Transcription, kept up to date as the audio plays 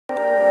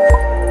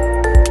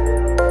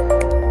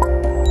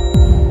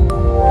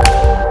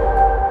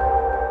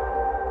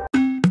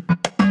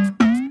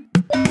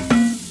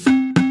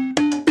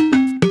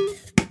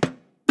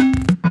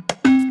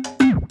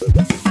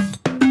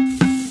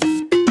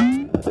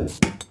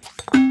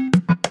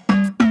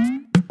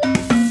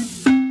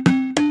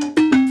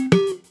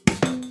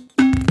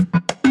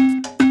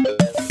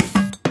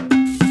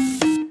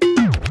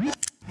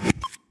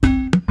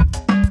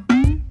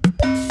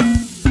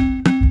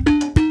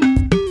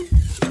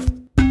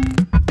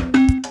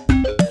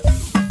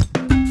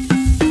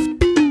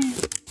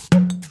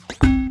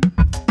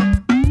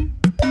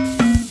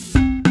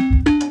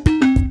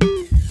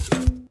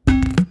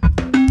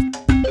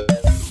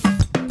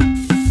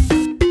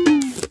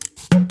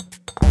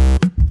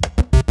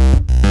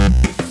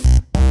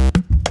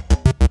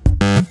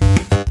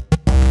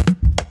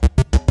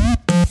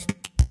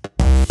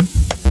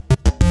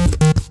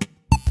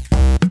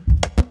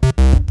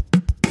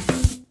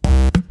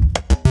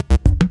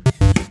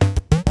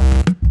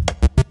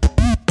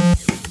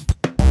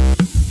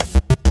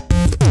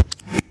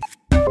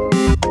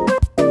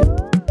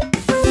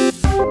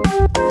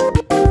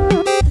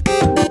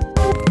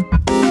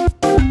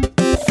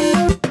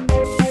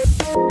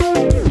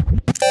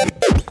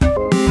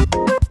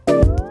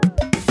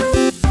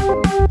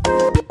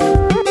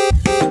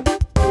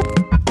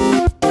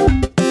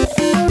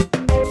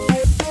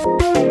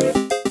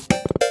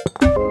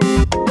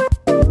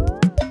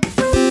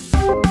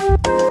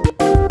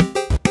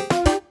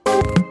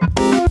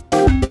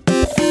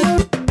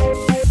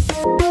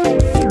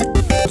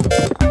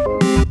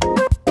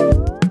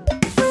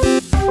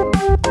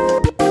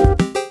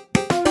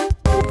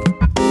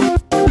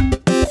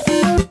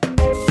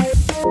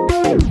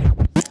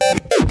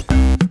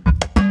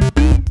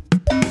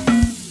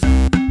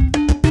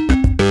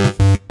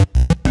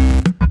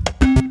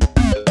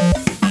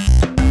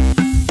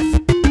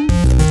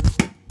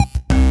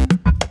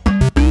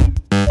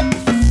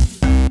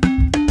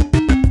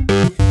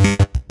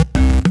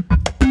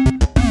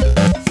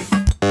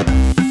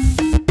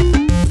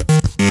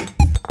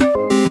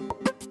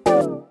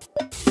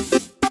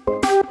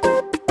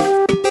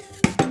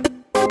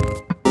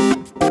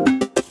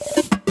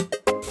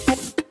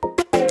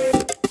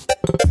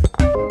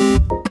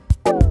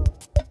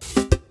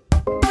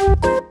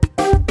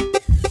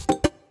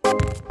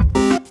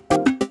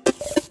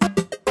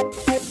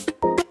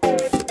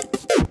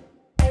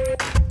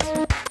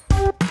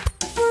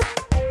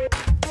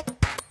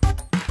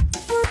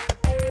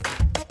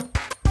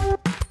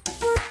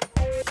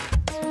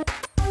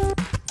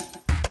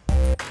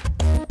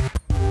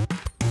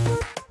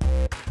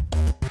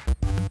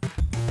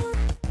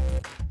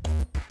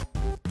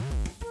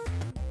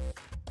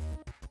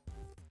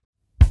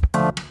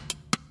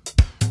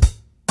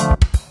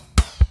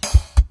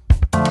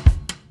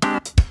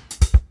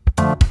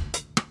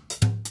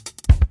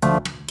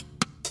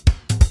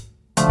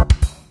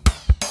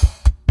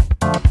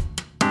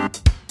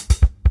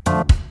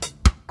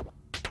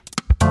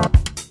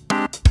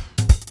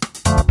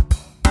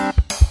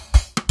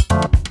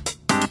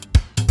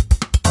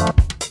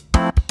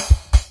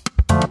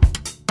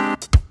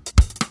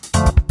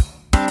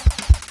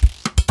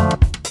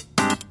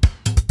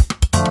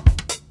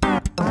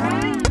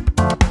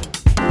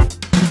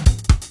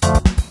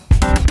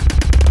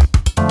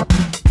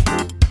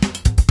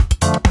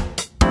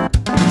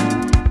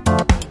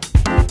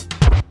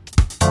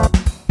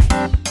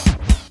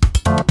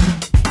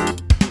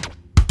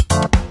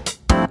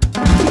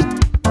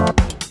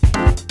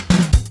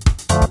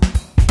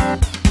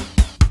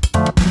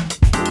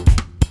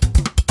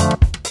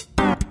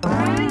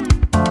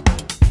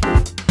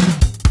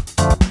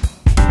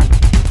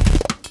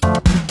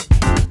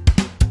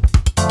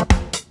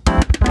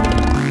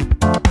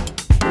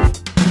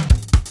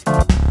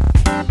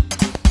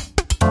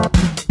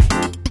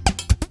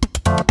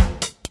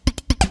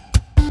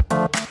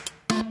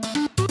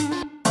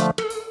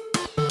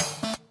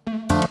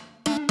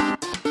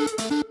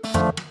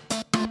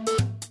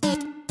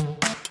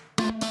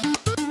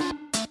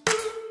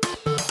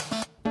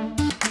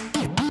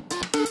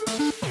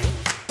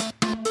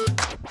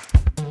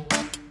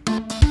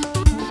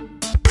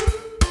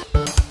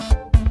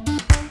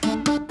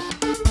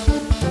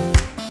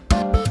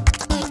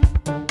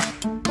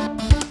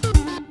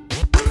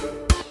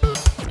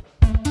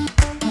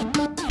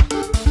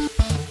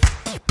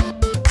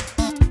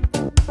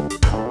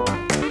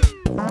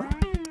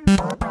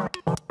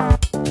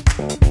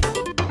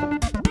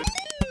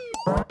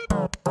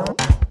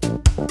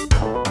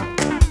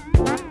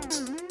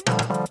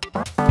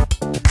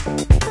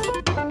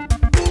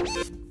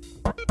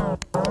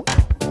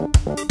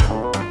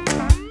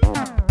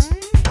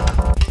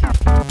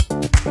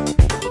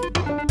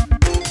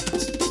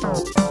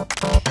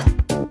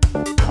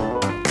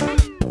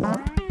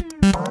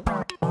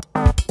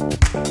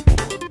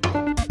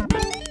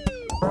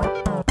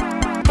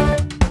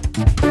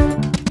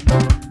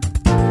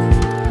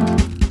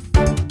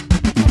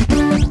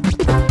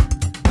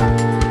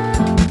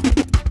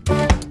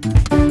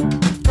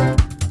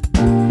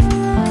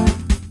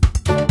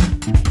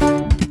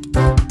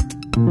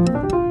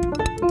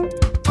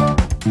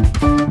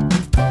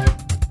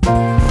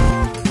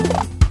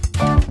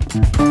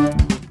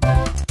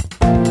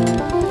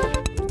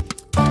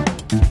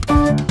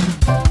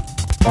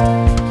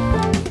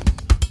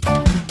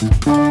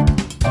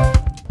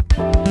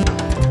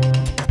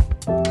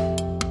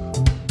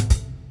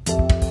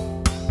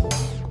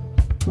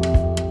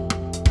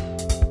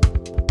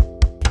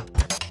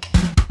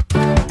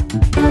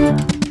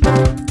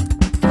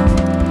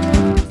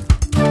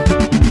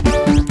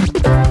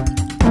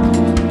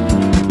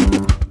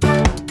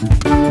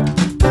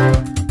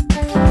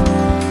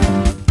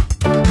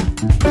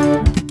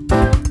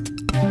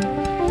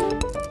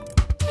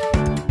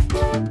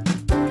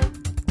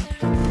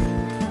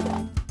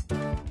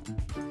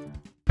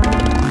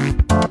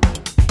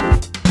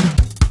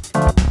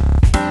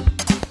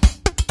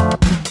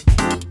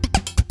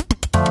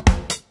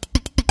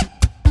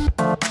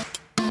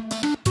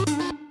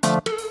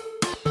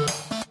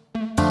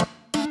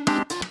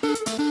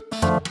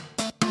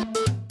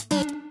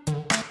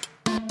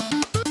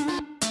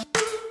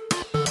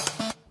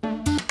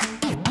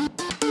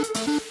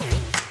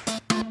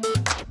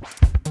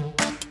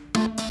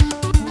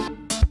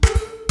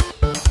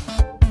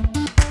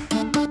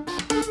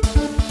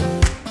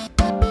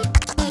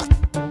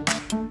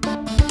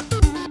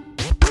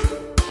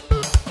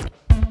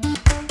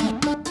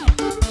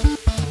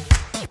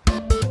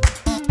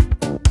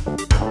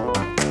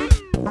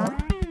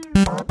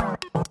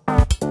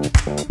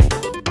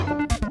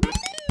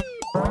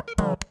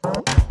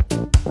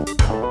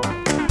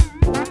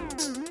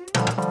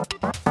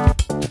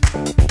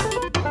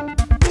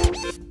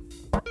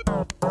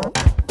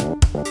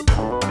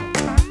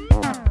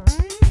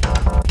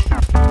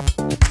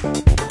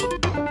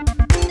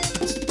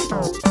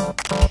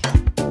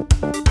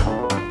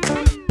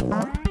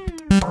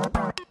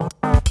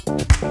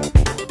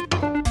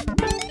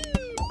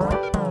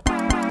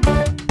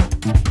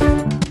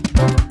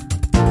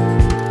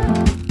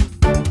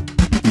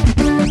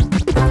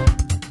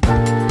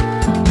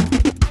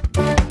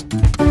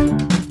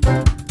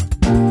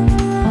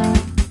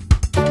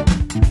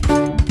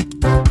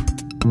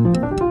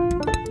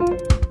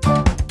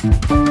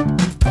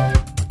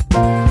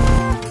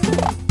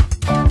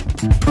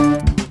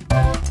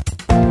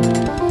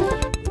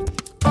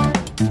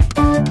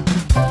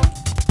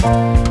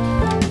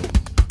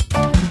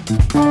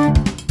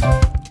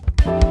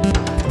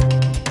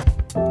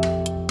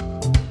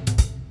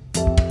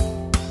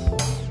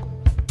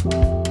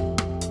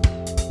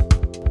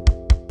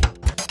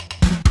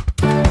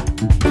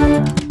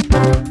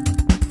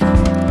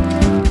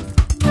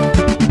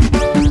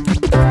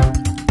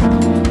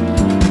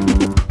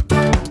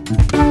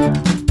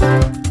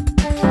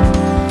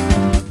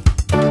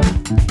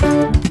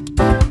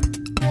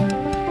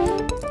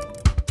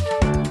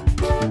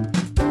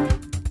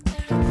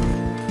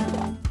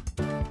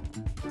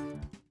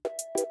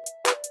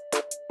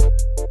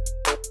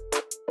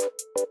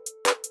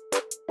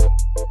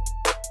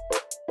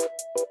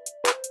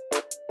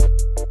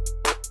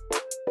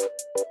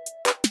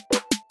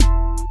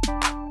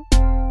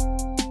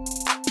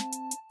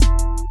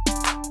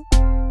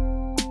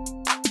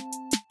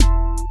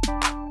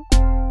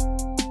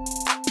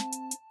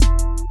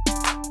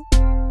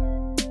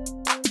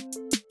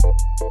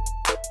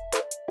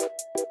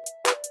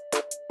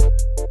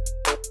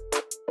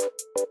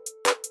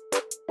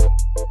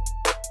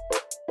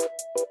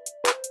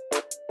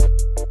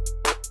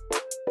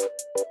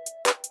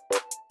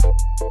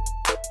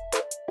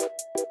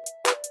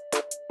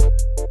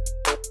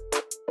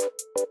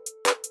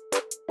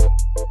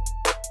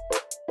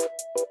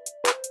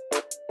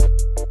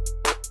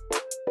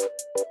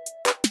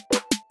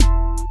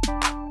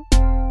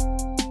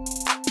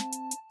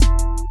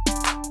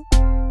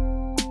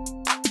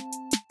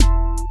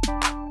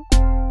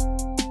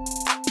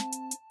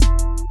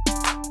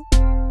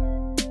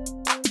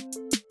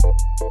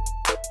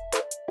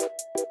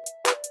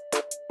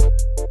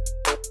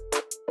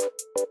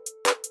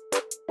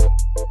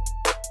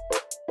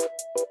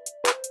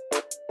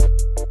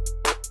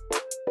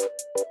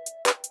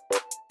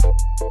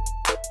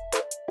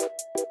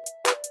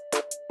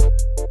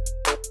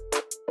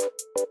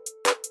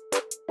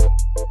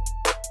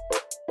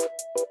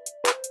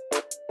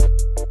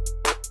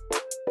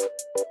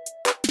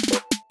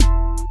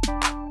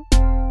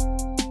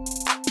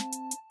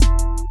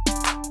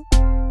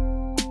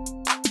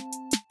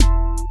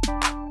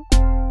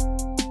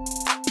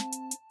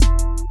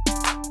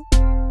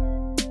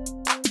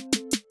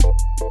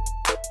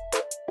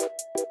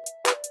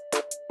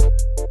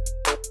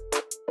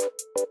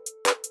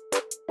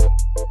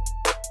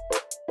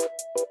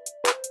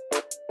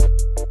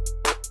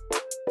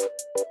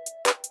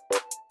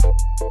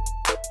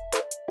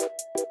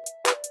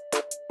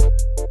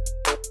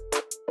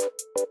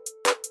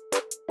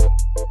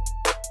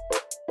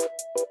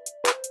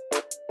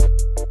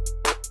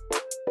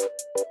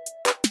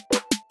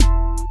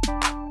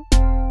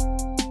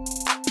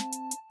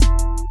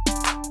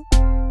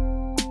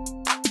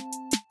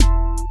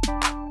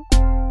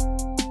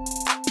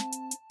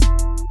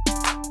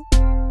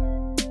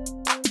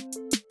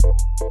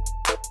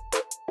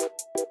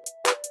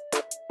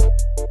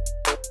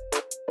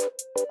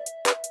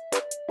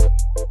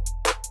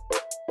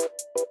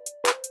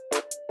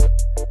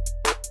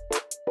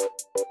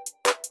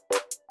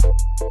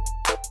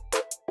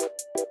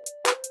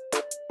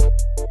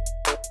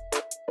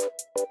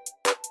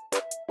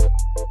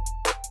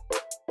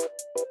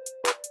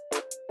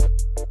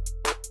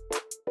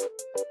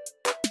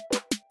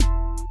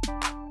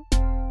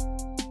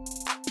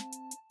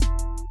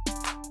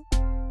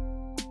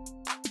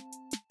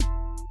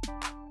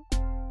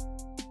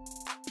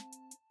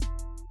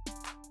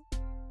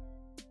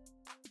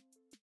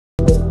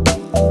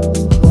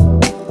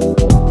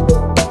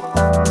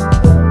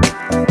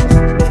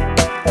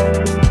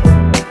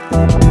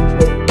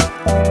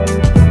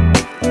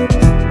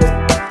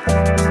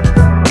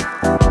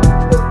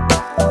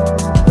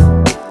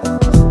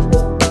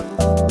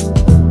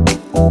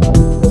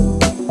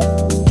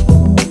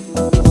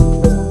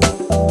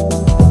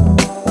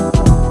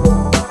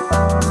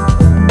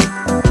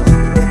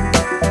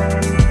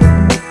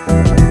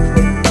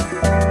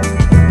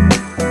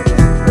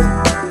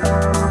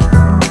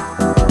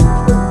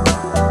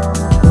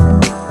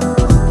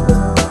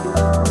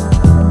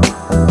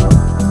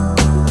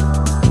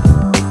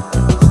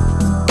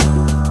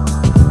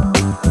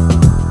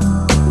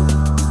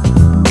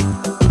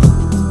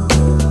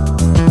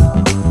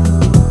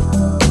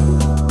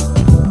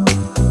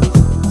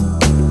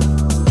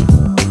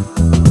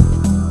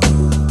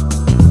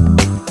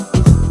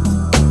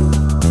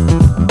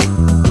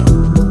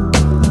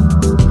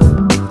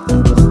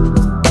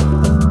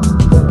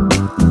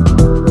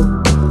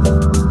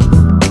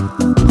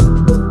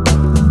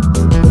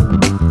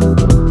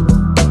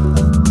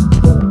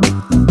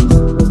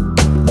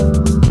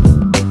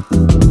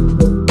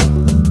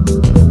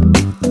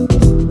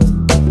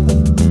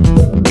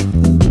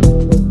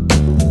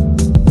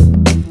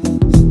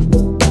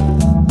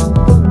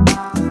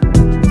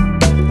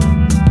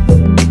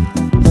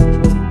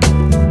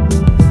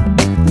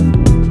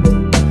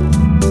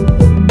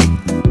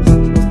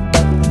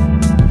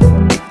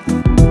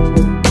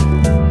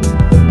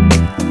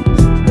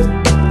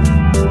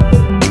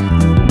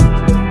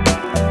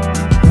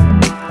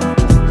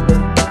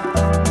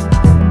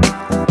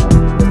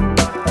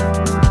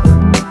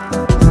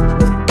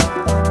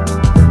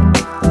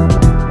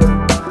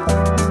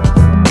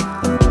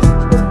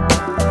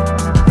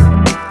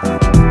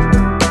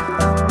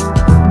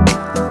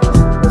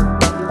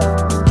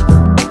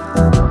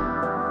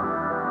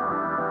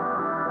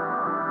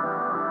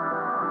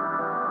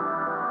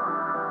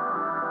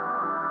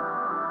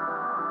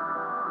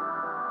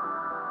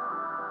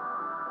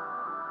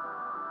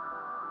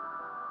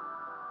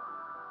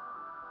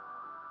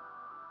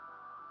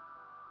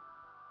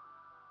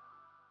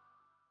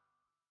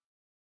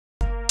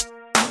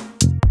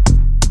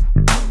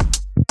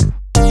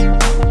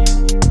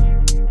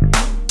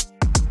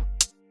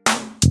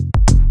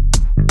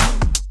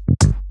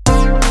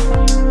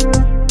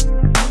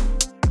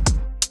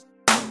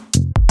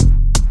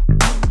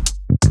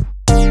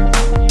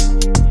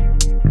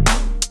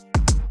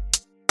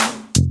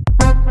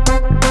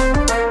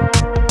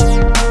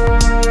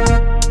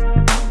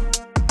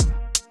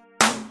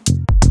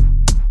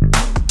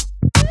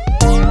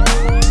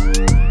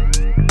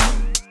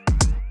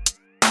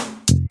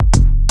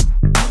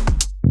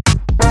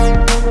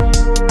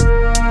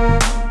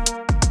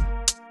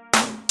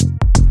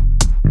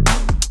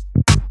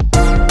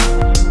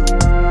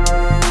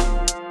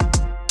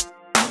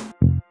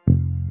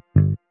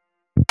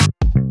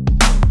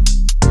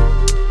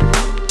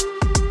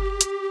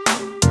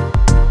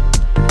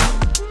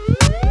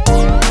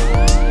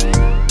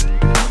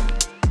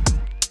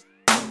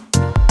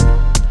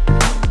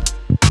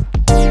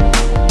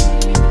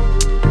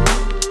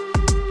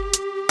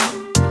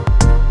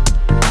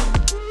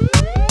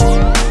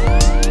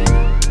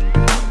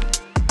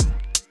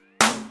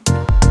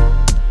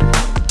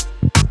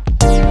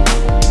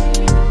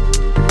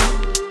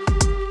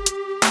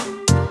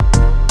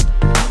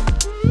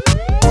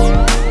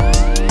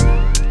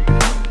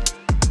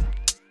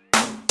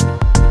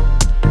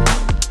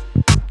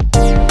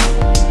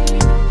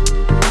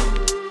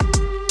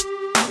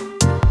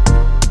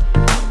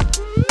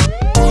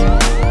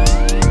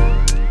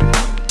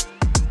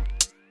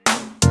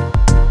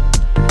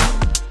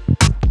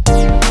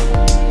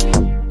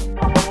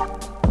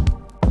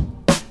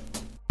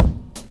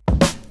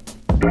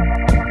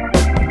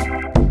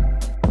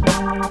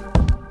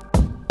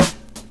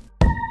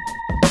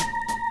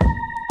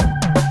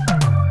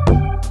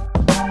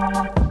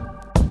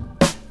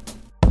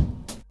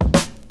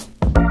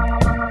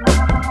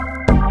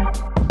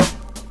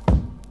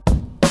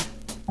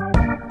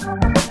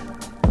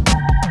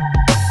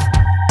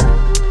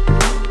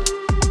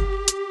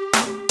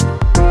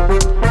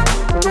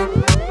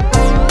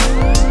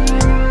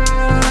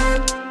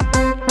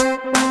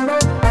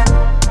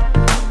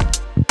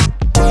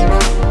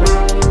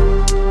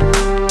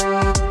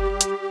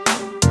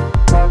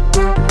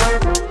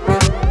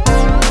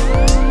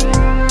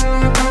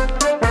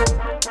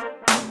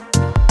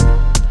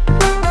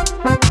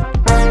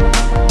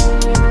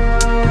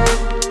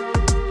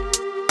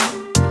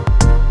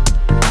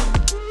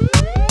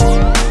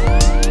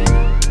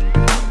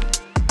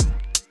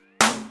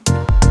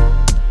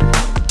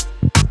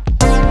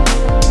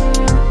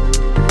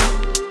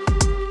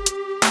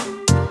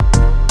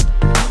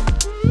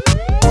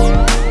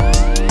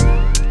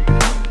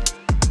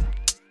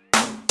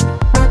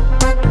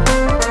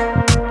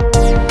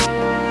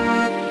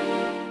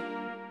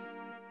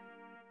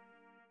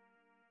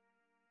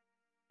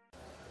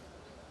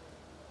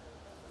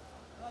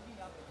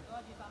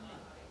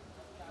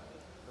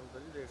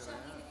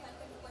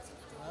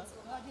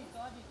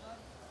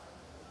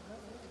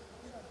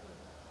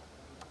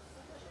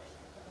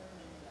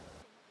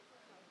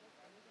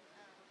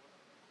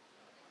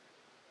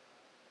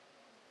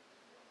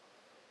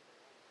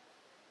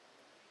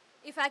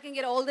If I can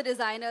get all the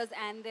designers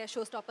and their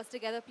showstoppers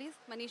together, please.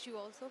 Manish, you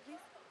also, please.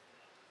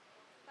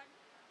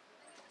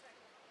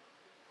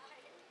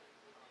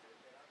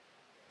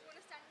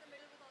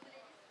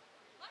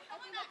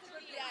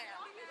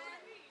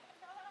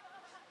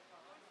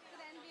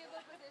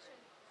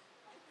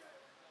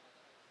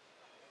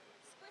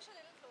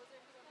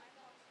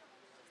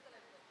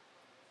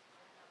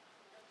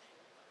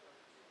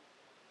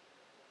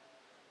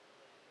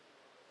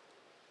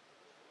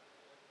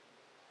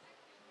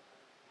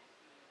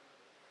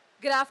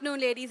 Good afternoon,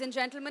 ladies and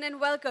gentlemen, and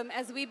welcome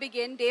as we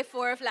begin day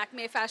 4 of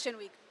Lakme Fashion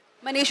Week.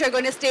 Manish, you're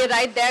going to stay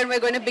right there, and we're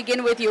going to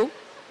begin with you.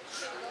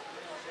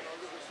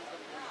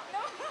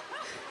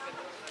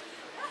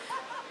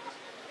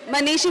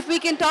 Manish, if we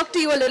can talk to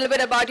you a little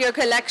bit about your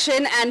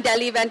collection and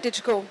Delhi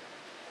Vantage Co.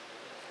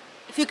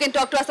 If you can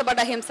talk to us about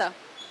Ahimsa.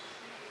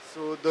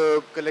 So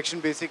the collection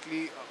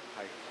basically,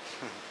 hi.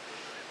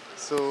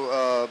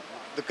 So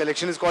the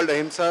collection is called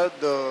Ahimsa.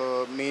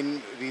 The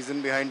main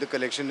reason behind the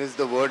collection is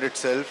the word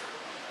itself.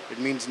 It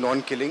means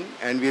non-killing,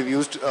 and we have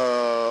used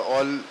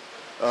all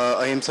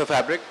Ahimsa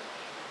fabric,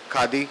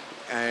 khadi,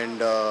 and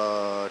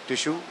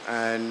tissue,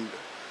 and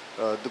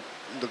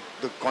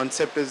the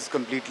concept is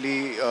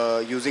completely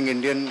using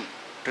Indian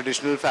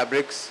traditional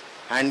fabrics,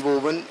 hand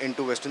woven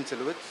into Western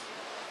silhouettes,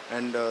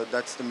 and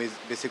that's the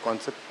basic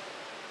concept.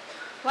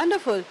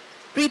 Wonderful.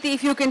 Preeti,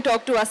 if you can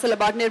talk to us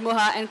about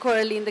Nirmoha and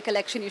Coraline, the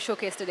collection you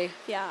showcased today.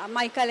 Yeah,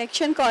 my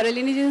collection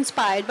Coraline is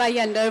inspired by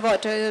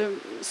underwater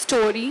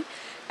story,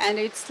 and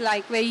it's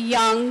like very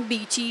young,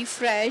 beachy,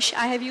 fresh.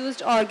 I have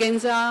used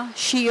organza,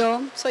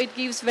 sheer, so it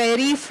gives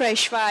very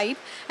fresh vibe,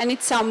 and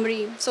it's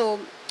summery. So,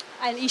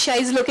 and Isha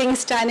is looking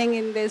stunning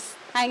in this.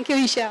 Thank you,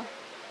 Isha.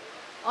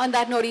 On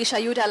that note,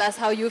 Isha, you tell us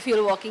how you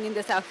feel walking in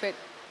this outfit.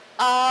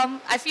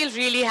 I feel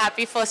really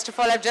happy. First of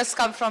all, I've just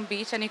come from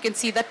beach and you can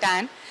see the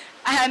tan.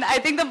 And I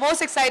think the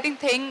most exciting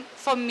thing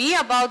for me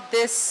about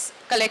this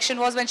collection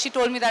was when she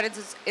told me that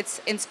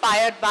it's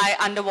inspired by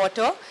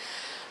underwater.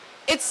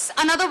 It's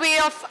another way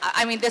of,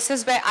 I mean, this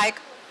is where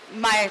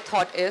my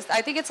thought is.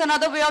 I think it's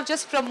another way of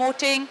just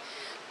promoting,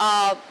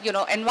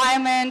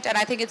 environment. And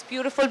I think it's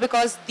beautiful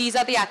because these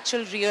are the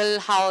actual real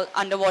how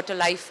underwater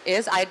life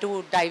is. I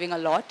do diving a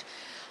lot.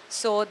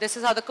 So this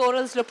is how the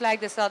corals look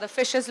like, this is how the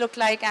fishes look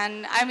like,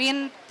 and I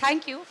mean,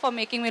 thank you for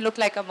making me look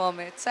like a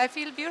mermaid. So I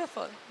feel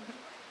beautiful.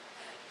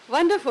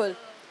 Wonderful.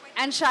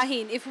 And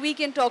Shaheen, if we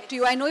can talk to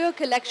you, I know your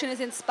collection is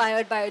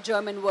inspired by a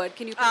German word.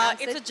 Can you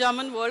pronounce it? It's a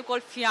German word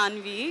called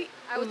Fernweh,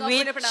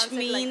 which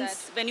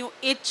means when you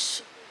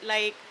itch,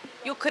 like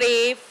you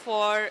crave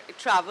for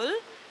travel.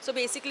 So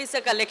basically it's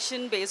a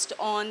collection based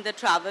on the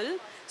travel.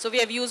 So we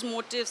have used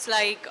motifs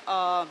like,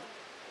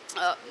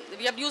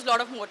 we have used a lot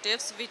of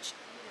motifs which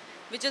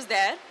is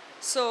there.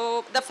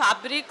 So the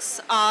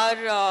fabrics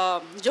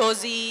are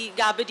jersey,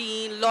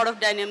 gabardine, lot of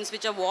denims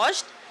which are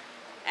washed.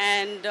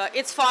 And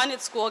it's fun,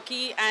 it's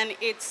quirky, and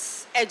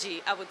it's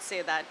edgy, I would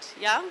say that,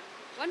 yeah?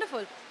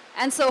 Wonderful.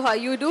 And Soha,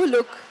 you do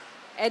look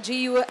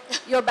edgy.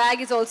 Your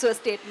bag is also a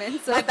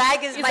statement. So my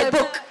bag is my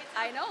book.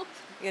 I know.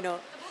 You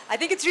know, I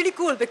think it's really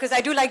cool because I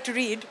do like to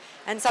read,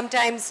 and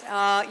sometimes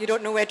you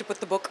don't know where to put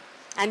the book,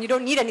 and you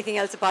don't need anything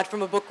else apart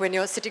from a book when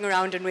you're sitting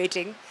around and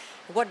waiting.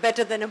 What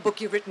better than a book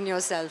you've written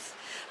yourself?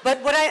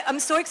 But what I'm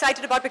so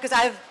excited about, because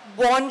I've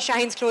worn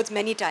Shaheen's clothes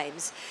many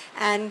times,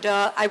 and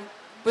I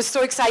was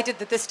so excited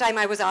that this time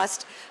I was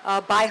asked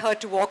by her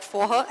to walk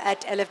for her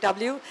at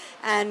LFW,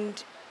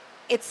 and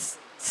it's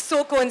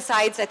so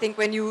coincides, I think,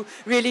 when you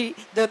really,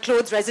 the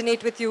clothes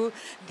resonate with you,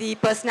 the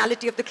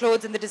personality of the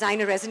clothes and the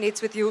designer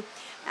resonates with you,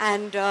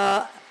 and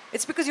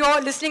it's because you're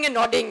listening and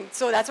nodding,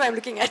 so that's why I'm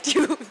looking at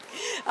you.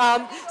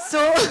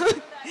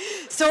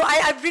 So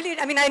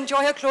I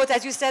enjoy her clothes.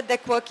 As you said, they're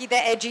quirky,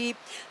 they're edgy.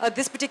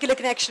 This particular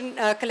collection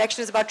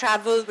is about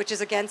travel, which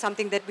is, again,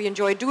 something that we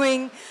enjoy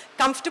doing.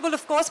 Comfortable,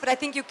 of course, but I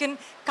think you can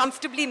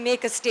comfortably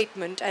make a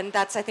statement, and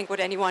that's, I think, what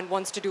anyone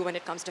wants to do when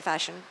it comes to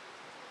fashion.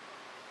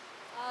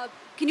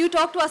 Can you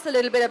talk to us a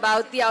little bit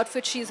about the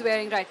outfit she's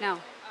wearing right now?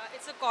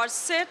 It's a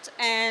corset,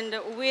 and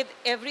with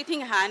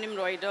everything hand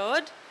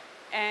embroidered.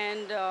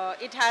 And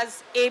it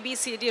has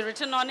ABCD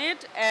written on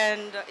it,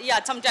 and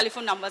yeah, some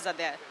telephone numbers are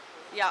there.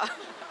 Yeah.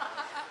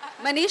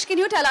 Manish, can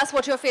you tell us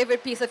what your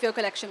favorite piece of your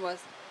collection was?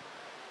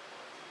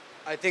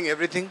 I think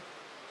everything.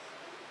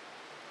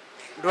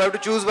 Do I have to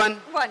choose one?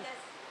 One.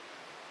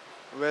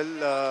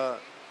 Well,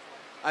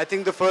 I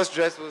think the first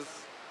dress was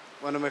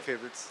one of my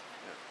favorites.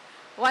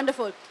 Yeah.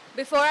 Wonderful.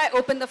 Before I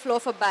open the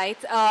floor for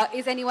bites,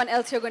 is anyone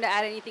else here going to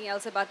add anything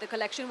else about the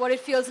collection? What it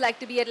feels like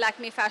to be at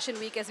Lakme Fashion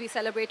Week as we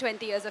celebrate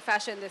 20 years of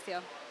fashion this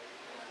year?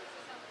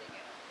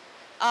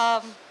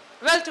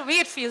 Well, to me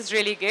it feels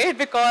really great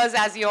because,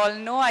 as you all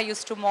know, I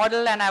used to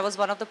model and I was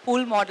one of the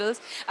pool models.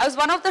 I was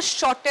one of the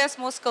shortest,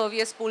 most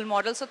curviest pool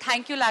models. So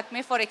thank you,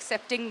 Lakme, for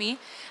accepting me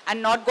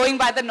and not going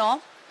by the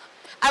norm.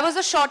 I was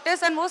the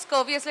shortest and most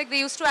curviest. Like, they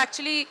used to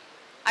actually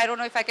I don't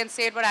know if I can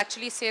say it, but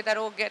actually say that,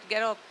 oh, get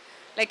a,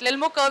 like, little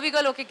more curvy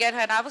girl, okay, get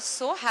her. And I was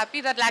so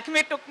happy that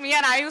Lakme took me,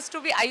 and I used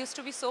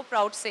to be so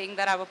proud saying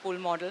that I'm a pool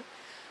model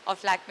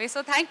of Lakme.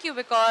 So thank you,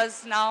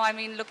 because now, I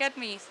mean, look at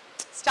me,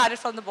 started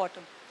from the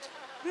bottom.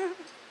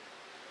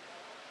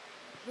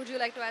 Would you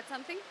like to add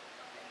something?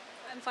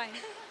 I'm fine.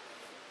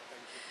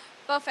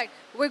 Perfect.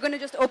 We're going to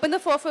just open the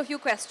floor for a few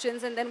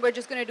questions, and then we're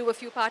just going to do a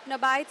few partner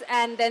bites,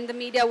 and then the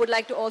media would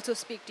like to also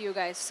speak to you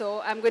guys.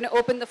 So I'm going to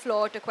open the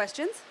floor to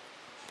questions.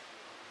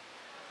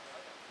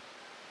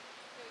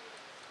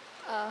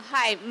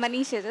 Hi,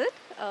 Manish, is it?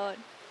 Hi.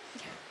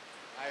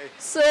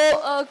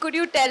 So, could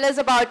you tell us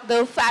about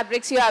the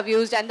fabrics you have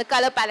used and the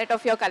color palette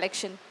of your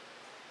collection?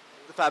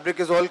 The fabric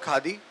is all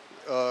khadi,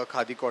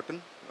 khadi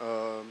cotton.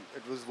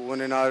 It was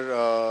woven in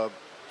our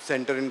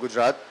center in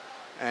Gujarat,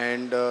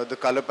 and the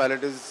color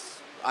palette is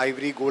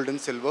ivory, gold,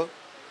 and silver.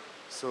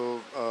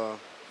 So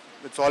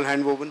it's all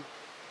hand woven.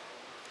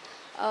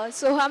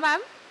 Soha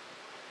ma'am?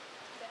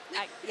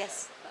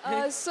 Yes.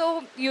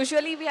 So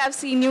usually we have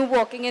seen you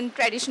walking in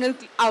traditional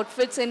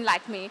outfits in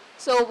Lakme.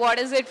 So what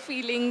is it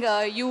feeling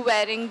you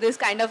wearing this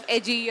kind of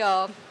edgy?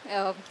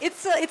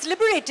 It's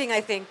liberating,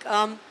 I think.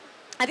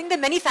 I think there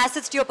are many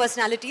facets to your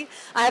personality.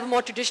 I have a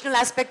more traditional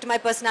aspect to my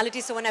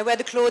personality, so when I wear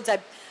the clothes, I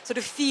sort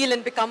of feel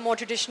and become more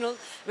traditional.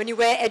 When you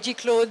wear edgy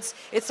clothes,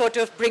 it sort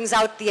of brings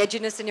out the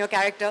edginess in your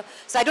character.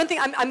 So I don't think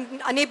I'm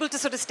unable to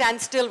sort of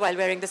stand still while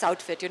wearing this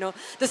outfit, you know.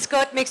 The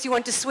skirt makes you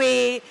want to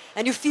sway,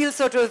 and you feel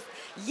sort of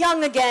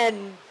young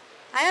again.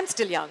 I am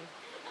still young.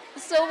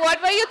 So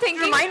what were you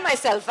thinking? Remind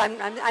myself,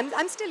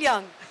 I'm still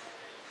young.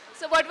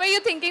 So what were you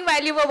thinking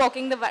while you were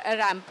walking the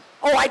ramp?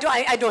 Oh, I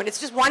don't. It's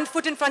just one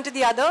foot in front of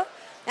the other.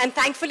 And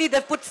thankfully,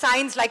 they've put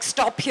signs like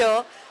stop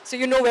here, so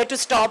you know where to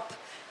stop.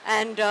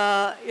 And,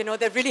 you know,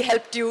 they've really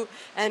helped you.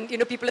 And, you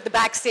know, people at the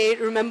back say,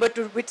 remember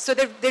to, so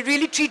they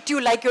really treat you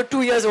like you're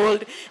 2 years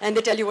old, and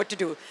they tell you what to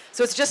do.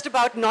 So it's just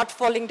about not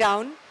falling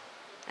down,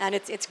 and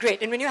it's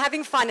great. And when you're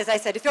having fun, as I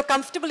said, if you're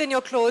comfortable in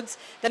your clothes,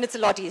 then it's a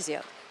lot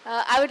easier.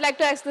 I would like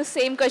to ask the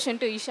same question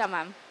to Isha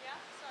ma'am. Yeah,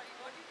 sorry,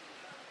 what do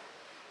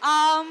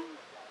you think?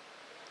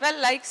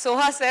 Well, like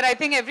Soha said, I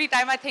think every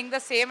time I think the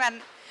same,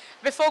 and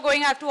before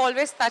going, I have to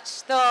always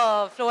touch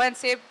the floor and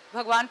say,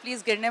 Bhagwan,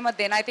 please girne mat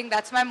dena. I think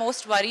that's my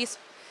most worries.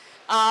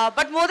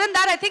 But more than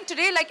that, I think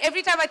today, like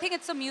every time, I think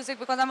it's the music,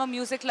 because I'm a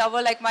music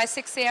lover. Like my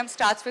 6 a.m.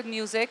 starts with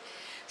music.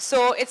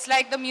 So it's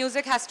like the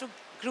music has to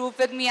groove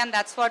with me, and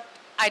that's what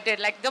I did.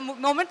 Like the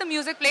moment the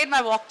music played,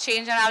 my walk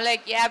changed, and I was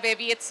like, yeah,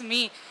 baby, it's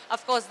me.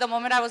 Of course, the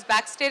moment I was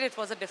backstage, it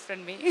was a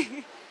different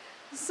me.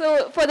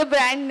 So for the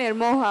brand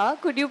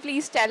Nirmoha, could you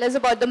please tell us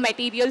about the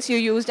materials you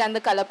used and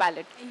the color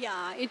palette?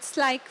 Yeah, it's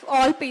like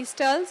all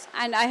pastels,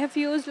 and I have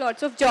used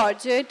lots of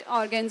georgette,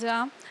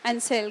 organza,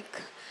 and silk.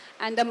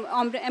 And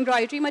the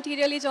embroidery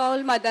material is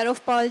all mother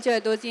of pearl,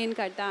 Jardozi, and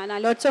Kardana.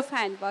 Lots of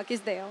handwork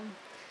is there.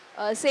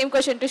 Same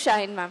question to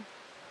Shaheen ma'am.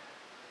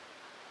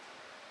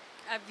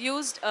 I've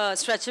used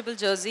stretchable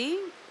jersey,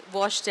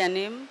 wash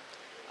denim,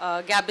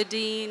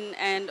 gabardine,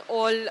 and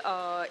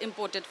all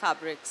imported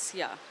fabrics.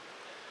 Yeah.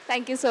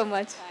 Thank you so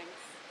much. Thanks.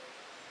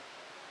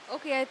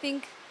 Okay, I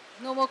think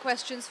no more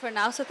questions for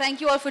now. So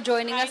thank you all for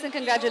joining us, and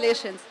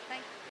congratulations.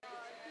 Thank you.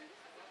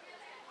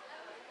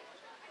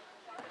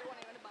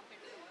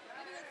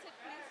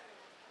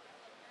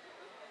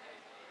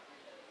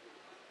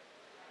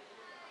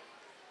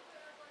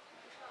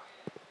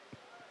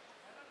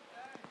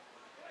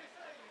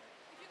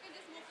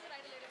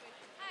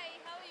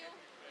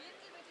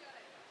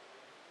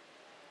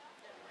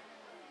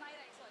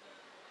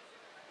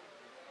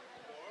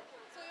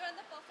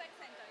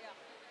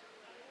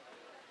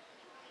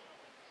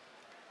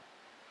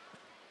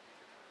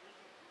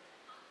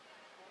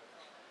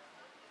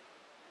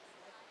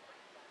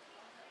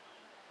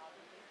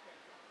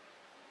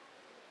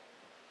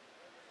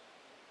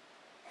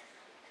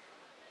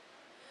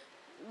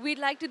 We'd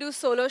like to do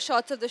solo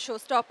shots of the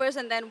showstoppers,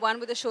 and then one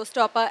with the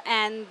showstopper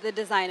and the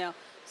designer.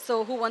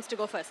 So who wants to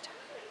go first?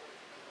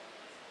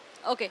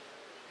 Okay.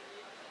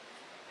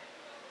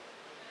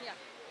 Yeah.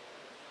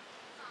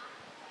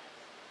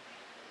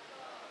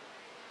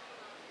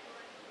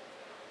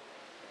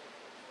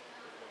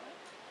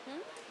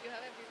 You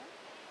have everyone?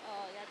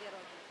 Oh, yeah, they're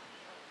all here.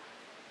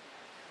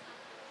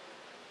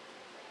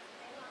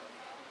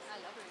 I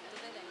love it.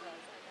 Look at them,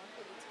 guys. I want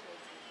Puneet's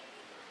clothes.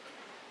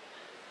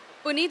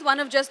 Puneet, one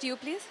of just you,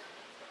 please.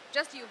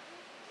 Just you.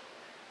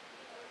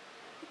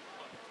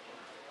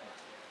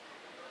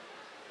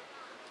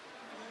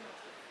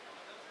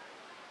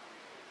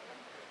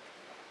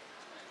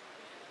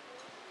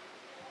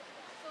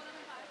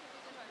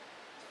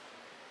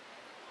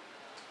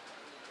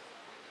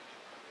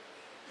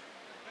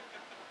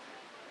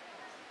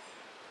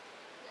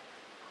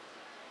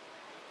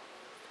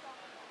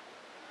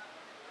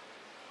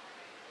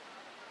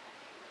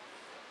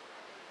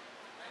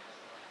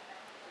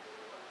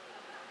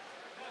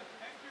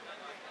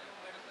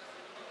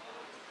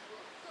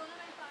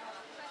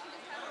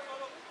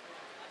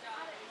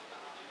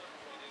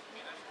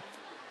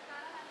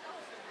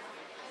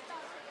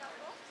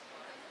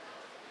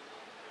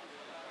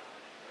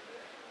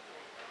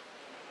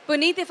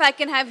 Puneet, if I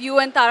can have you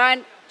and Tara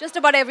and just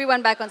about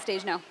everyone back on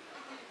stage now.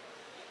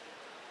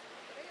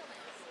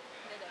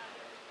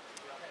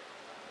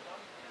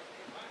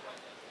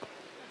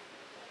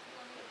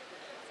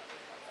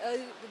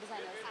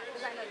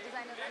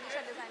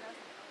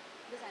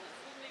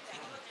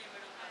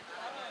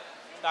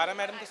 तारा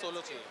मैडम की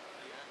सोलो चाहिए.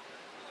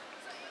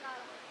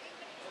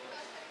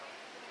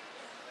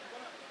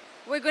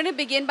 We're going to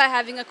begin by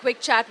having a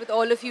quick chat with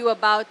all of you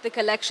about the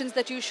collections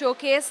that you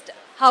showcased,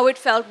 how it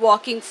felt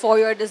walking for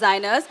your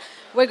designers.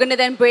 We're going to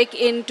then break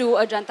into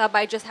Ajanta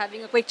by just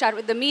having a quick chat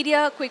with the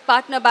media, quick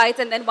partner bites,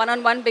 and then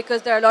one-on-one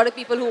because there are a lot of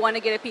people who want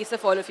to get a piece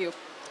of all of you.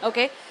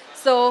 Okay?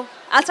 So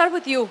I'll start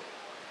with you,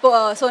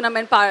 Sonam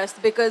and Paras,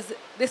 because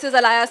this is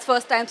Alaya's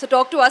first time. So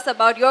talk to us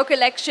about your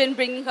collection,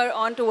 bringing her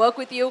on to work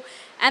with you,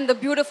 and the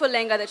beautiful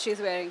lehenga that she's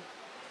wearing.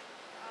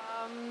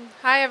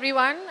 Hi,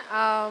 everyone.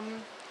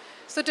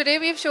 So today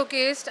we've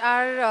showcased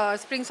our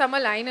spring-summer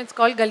line. It's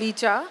called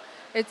Galicha.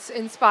 It's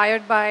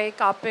inspired by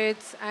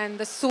carpets and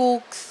the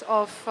souks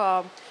of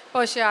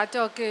Persia,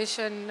 Turkish,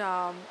 and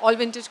all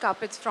vintage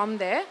carpets from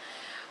there.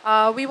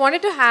 We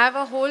wanted to have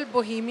a whole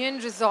bohemian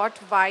resort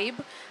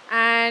vibe,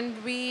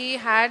 and we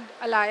had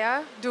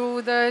Alaya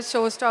do the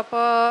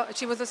showstopper.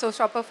 She was the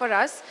showstopper for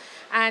us,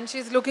 and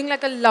she's looking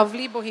like a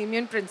lovely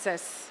bohemian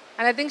princess.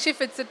 And I think she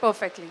fits it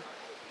perfectly.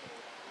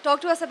 Talk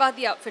to us about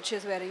the outfit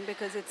she's wearing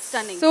because it's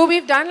stunning. So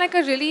we've done like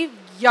a really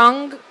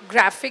young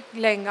graphic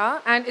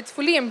lehenga, and it's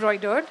fully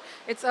embroidered.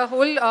 It's a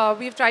whole,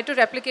 we've tried to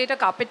replicate a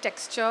carpet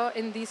texture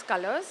in these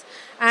colors.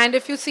 And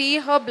if you see,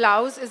 her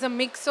blouse is a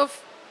mix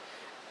of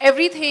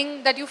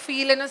everything that you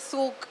feel in a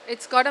souk.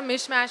 It's got a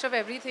mishmash of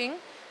everything.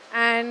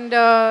 And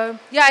yeah,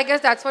 I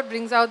guess that's what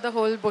brings out the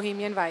whole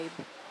bohemian vibe.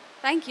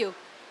 Thank you.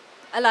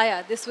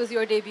 Alaya, this was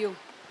your debut.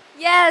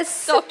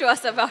 Yes. Talk to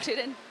us about it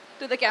and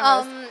to the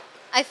cameras.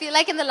 I feel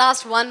like in the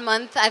last 1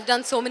 month, I've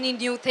done so many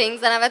new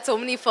things and I've had so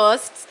many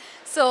firsts.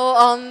 So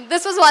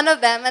this was one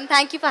of them, and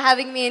thank you for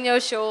having me in your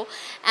show.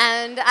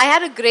 And I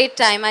had a great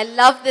time. I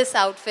love this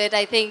outfit.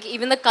 I think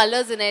even the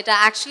colors in it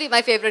are actually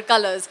my favorite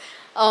colors.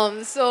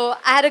 So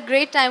I had a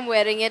great time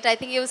wearing it. I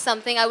think it was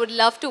something I would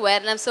love to wear,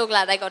 and I'm so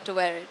glad I got to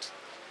wear it.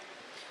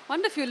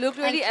 Wonderful. You looked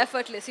really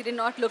effortless. You did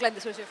not look like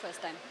this was your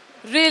first time.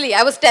 Really,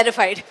 I was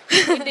terrified.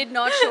 It did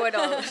not show at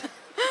all.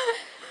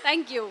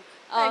 Thank you.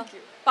 Thank you.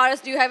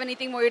 Paras, do you have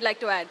anything more you'd like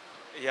to add?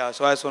 Yeah,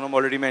 so as Sonam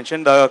already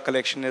mentioned, the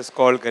collection is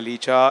called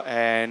Galicha,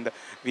 and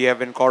we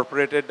have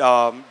incorporated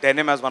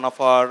denim as one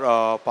of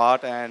our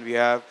part, and we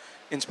have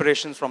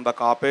inspirations from the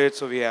carpet.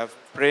 So we have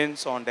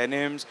prints on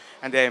denims,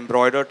 and they're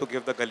embroidered to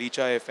give the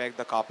Galicha effect,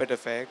 the carpet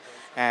effect.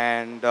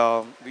 And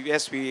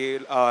yes, we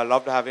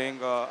loved having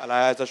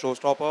Alaya as a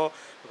showstopper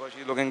because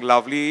she's looking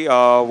lovely.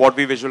 What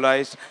we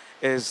visualized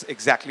is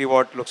exactly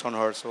what looks on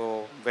her.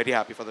 So very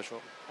happy for the show.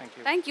 Thank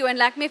you. Thank you. And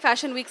Lakme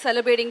Fashion Week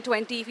celebrating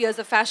 20 years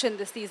of fashion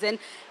this season.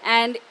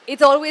 And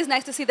it's always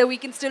nice to see that we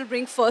can still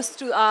bring first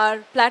to our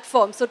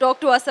platform. So talk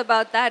to us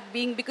about that,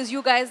 because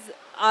you guys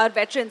are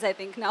veterans, I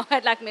think, now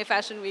at Lakme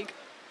Fashion Week.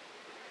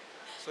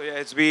 So yeah,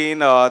 it's been,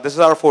 this is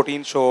our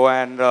 14th show,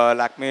 and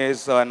Lakme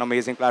is an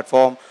amazing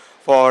platform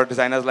for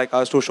designers like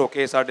us to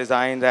showcase our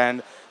designs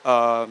and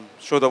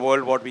show the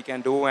world what we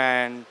can do.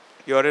 And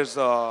here is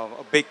a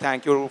big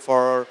thank you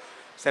for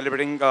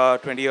celebrating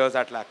 20 years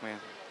at Lakme.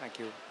 Thank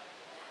you.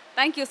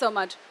 Thank you so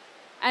much.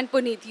 And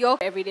Puneet, your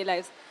everyday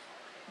lives.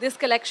 This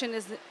collection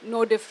is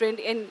no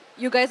different, and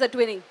you guys are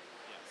twinning.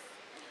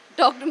 Yes.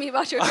 Talk to me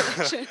about your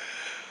collection.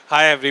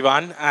 Hi,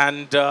 everyone,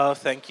 and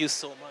thank you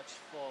so much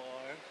for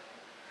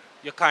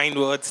your kind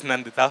words,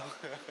 Nandita.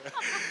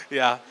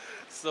 Yeah.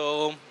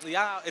 So,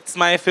 yeah, it's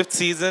my 5th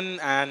season,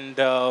 and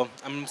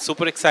I'm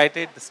super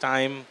excited this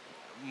time.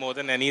 More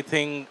than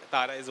anything,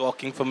 Tara is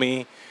walking for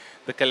me.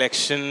 The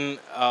collection,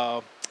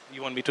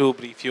 you want me to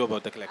brief you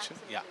about the collection?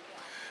 Yeah.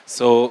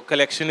 So,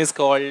 collection is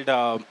called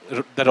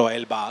the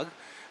Royal Bagh,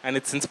 and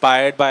it's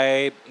inspired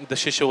by the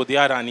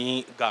Shishodia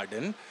Rani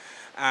garden.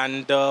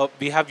 And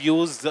we have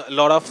used a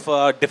lot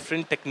of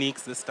different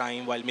techniques this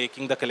time while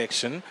making the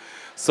collection.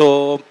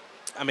 So,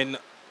 I mean,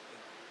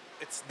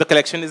 the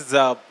collection is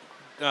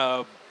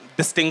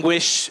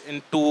distinguished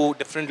in 2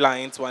 different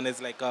lines. One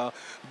is like a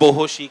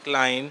boho chic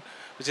line,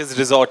 which is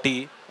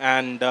resorty,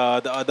 and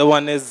the other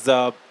one is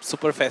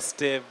super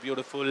festive,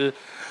 beautiful,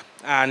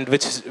 and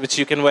which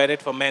you can wear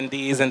it for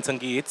mehndis and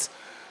sangeets.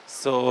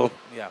 So,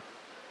 yeah.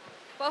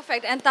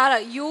 Perfect. And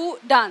Tara, you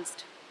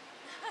danced.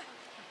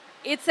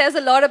 It says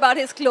a lot about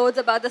his clothes,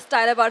 about the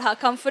style, about how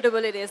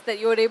comfortable it is that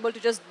you were able to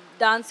just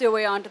dance your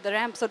way onto the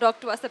ramp. So talk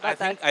to us about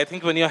that. I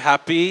think when you're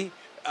happy,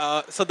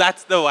 so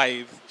that's the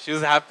vibe. She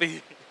was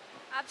happy.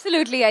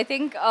 Absolutely. I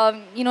think,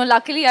 you know,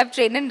 luckily I've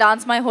trained in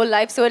dance my whole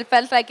life, so it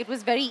felt like it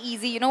was very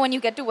easy. You know, when you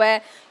get to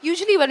wear,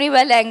 usually when we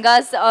wear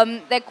lehengas,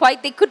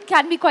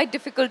 can be quite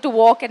difficult to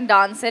walk and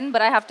dance in,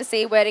 but I have to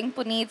say wearing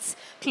Puneet's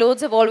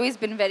clothes have always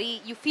been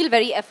you feel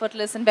very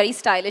effortless and very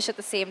stylish at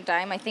the same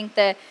time. I think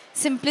they're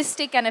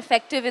simplistic and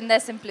effective in their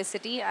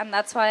simplicity, and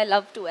that's why I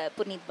love to wear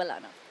Puneet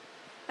Balana.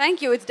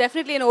 Thank you. It's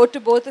definitely an ode to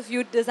both of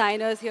you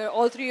designers here,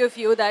 all 3 of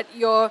you, that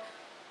you're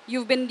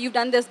you've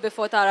done this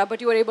before, Tara,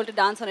 but you were able to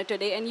dance on it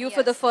today, and you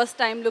for the first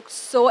time look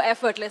so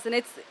effortless, and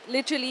it's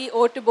literally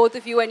owed to both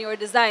of you and your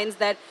designs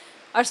that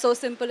are so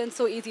simple and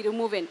so easy to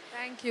move in.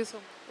 Thank you so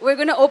much. We're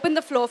going to open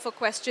the floor for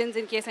questions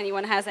in case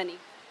anyone has any.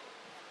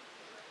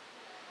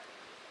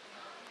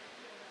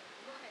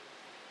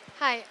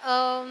 Hi,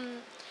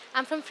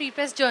 I'm from Free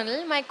Press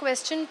Journal. My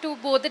question to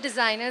both the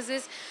designers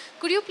is,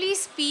 could you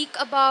please speak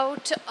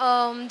about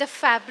the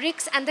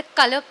fabrics and the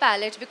color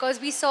palette? Because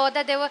we saw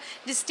that there were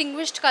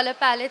distinguished color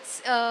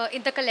palettes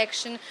in the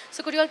collection.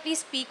 So could you all please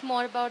speak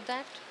more about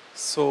that?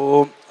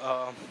 So,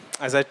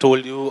 as I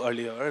told you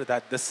earlier,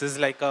 that this is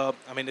like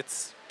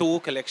it's two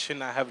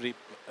collection I have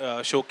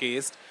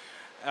showcased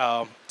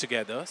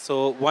together.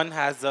 So one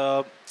has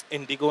a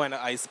indigo and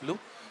a ice blue.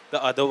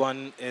 The other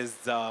one is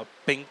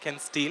pink and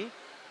steel.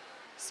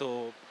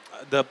 So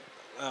the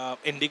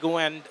indigo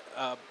and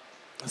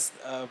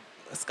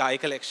sky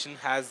collection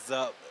has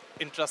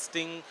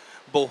interesting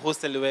boho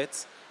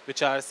silhouettes,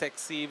 which are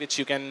sexy, which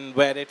you can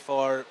wear it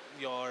for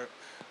your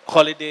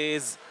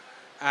holidays.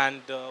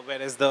 And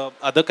whereas the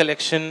other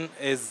collection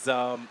is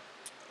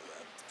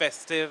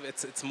festive,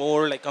 it's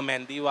more like a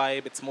Mehndi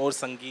vibe, it's more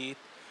Sangeet.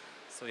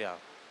 So yeah.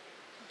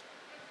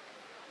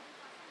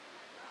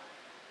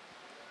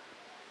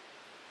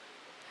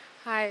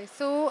 Hi.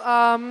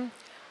 So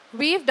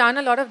we've done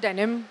a lot of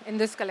denim in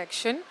this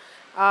collection.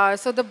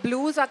 So the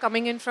blues are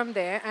coming in from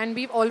there, and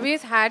we've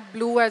always had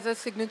blue as a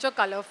signature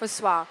color for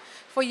SWA.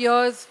 For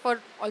years, for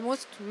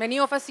almost many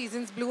of our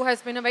seasons, blue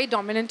has been a very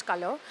dominant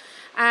color.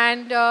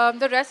 And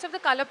the rest of the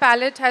color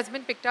palette has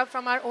been picked up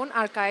from our own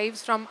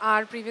archives, from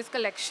our previous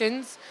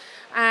collections,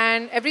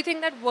 and everything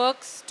that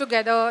works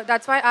together.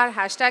 That's why our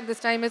hashtag this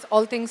time is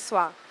all things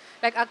SWA.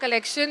 Like, our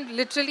collection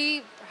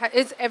literally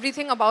is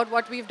everything about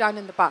what we've done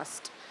in the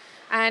past.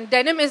 And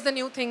denim is the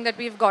new thing that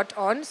we've got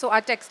on. So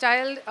our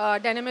textile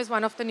denim is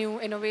one of the new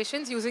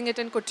innovations. Using it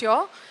in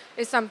couture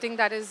is something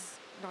that is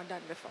not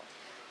done before.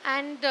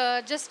 And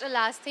just a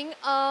last thing,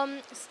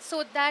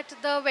 so that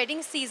the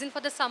wedding season for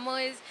the summer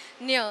is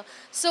near.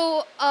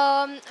 So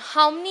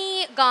how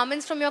many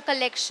garments from your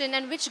collection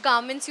and which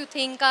garments you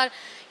think are,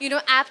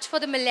 apt for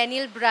the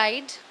millennial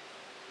bride?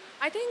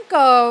 I think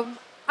our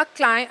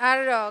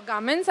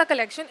garments, our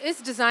collection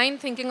is designed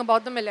thinking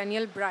about the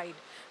millennial bride,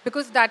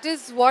 because that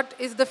is what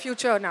is the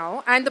future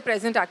now and the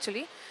present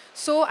actually.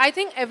 So I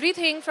think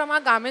everything from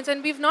our garments,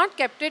 and we've not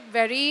kept it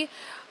very,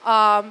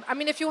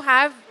 if you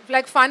have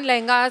like fun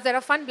lehengas, there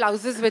are fun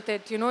blouses with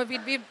it.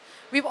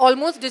 We've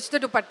almost ditched the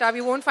dupatta.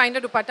 We won't find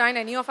a dupatta in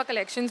any of our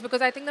collections because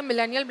I think the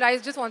millennial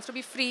bride just wants to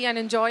be free and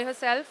enjoy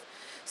herself.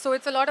 So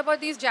it's a lot about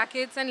these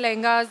jackets and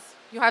lehengas.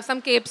 You have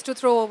some capes to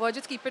throw over.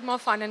 Just keep it more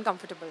fun and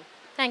comfortable.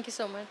 Thank you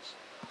so much.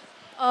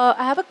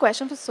 I have a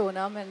question for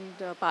Sonam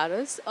and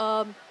Paras.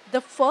 The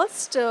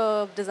first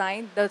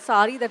design, the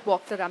sari that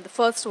walked around, the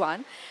first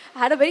one,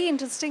 had a very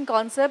interesting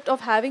concept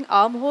of having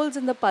armholes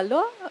in the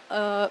pallu.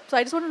 So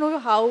I just want to know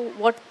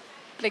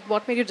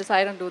what made you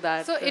decide on do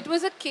that? So it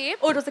was a cape.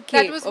 Oh, it was a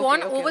cape. That was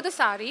worn over the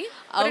sari,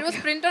 but it was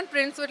print on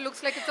print, so it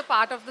looks like it's a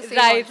part of the same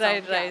Right.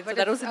 Yeah, So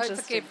that was interesting.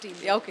 It's a cape team.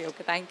 Yeah, okay,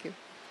 thank you.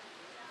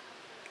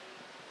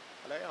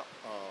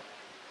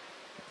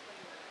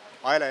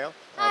 Hi, Laya.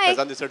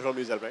 Faizan this side from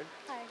News Albright.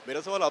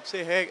 मेरा सवाल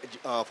आपसे है,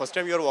 first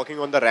time you are walking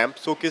on the ramp,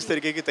 सो किस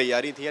तरीके की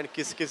तैयारी थी एंड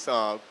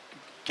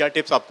क्या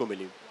टिप्स आपको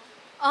मिली?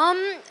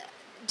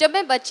 जब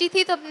मैं बच्ची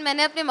थी तब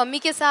मैंने अपने मम्मी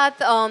के साथ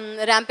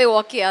रैंप पे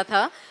वॉक किया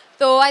था,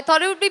 तो I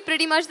thought it would be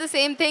pretty much the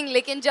same thing.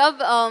 लेकिन जब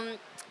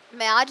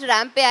मैं आज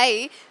रैंप पे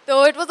आई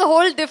तो it was a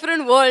whole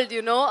different world,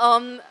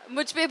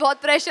 मुझ पे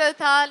बहुत प्रेशर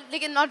था,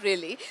 लेकिन not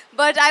really,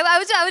 but I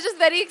was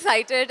just very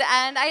excited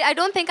and I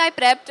don't think I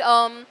prepped.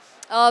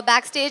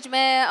 Back stage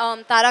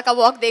में तारा का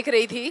वॉक देख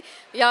रही थी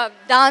या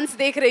डांस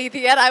देख रही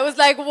थी, यार आई वाज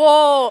लाइक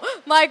वो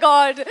my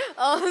God.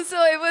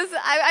 So it was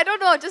I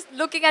don't know, just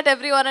looking at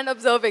everyone and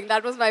observing,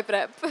 that was my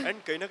prep. And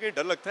कहीं ना कहीं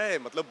डर लगता है,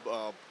 मतलब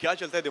क्या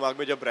चलता है दिमाग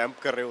में जब रैंप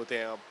कर रहे होते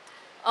हैं आप?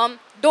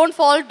 Don't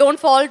fall, don't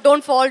fall,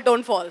 don't fall,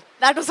 don't fall.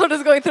 That was what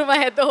was going through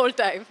my head the whole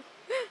time.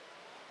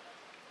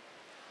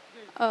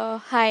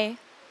 Hi,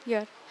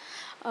 here.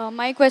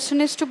 My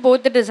question is to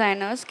both the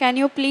designers. Can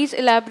you please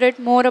elaborate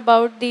more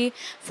about the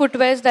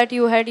footwears that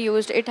you had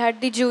used? It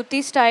had the juti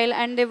style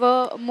and they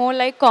were more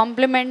like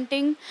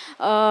complementing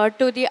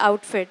to the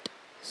outfit.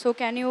 So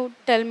can you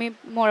tell me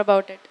more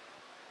about it?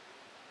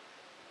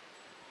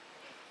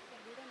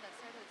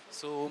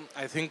 So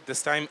I think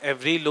this time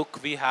every look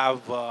we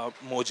have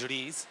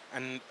mojdis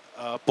and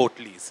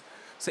potlis.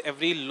 So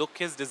every look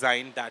is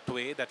designed that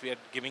way, that we are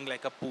giving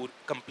like a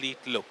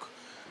complete look.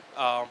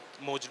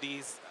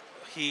 Mojdis,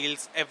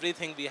 heels,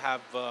 everything we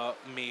have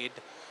made,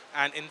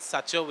 and in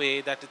such a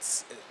way that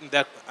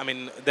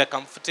they're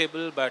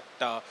comfortable, but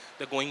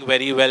they're going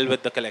very well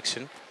with the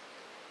collection.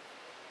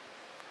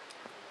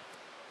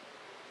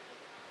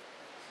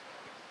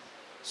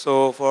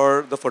 So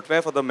for the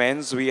footwear for the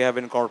men's, we have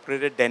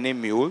incorporated denim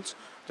mules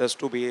just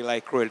to be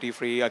like cruelty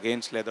free,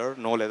 against leather,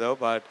 no leather,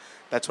 but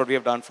that's what we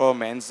have done for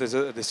men's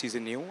this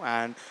season new.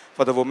 And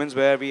for the women's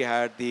wear, we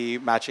had the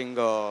matching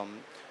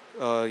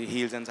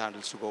heels and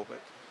sandals to go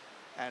with.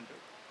 Andrew.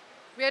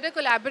 We had a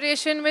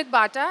collaboration with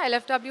Bata,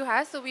 LFW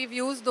has, so we've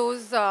used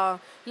those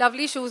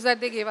lovely shoes that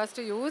they gave us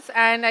to use,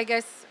 and I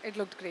guess it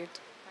looked great.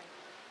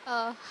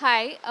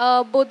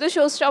 Hi, both the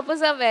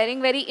showstoppers are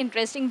wearing very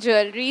interesting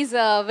jewelries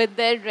with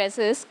their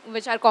dresses,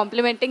 which are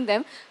complementing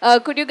them.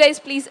 Could you guys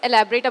please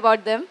elaborate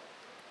about them?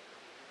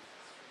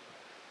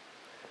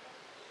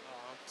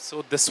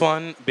 So this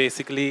one,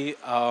 basically,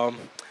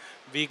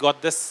 we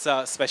got this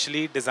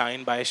specially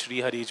designed by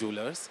Sri Hari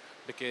Jewelers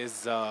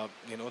because,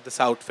 you know, this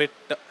outfit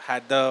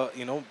had the,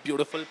 you know,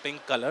 beautiful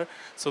pink color.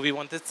 So we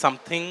wanted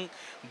something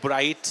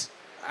bright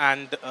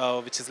and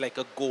which is like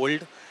a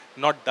gold,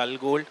 not dull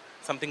gold,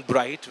 something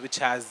bright which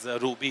has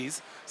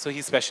rubies. So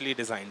he specially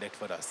designed it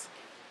for us.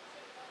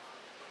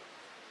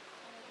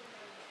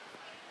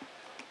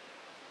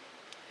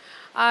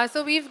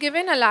 So we've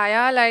given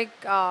Alaya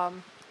like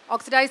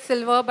oxidized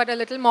silver, but a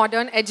little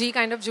modern, edgy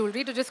kind of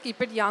jewelry to just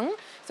keep it young.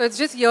 So it's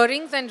just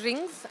earrings and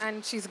rings,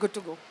 and she's good to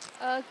go.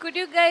 Could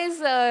you guys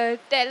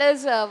tell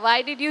us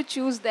why did you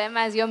choose them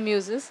as your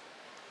muses?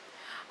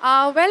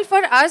 Well,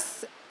 for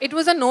us, it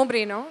was a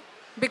no-brainer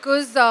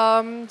because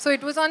so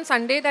it was on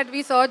Sunday that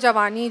we saw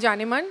Javani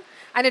Janiman,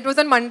 and it was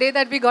on Monday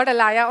that we got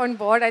Alaya on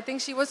board. I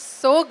think she was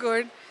so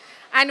good,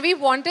 and we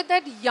wanted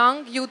that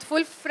young,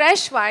 youthful,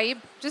 fresh vibe.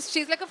 Just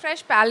she's like a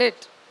fresh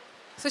palette.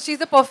 So she's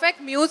the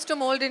perfect muse to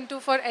mold into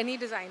for any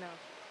designer.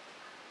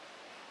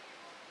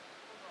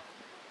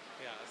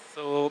 Yeah,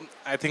 so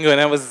I think when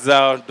I was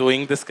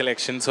doing this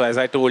collection, so as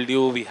I told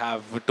you, we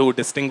have two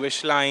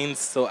distinguished lines.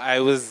 So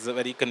I was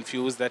very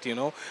confused that, you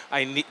know,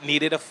 I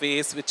needed a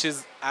face which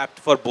is apt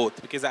for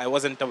both because I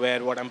wasn't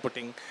aware what I'm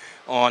putting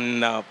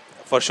on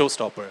for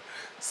Showstopper.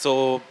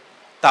 So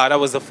Tara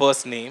was the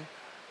first name.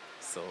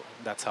 So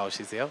that's how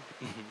she's here.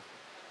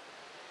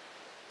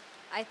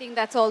 I think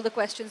that's all the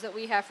questions that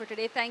we have for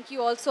today. Thank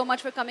you all so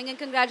much for coming and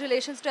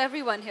congratulations to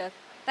everyone here.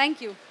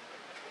 Thank you.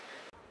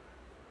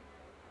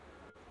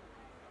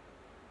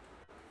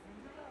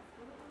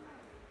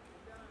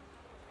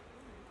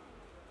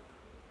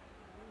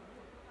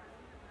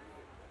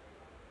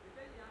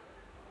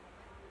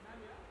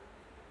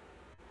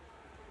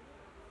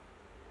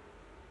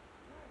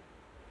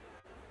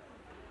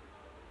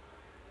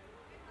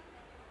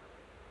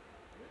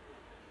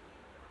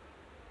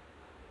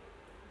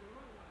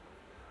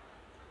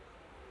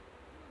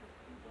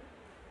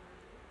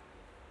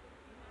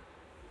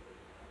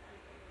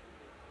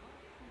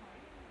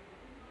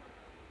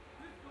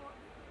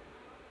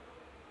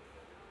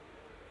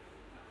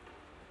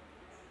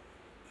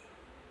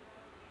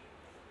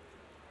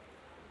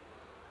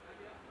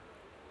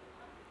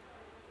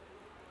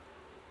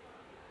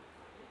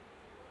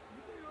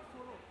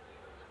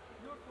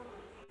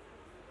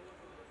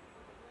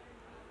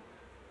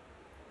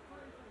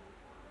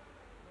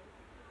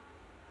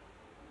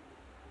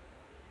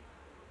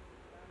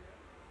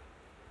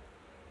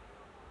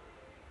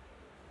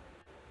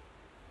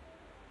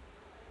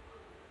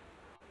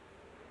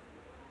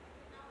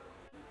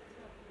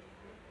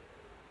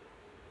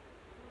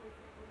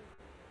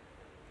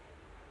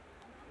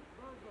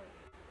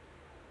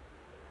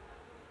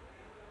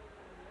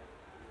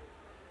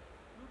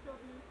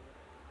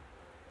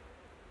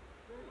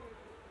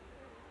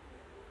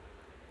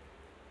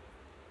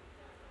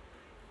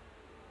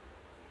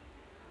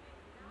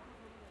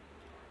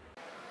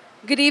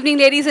 Good evening,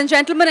 ladies and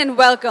gentlemen, and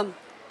welcome.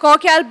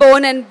 Korkyal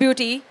Bone and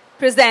Beauty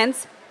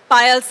presents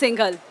Payal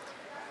Singhal.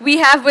 We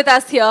have with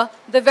us here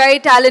the very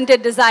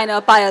talented designer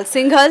Payal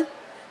Singhal,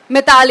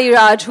 Mithali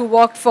Raj, who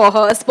walked for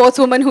her, a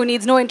sportswoman who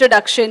needs no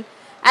introduction,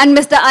 and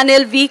Mr.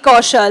 Anil V.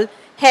 Kaushal,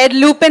 head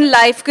Lupin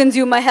Life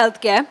Consumer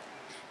Healthcare.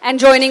 And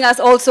joining us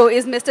also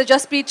is Mr.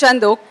 Jaspreet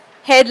Chandok,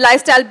 head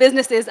Lifestyle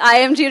Businesses,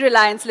 IMG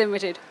Reliance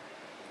Limited.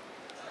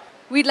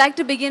 We'd like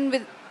to begin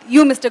with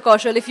you, Mr.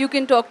 Kaushal, if you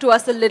can talk to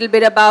us a little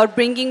bit about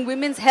bringing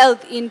women's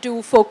health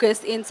into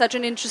focus in such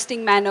an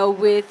interesting manner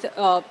with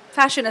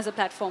fashion as a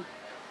platform.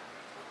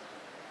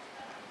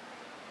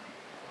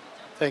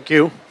 Thank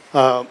you.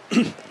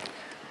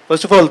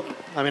 First of all,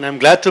 I mean, I'm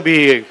glad to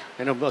be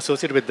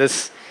associated with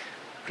this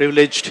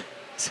privileged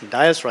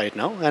dais right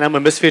now, and I'm a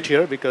misfit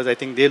here because I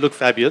think they look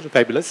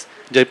fabulous.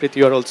 Jaspreet,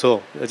 you're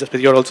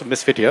also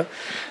misfit here.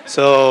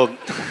 So,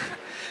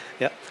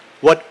 yeah,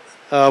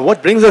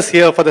 what brings us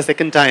here for the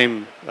second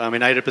time, I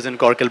mean, I represent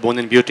Korkyal Bone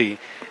and Beauty,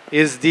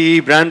 is the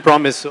brand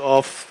promise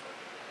of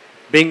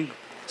being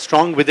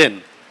strong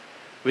within,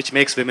 which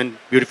makes women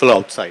beautiful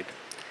outside.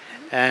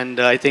 And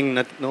I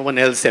think no one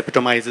else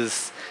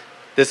epitomizes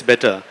this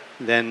better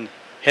than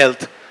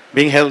health,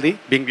 being healthy,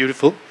 being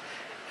beautiful.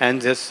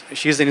 And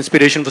she's an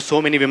inspiration for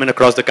so many women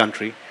across the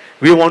country.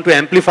 We want to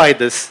amplify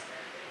this,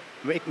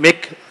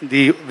 make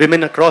the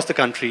women across the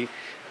country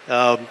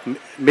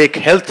make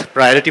health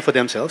priority for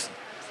themselves,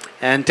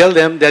 and tell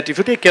them that if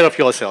you take care of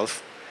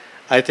yourself,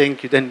 I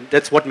think then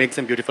that's what makes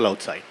them beautiful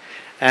outside.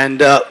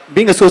 And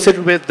being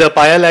associated with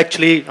Payal,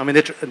 actually, I mean,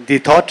 the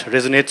thought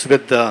resonates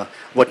with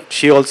what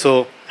she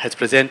also has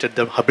presented,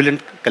 her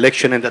brilliant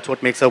collection, and that's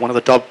what makes her one of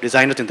the top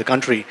designers in the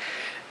country.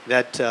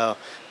 That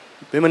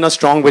women are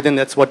strong within,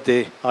 that's what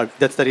they are,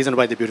 that's the reason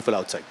why they're beautiful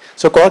outside.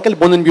 So Corkal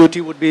Bone and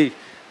Beauty would be,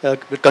 will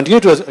continue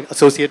to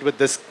associate with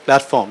this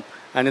platform,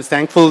 and is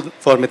thankful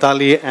for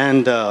Mithali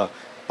and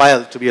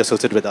Payal to be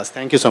associated with us.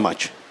 Thank you so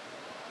much.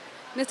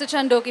 Mr.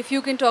 Chandok, if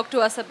you can talk to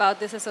us about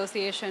this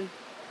association.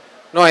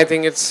 No, I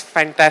think it's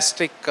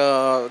fantastic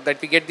that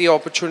we get the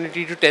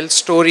opportunity to tell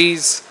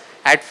stories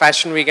at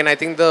Fashion Week, and I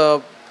think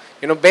the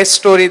best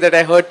story that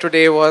I heard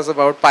today was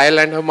about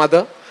Payal and her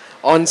mother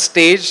on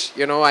stage.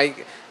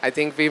 I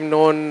think we've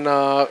known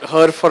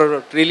her for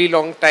a really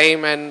long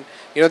time, and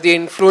the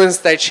influence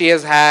that she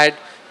has had,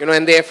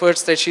 and the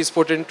efforts that she's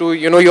put into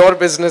your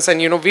business,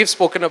 and we've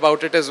spoken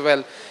about it as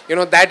well.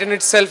 That in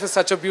itself is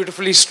such a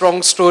beautifully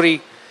strong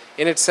story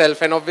in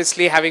itself, and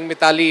obviously having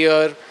Mithali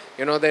here,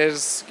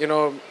 there's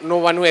no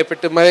one who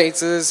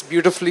epitomizes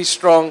beautifully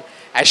strong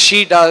as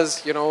she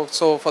does.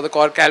 So for the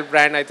Corkal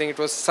brand, I think it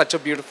was such a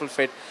beautiful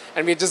fit.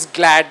 And we're just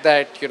glad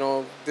that,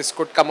 this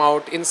could come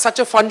out in such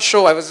a fun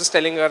show. I was just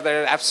telling her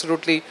that I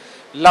absolutely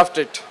loved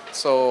it.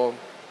 So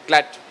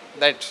glad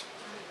that,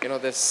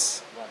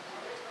 this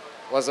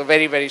was a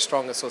very, very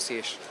strong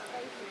association.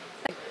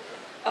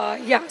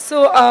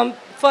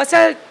 First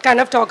I'll kind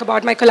of talk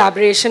about my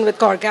collaboration with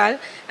Corkal.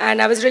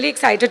 And I was really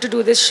excited to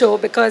do this show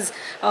because,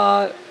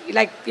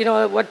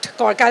 what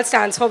Corkal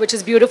stands for, which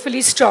is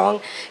beautifully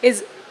strong,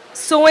 is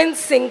so in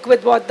sync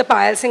with what the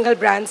Payal Singhal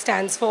brand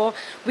stands for.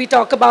 We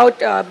talk about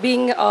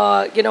being,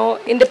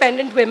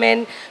 independent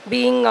women,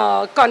 being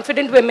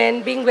confident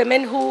women, being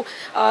women who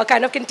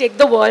kind of can take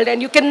the world,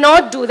 and you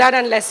cannot do that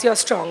unless you're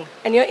strong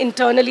and you're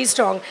internally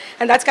strong.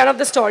 And that's kind of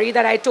the story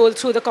that I told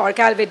through the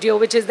Corkal video,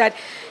 which is that,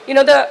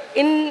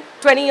 in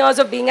 20 years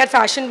of being at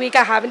Fashion Week,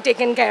 I haven't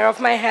taken care of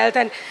my health,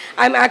 and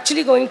I'm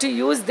actually going to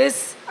use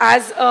this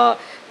as a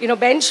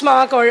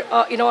benchmark or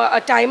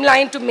a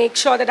timeline to make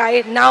sure that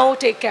I now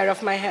take care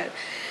of my health.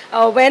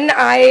 When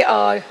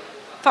I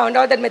found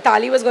out that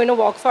Mithali was going to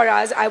walk for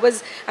us, I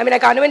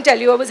can't even tell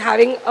you, I was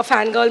having a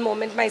fangirl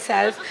moment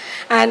myself.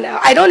 And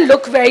I don't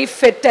look very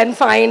fit and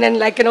fine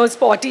and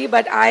sporty,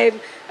 but I'm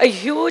a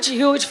huge,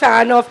 huge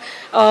fan of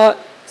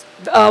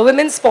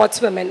women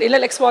sportswomen,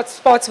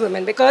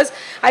 sportswomen, because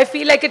I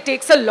feel like it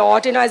takes a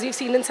lot, as we've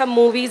seen in some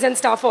movies and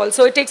stuff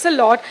also, it takes a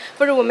lot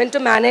for a woman to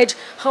manage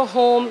her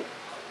home,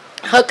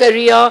 her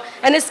career,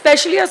 and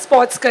especially a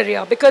sports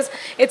career, because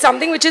it's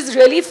something which is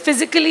really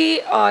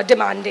physically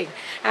demanding.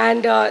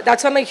 And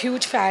that's why I'm a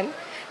huge fan.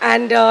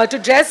 And to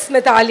dress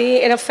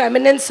Mithali in a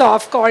feminine,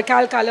 soft,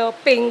 Corkal color,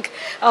 pink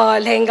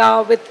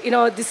lehenga with,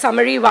 the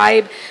summery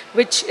vibe,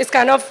 which is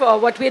kind of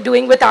what we're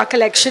doing with our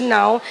collection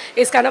now,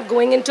 is kind of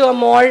going into a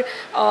more,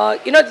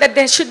 that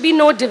there should be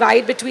no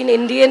divide between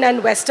Indian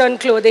and Western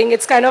clothing.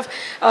 It's kind of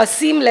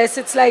seamless.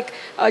 It's like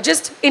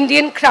just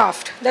Indian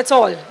craft. That's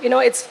all.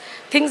 It's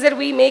things that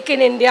we make in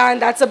India, and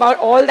that's about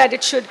all that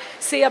it should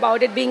say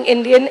about it being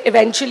Indian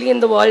eventually in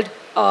the world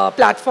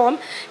platform,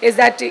 is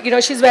that,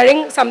 she's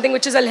wearing something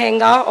which is a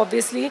lehenga,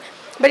 obviously,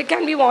 but it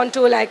can be worn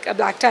to like a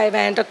black tie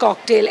event, a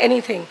cocktail,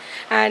 anything.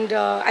 And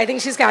I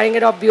think she's carrying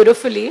it off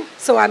beautifully,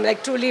 so I'm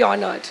truly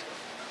honored.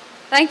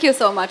 Thank you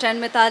so much.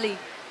 And Mithali,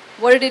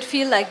 what did it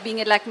feel like being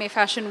at Lakme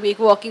Fashion Week,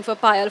 working for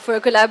Payal for a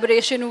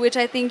collaboration which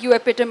I think you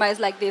epitomized,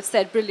 like they've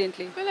said,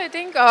 brilliantly? Well, I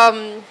think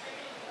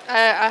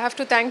I have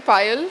to thank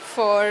Payal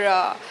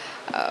for,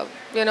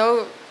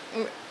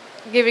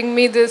 giving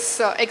me this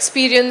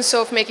experience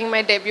of making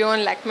my debut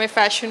on Lakme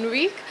Fashion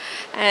Week.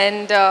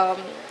 And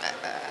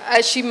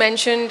as she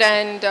mentioned,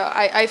 and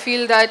I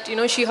feel that,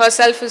 she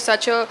herself is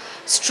such a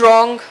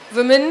strong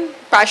woman,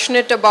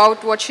 passionate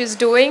about what she's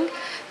doing,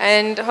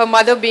 and her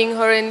mother being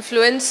her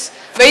influence,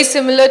 very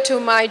similar to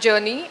my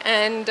journey.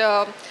 And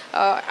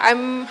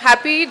I'm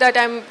happy that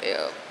I'm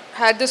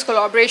had this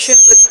collaboration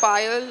with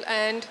Payal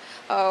and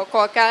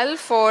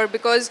Corkal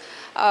because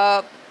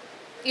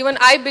even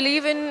I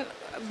believe in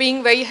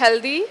being very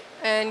healthy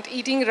and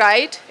eating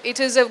right. It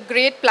is a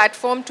great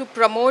platform to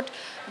promote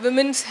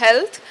women's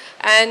health,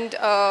 and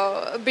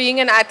being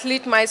an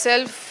athlete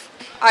myself,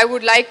 I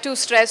would like to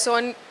stress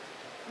on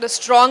the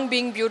strong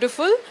being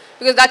beautiful,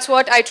 because that's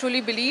what I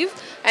truly believe.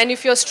 And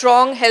if you're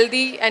strong,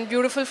 healthy and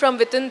beautiful from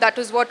within, that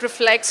is what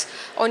reflects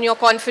on your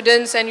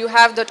confidence, and you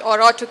have that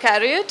aura to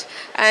carry it.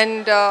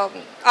 And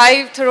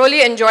I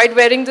thoroughly enjoyed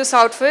wearing this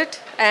outfit,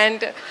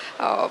 and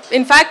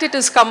in fact it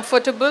is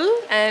comfortable,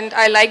 and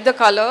I like the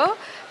color.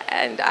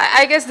 And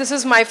I guess this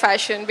is my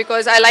fashion,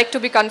 because I like to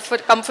be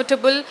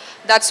comfortable.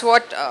 That's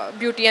what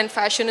beauty and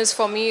fashion is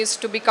for me, is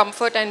to be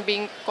comfort and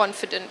being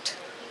confident.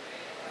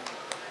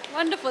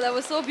 Wonderful. That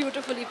was so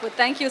beautifully put.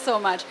 Thank you so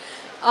much.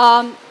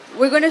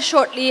 We're going to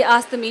shortly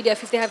ask the media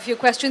if they have a few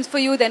questions for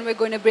you. Then we're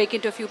going to break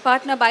into a few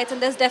partner bites.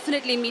 And there's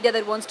definitely media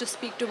that wants to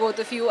speak to both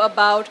of you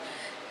about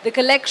the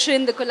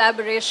collection, the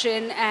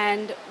collaboration,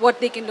 and what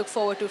they can look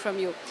forward to from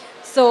you.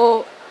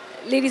 So,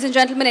 ladies and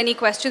gentlemen, any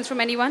questions from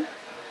anyone?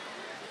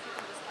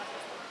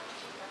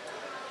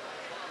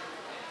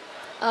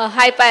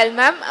 Hi Payal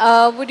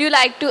ma'am, would you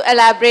like to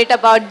elaborate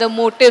about the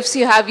motifs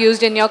you have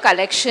used in your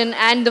collection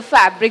and the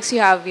fabrics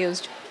you have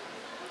used?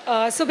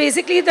 So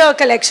basically the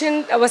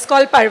collection was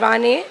called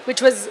Parwane,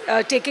 which was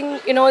taking,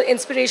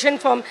 inspiration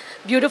from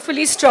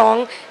Beautifully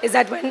Strong, is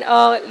that when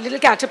a little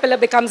caterpillar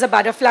becomes a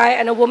butterfly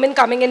and a woman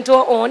coming into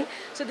her own.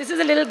 So this is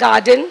a little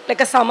garden,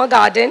 like a summer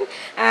garden,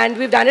 and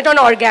we've done it on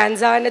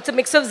organza, and it's a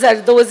mix of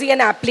Zardozi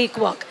and applique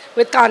work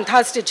with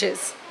kantha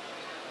stitches.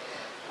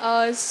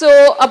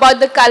 So about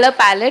the color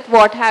palette,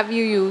 what have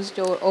you used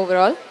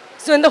overall?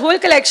 So in the whole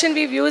collection,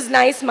 we've used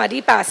nice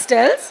muddy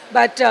pastels,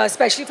 but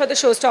especially for the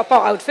showstopper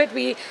outfit,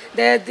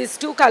 there are these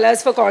two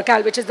colors for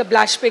Korkal, which is the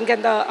blush pink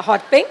and the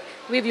hot pink.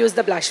 We've used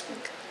the blush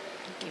pink.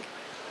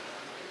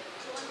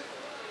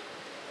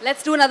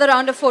 Let's do another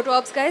round of photo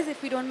ops, guys,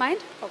 if you don't mind.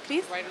 Oh,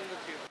 please.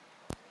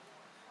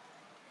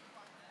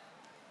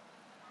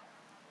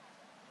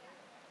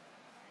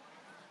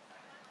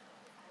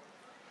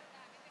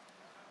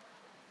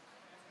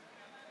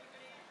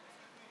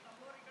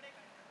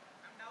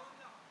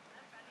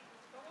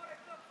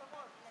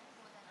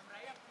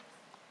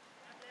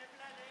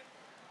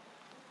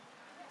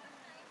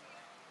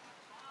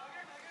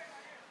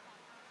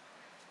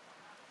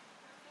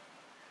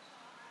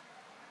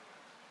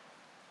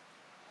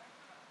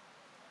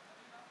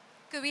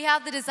 Could we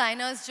have the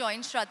designers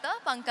join Shraddha,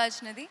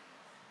 Pankaj, Nidhi?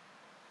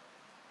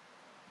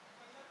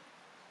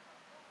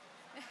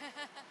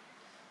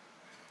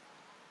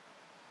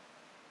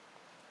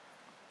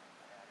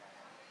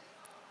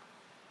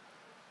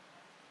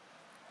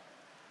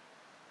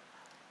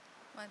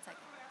 One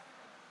second.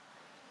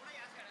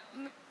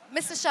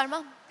 Mr.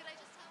 Sharma, could I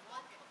just have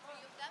one or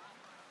three of them?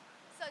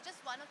 Sir,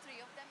 just one or three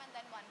of them and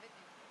then one with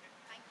you.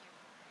 Thank you.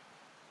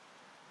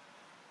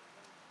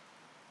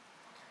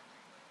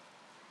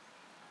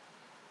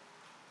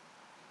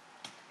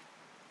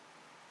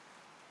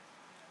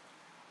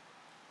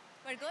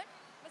 We're good?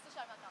 Mr.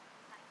 Sharma, come.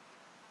 Thank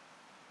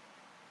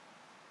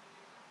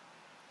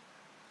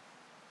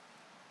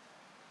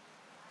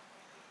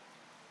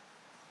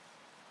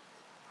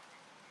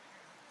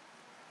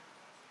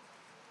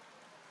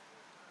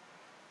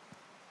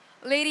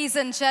you. Ladies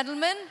and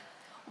gentlemen,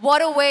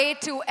 what a way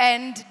to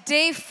end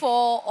day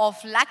 4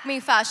 of Lakme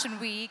Fashion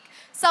Week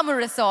Summer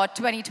Resort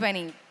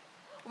 2020.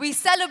 We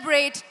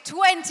celebrate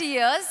 20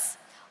 years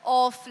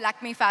of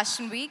Lakme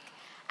Fashion Week,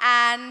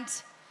 and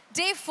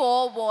day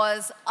 4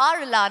 was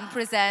Aralan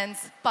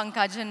Presents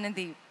Pankaj and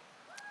Nidhi.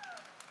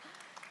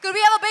 Could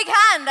we have a big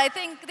hand? I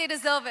think they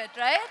deserve it,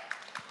 right?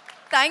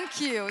 Thank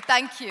you,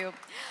 thank you.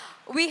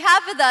 We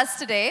have with us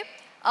today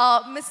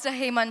Mr.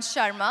 Hemant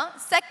Sharma,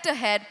 Sector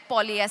Head,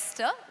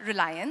 Polyester,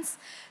 Reliance.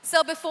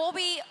 So before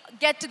we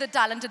get to the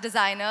talented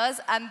designers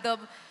and the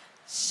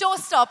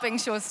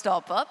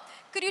showstopper,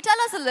 could you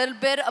tell us a little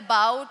bit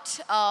about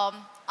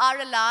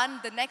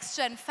Aralan, the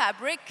next-gen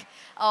fabric,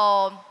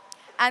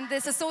 and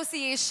this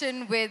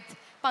association with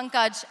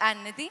Pankaj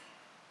and Nidhi?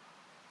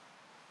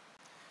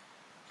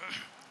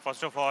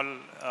 First of all,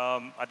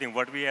 I think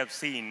what we have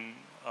seen,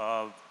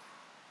 a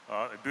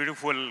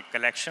beautiful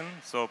collection.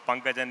 So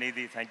Pankaj and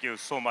Nidhi, thank you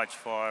so much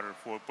for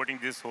putting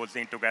this whole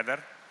thing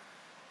together.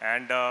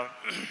 And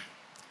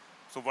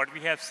so what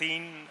we have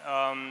seen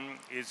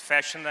is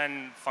fashion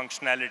and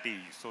functionality.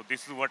 So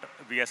this is what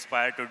we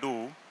aspire to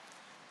do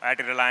at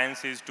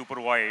Reliance, is to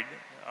provide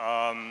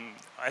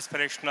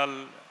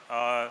aspirational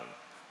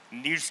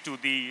needs to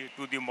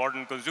the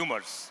modern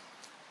consumers.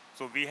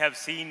 So we have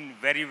seen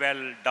very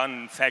well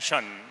done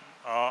fashion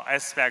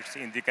aspects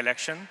in the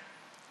collection.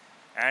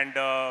 And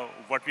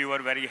what we were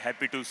very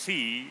happy to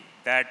see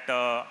that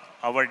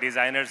our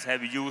designers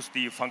have used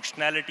the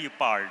functionality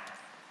part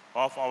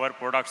of our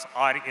products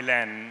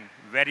R11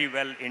 very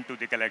well into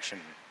the collection.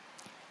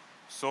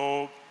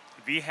 So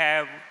we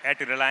have, at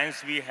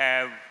Reliance, we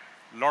have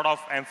a lot of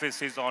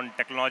emphasis on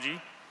technology.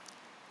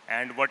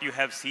 And what you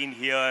have seen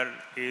here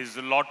is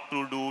a lot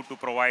to do to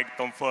provide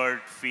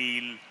comfort,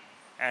 feel,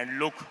 and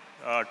look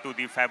to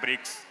the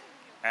fabrics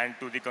and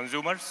to the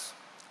consumers.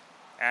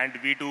 And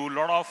we do a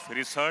lot of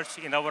research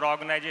in our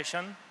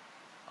organization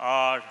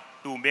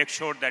to make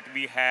sure that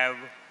we have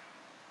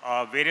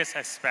various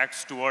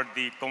aspects toward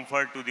the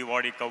comfort to the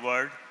body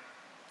covered,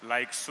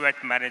 like sweat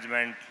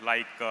management,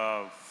 like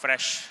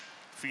fresh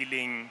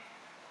feeling,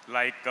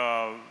 like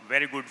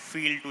very good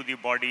feel to the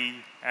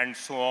body, and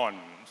so on.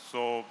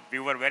 So we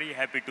were very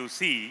happy to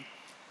see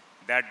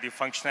that the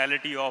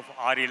functionality of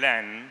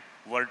R11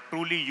 were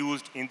truly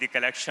used in the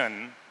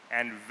collection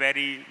and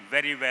very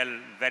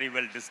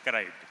well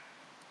described.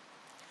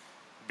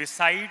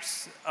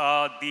 Besides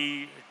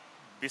the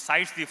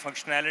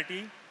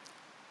functionality,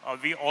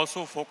 we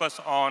also focus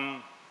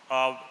on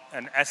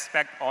an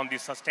aspect on the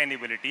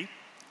sustainability.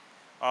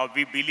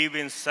 We believe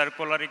in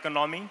circular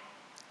economy.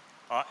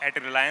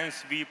 At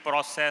Reliance, we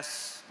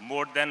process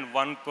more than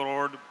 1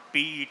 crore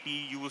PET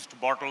used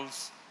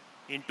bottles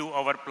into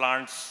our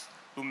plants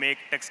to make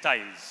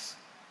textiles.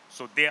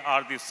 So they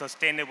are the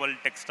sustainable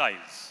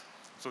textiles.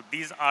 So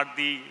these are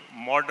the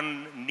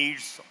modern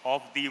needs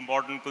of the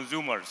modern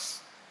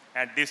consumers.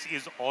 And this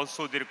is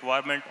also the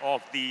requirement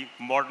of the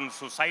modern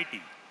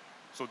society.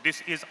 So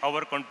this is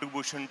our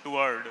contribution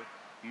toward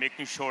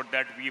making sure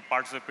that we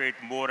participate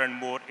more and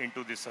more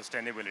into this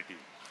sustainability.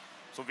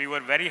 So we were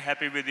very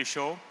happy with the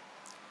show.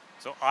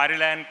 So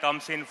Ireland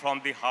comes in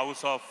from the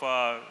house of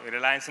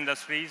Reliance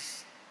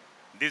Industries.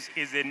 This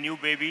is a new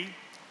baby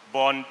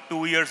born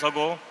 2 years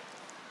ago.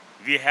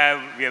 We are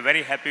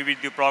very happy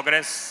with the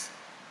progress.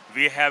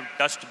 We have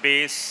touched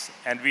base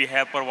and we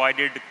have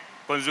provided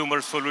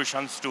consumer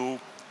solutions to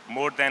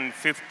more than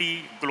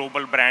 50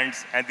 global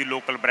brands and the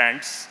local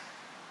brands.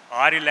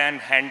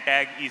 Ireland hand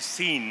tag is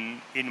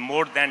seen in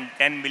more than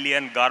 10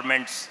 million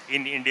garments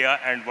in India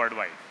and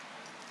worldwide.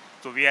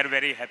 So we are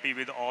very happy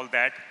with all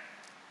that.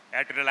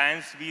 At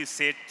Reliance, we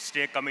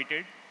stay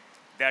committed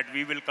that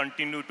we will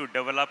continue to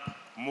develop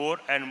more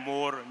and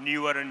more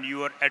newer and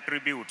newer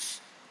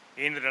attributes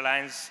in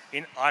Reliance,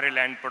 in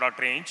Ireland product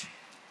range,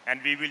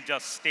 and we will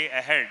just stay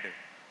ahead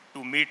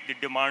to meet the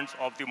demands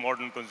of the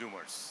modern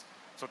consumers.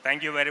 So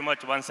thank you very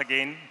much once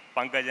again,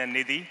 Pankaj and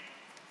Nidhi,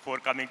 for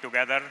coming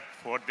together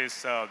for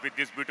this, with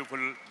this beautiful,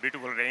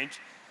 beautiful range.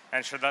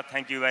 And Shraddha,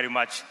 thank you very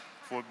much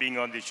for being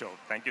on the show.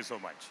 Thank you so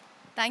much.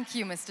 Thank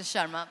you, Mr.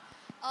 Sharma.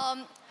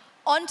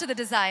 On to the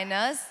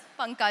designers,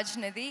 Pankaj,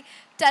 Nidhi.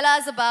 Tell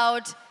us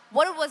about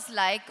what it was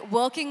like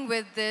working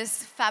with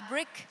this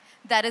fabric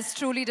that is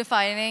truly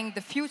defining the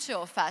future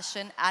of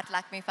fashion at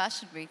Lakme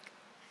Fashion Week.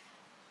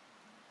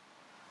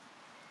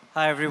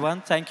 Hi,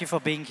 everyone. Thank you for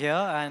being here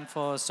and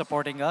for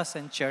supporting us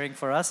and cheering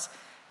for us.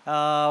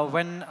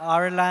 When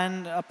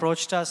Ireland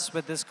approached us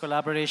with this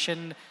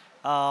collaboration,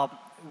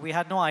 we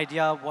had no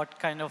idea what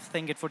kind of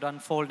thing it would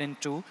unfold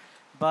into,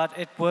 but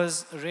it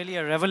was really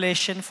a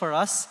revelation for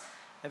us.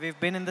 We've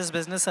been in this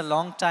business a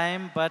long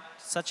time, but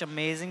such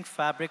amazing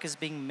fabric is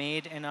being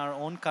made in our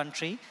own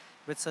country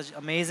with such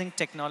amazing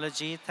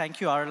technology.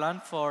 Thank you,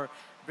 Ireland, for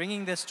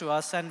bringing this to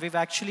us. And we've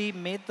actually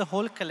made the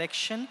whole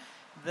collection.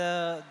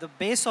 The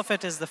base of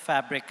it is the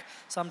fabric.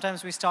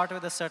 Sometimes we start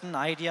with a certain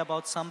idea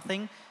about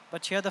something,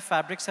 but here the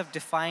fabrics have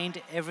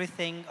defined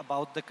everything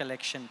about the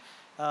collection.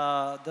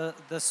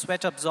 The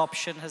sweat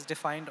absorption has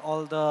defined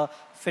all the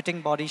fitting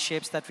body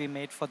shapes that we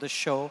made for the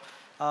show.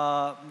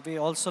 We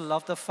also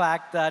love the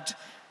fact that,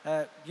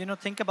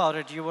 think about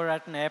it. You were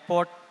at an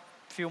airport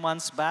a few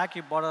months back.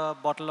 You bought a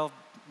bottle of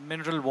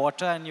mineral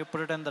water and you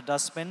put it in the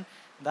dustbin.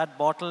 That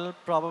bottle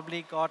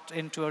probably got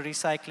into a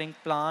recycling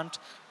plant,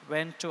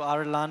 went to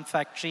Ireland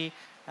factory,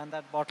 and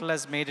that bottle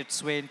has made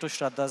its way into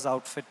Shraddha's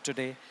outfit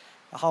today.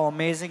 How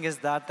amazing is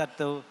that, that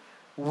the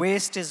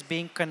waste is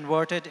being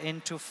converted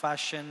into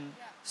fashion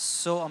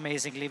so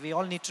amazingly. We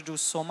all need to do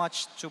so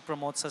much to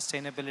promote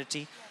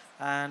sustainability.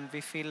 And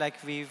we feel like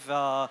we've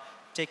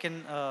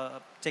taken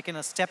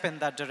a step in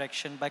that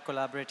direction by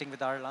collaborating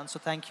with Ireland. So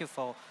thank you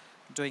for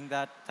doing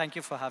that. Thank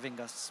you for having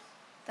us.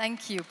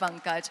 Thank you,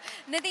 Pankaj.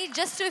 Nidhi,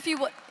 just if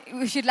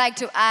you'd like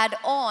to add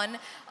on,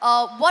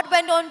 what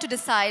went on to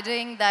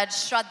deciding that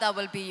Shraddha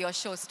will be your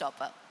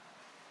showstopper?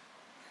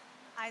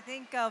 I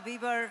think we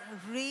were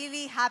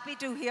really happy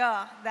to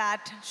hear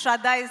that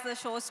Shraddha is the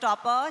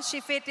showstopper. She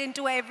fit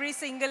into every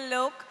single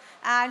look,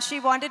 and she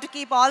wanted to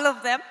keep all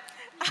of them.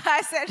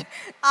 I said,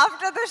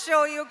 after the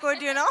show, you could,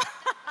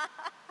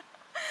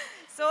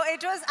 So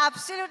it was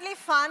absolutely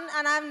fun,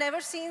 and I've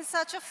never seen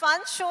such a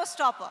fun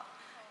showstopper.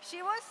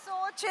 She was so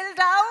chilled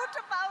out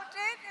about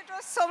it. It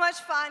was so much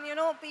fun.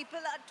 People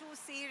are too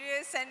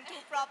serious and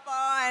too proper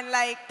and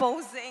like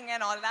posing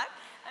and all that.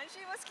 And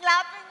she was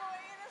clapping away.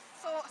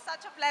 So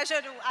such a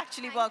pleasure to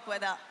actually work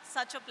with her.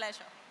 Such a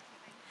pleasure.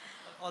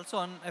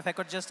 Also, if I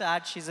could just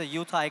add, she's a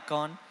youth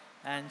icon,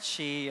 and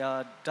she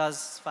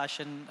does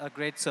fashion a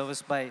great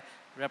service by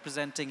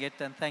representing it.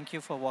 And thank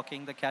you for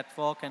walking the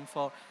catwalk and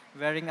for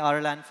wearing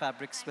Ireland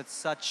fabrics with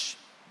such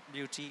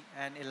beauty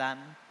and elan.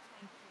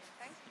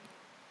 Thank you.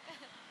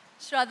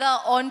 Shraddha,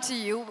 on to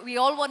you. We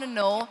all want to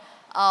know,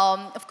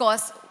 of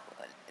course,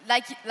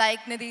 like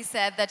Nidhi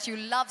said, that you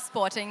love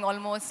sporting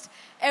almost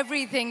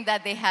everything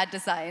that they had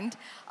designed.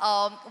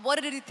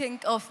 What did you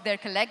think of their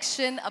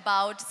collection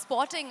about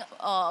sporting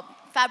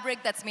fabric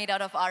that's made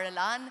out of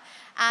Ireland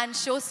and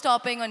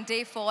show-stopping on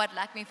day 4 at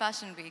Lakme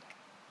Fashion Week?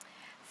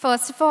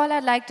 First of all,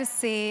 I'd like to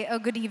say a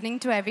good evening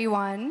to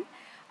everyone.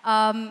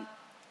 In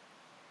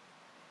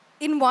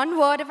one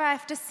word, if I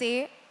have to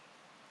say,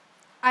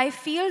 I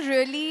feel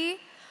really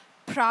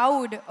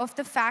proud of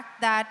the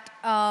fact that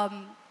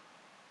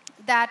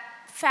that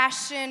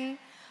fashion,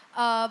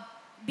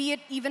 be it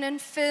even in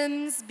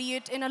films, be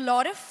it in a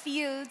lot of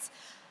fields,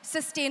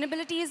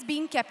 sustainability is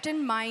being kept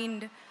in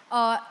mind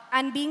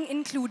and being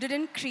included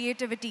in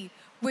creativity,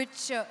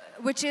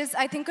 which is,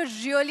 I think, a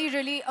really,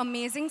 really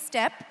amazing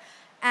step.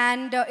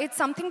 And it's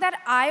something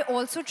that I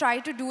also try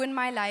to do in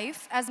my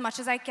life as much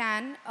as I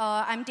can.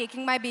 I'm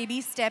taking my baby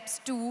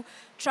steps to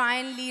try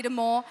and lead a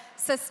more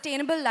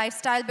sustainable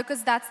lifestyle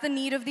because that's the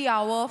need of the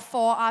hour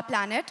for our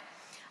planet.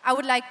 I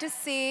would like to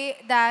say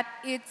that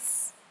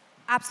it's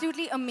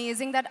absolutely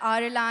amazing that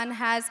Ireland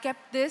has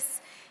kept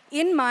this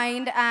in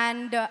mind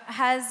and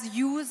has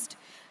used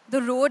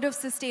the road of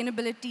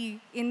sustainability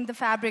in the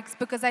fabrics,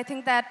 because I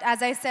think that,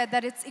 as I said,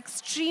 that it's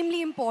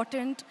extremely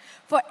important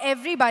for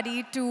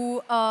everybody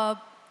to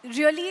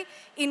really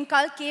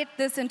inculcate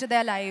this into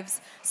their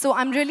lives. So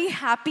I'm really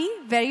happy,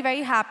 very,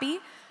 very happy.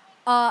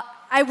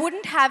 I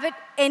wouldn't have it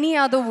any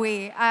other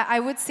way. I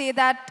would say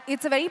that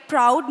it's a very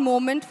proud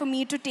moment for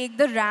me to take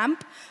the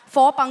ramp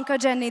for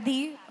Pankaj and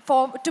Nidhi,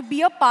 to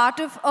be a part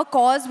of a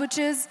cause which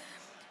is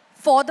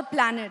for the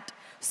planet.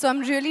 So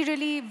I'm really,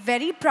 really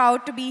very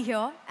proud to be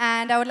here.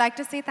 And I would like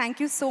to say thank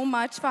you so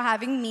much for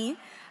having me.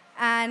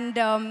 And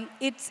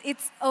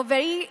it's a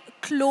very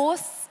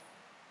close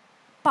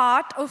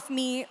part of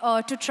me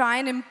to try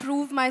and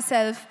improve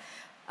myself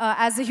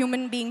as a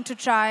human being, to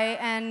try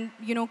and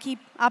keep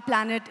our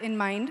planet in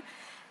mind.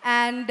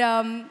 And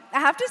I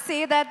have to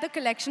say that the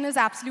collection is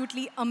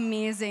absolutely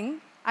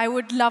amazing. I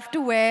would love to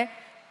wear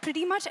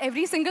pretty much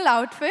every single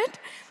outfit.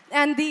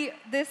 And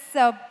this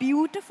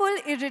beautiful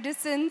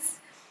iridescence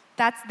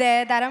that's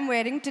there, that I'm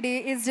wearing today,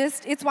 is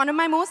just, it's one of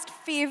my most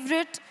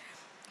favorite.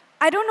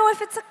 I don't know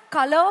if it's a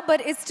color,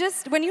 but it's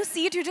just, when you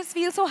see it, you just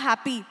feel so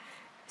happy.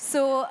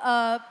 So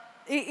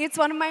it's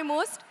one of my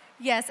most,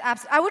 yes,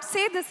 I would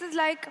say this is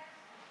like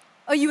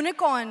a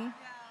unicorn.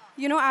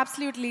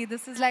 Absolutely.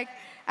 This is like,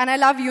 and I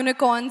love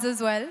unicorns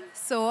as well.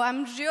 So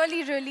I'm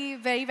really, really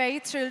very, very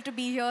thrilled to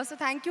be here. So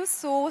thank you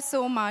so,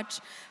 so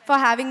much for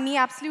having me.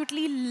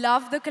 Absolutely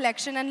love the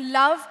collection and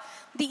love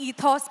the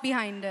ethos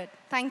behind it.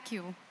 Thank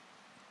you.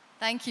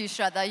 Thank you,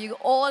 Shraddha. You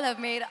all have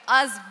made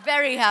us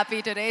very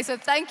happy today, so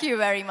thank you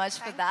very much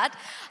for that.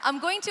 I'm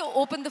going to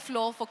open the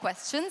floor for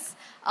questions,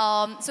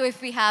 so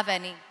if we have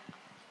any.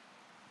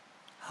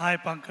 Hi,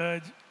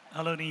 Pankaj.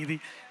 Hello, Nidhi.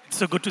 It's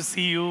so good to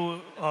see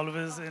you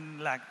always in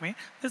Lakme.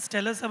 Just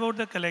tell us about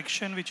the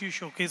collection which you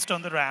showcased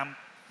on the ramp.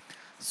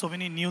 So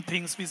many new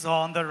things we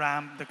saw on the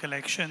ramp, the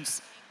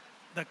collections.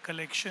 The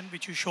collection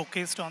which you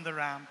showcased on the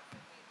ramp.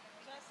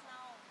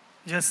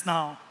 Just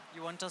now.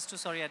 You want us to,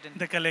 sorry, I didn't.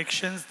 The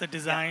collections, the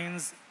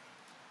designs.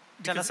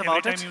 Tell us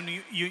about it. Every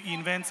time you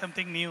invent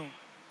something new.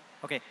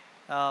 Okay.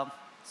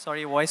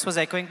 Sorry, voice was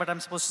echoing, but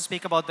I'm supposed to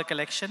speak about the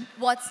collection.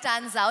 What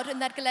stands out in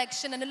that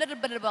collection and a little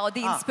bit about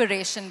the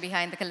inspiration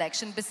behind the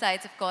collection,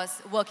 besides, of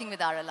course, working with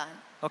Aralan.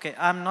 Okay,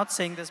 I'm not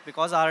saying this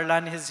because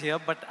Aralan is here,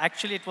 but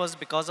actually it was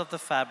because of the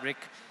fabric.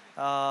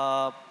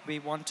 We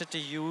wanted to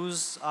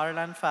use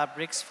Aralan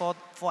fabrics for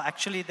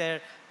actually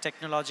their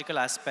technological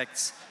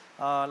aspects.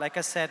 Like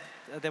I said,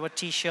 there were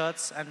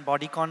T-shirts and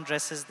bodycon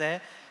dresses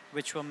there,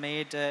 which were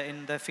made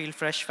in the Feel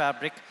Fresh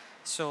fabric.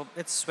 So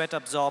it's sweat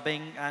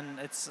absorbing, and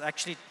it's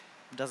actually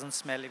doesn't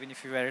smell even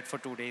if you wear it for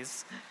 2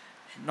 days.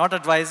 Not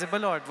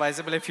advisable, or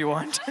advisable if you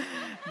want.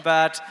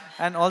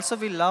 And also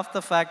we love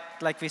the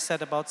fact, like we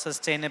said, about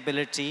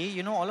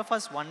sustainability. All of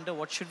us wonder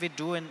what should we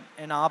do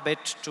in our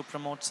bit to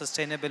promote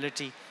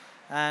sustainability.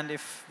 And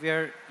if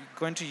we're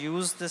going to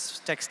use this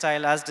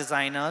textile as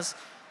designers,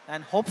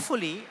 and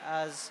hopefully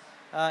as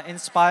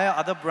inspire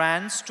other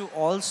brands to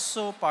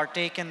also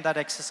partake in that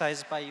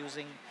exercise by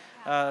using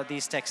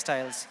these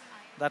textiles.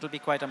 That'll be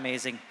quite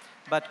amazing.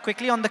 But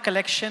quickly on the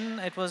collection,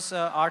 it was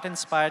an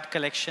art-inspired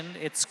collection.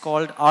 It's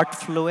called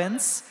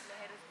Artfluence,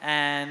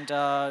 and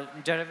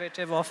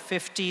derivative of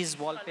 50s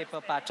wallpaper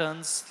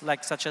patterns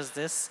such as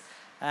this.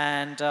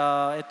 And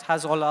it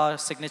has all our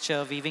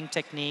signature weaving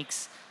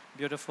techniques,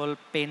 beautiful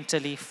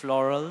painterly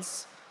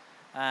florals,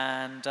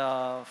 and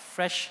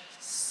fresh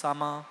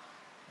summer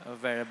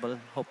wearable,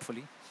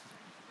 hopefully.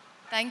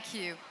 Thank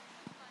you.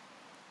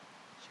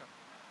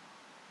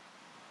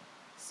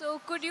 So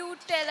could you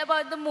tell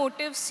about the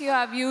motifs you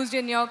have used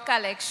in your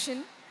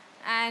collection?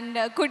 And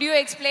could you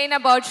explain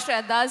about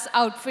Shraddha's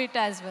outfit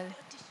as well?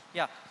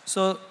 Yeah,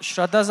 so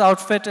Shraddha's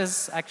outfit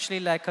is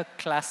actually like a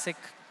classic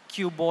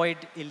cuboid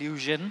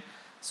illusion.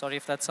 Sorry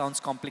if that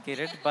sounds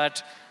complicated,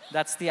 but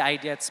that's the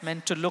idea. It's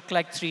meant to look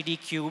like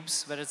 3D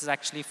cubes, whereas it's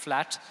actually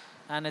flat.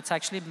 And it's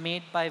actually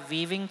made by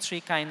weaving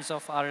 3 kinds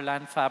of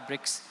Aralan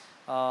fabrics,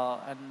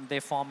 and they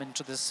form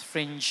into this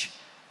fringe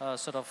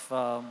sort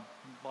of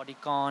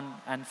bodycon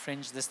and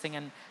fringe this thing.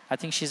 And I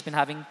think she's been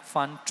having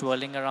fun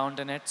twirling around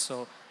in it,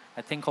 so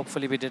I think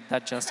hopefully we did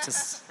that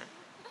justice.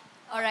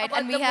 All right, about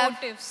and we have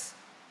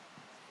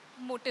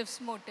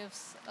motifs.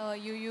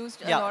 You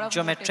used a yeah, lot of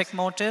geometric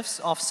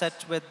motifs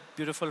offset with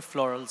beautiful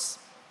florals.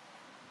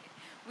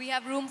 We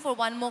have room for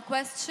one more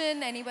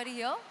question. Anybody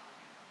here?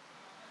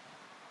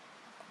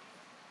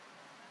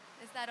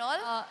 Is that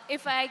all?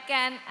 If I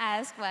can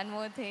ask one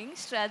more thing,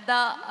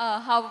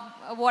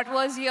 Shraddha, what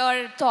was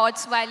your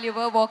thoughts while you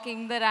were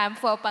walking the ramp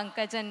for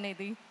Pankaj and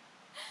Nidhi?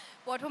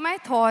 What were my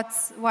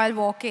thoughts while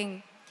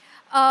walking?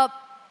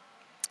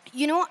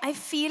 I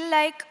feel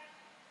like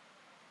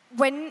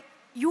when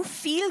you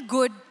feel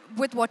good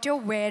with what you're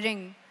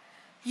wearing,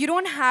 you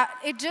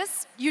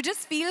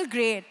just feel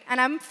great.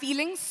 And I'm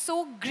feeling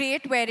so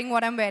great wearing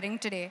what I'm wearing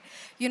today.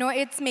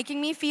 It's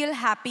making me feel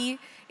happy.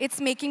 It's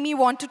making me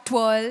want to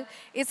twirl.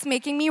 It's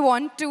making me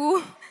want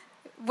to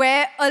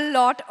wear a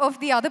lot of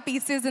the other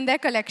pieces in their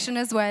collection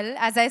as well.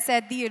 As I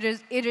said, the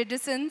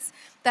iridescence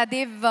that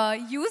they've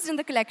used in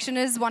the collection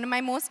is one of my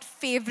most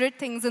favorite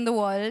things in the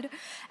world.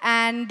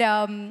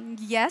 And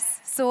yes,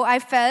 so I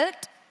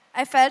felt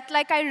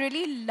like I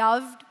really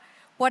loved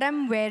what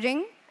I'm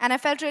wearing. And I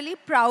felt really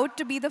proud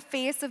to be the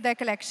face of their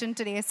collection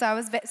today. So I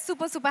was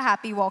super, super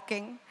happy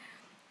walking.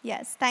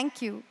 Yes,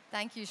 thank you.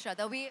 Thank you,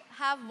 Shraddha. We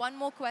have one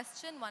more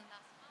question, one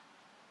last one.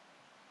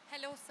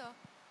 Hello, sir.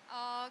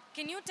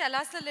 Can you tell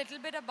us a little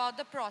bit about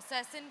the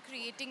process in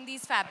creating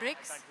these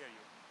fabrics? I can't hear you.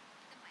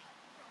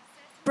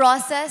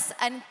 Process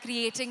and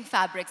creating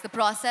fabrics, the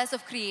process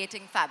of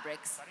creating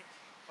fabrics. Sorry?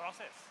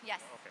 Process? Yes.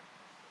 Okay.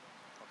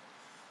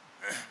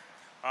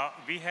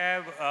 We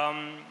have,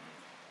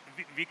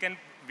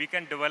 we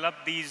can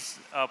develop these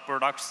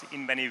products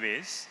in many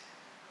ways.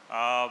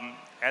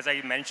 As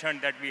I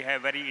mentioned that we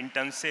have very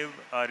intensive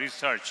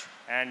research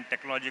and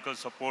technological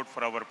support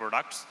for our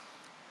products.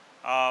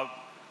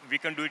 We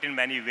can do it in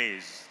many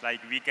ways.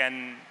 Like we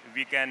can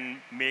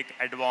make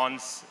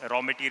advanced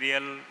raw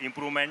material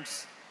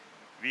improvements.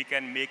 We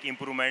can make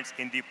improvements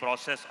in the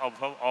process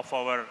of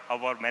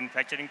our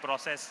manufacturing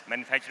process,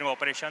 manufacturing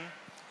operation.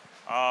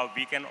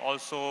 We can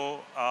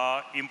also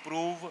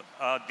improve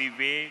the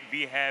way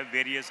we have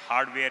various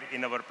hardware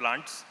in our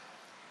plants.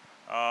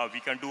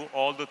 We can do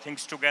all the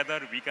things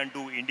together. We can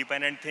do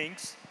independent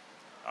things.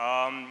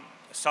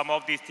 Some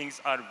of these things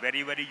are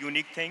very, very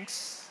unique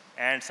things.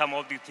 And some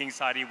of these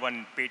things are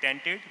even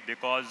patented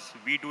because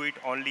we do it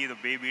only the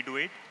way we do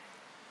it.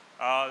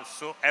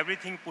 So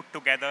everything put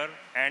together,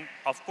 and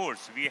of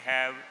course, we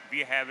have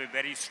a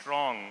very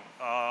strong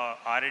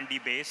R&D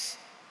base.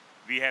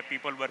 We have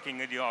people working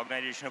in the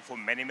organization for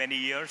many, many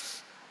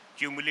years.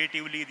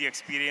 Cumulatively, the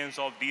experience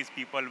of these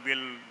people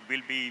will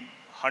be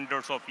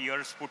hundreds of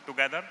years put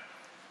together.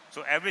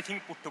 So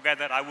everything put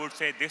together, I would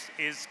say this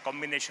is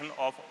combination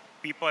of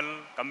people,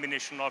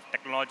 combination of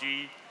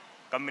technology,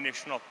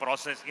 combination of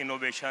process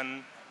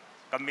innovation,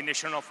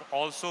 combination of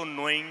also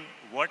knowing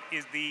what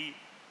is the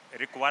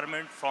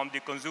requirement from the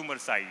consumer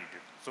side.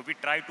 So we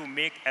try to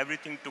make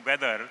everything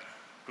together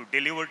to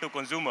deliver to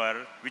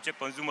consumer, which a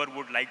consumer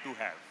would like to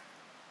have.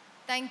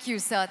 Thank you,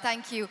 sir.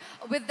 Thank you.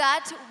 With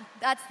that,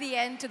 that's the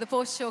end to the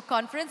post-show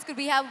conference. Could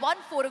we have one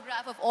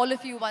photograph of all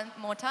of you one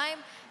more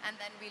time, and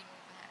then we'll move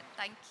ahead.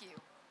 Thank you.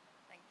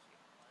 Thank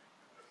you.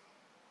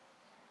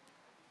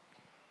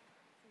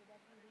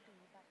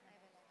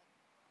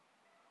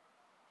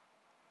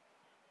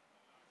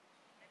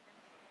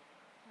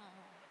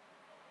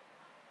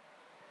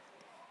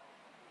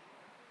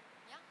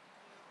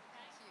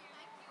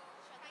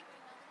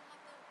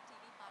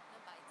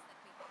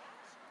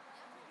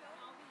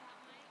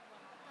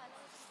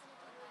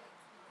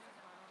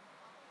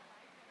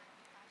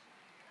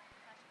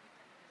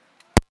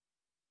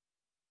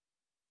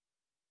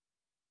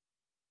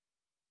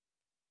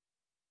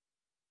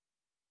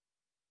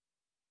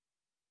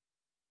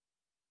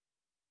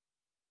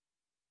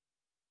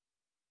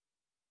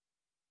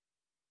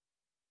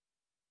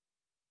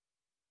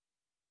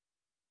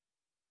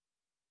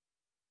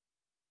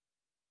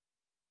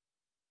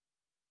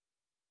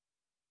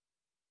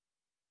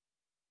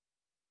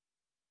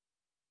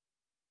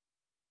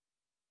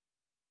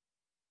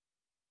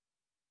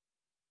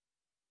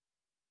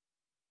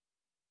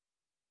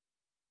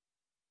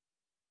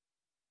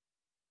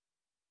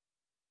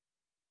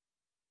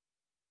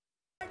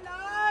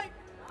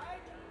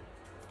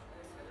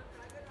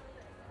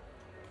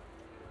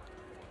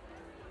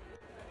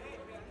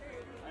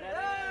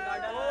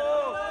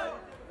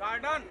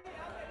 Garden.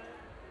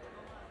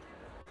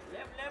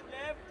 Left, left,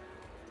 left.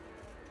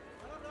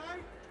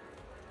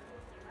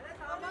 अरे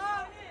थांबा.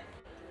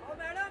 अहो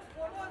madam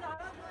photo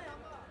झालाच नाही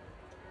थांबा.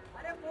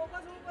 अरे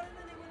फोकस होईपर्यंत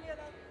निघून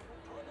गेला.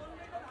 अहो 2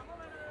 मिनिटं थांबा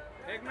मॅडम.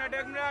 1 मिनिट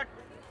 1 मिनिट.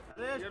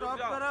 अरे स्टॉप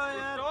करा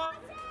यार.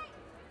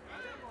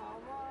 अरे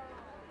बाबा.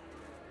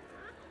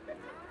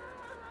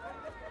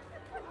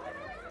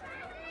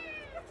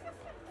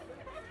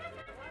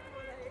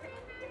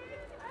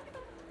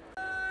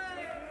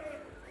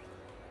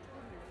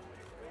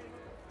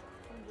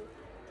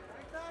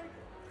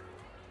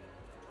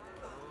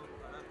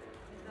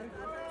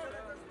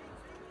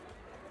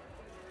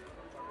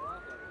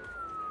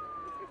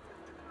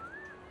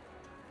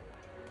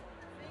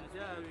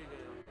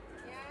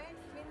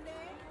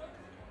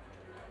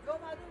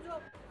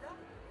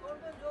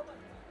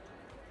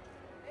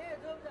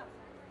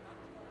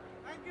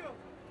 Thank you.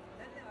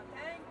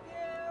 Thank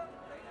you.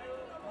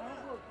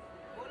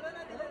 बोलो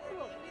ना तिला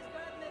इंग्लिश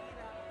कळत नाही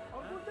तिला.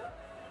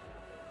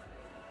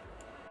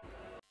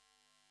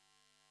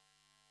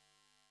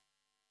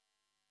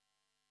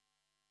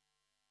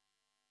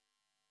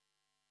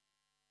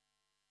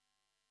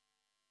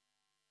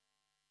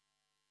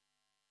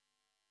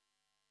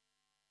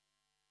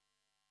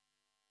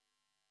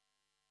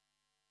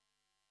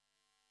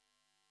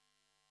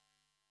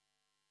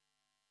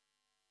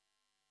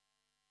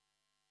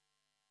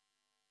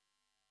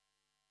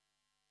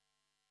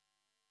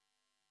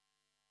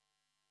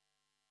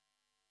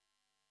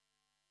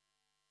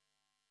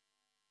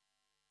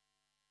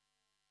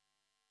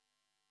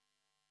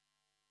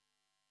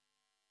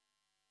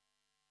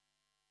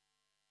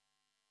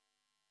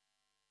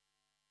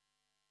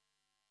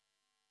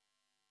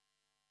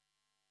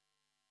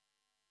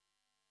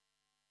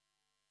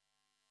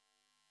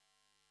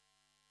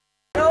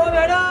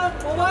 मॅडम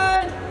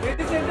मोबाईल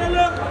सिटी सेंटर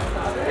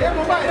हे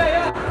मोबाईल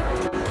ऐकायला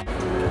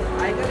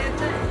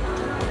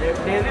येत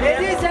नाही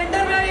सिटी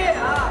सेंटर में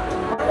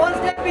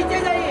पीछे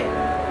जाइए,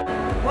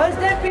 one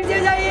step पीछे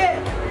जाइए.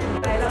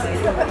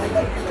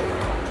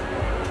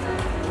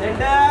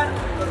 Center.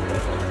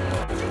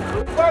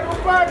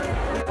 ऊपर.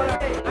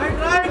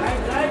 Right.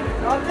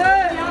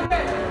 यहाँ पे.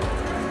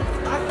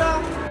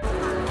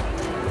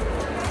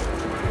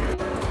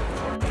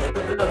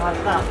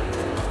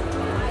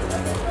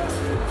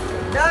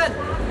 Done.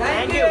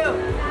 Thank you.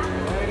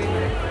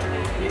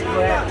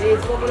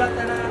 इसको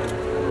बुलाता ना.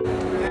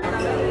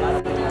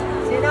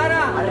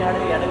 सिनारा.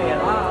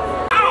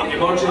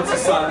 Emergency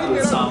siren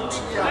will sound.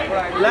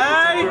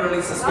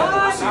 Temporarily suspend the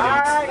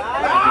proceedings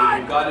and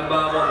be guided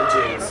by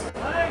volunteers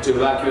to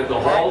evacuate the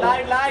hall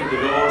through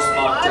the doors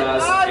marked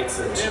as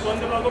exit.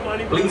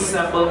 Please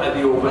assemble at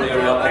the open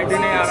area at the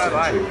guest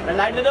entry.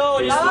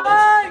 Please note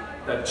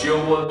that Geo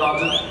World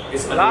button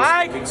is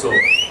under moving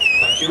zone.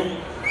 Thank you.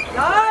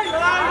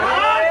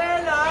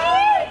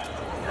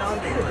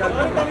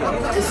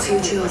 The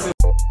future of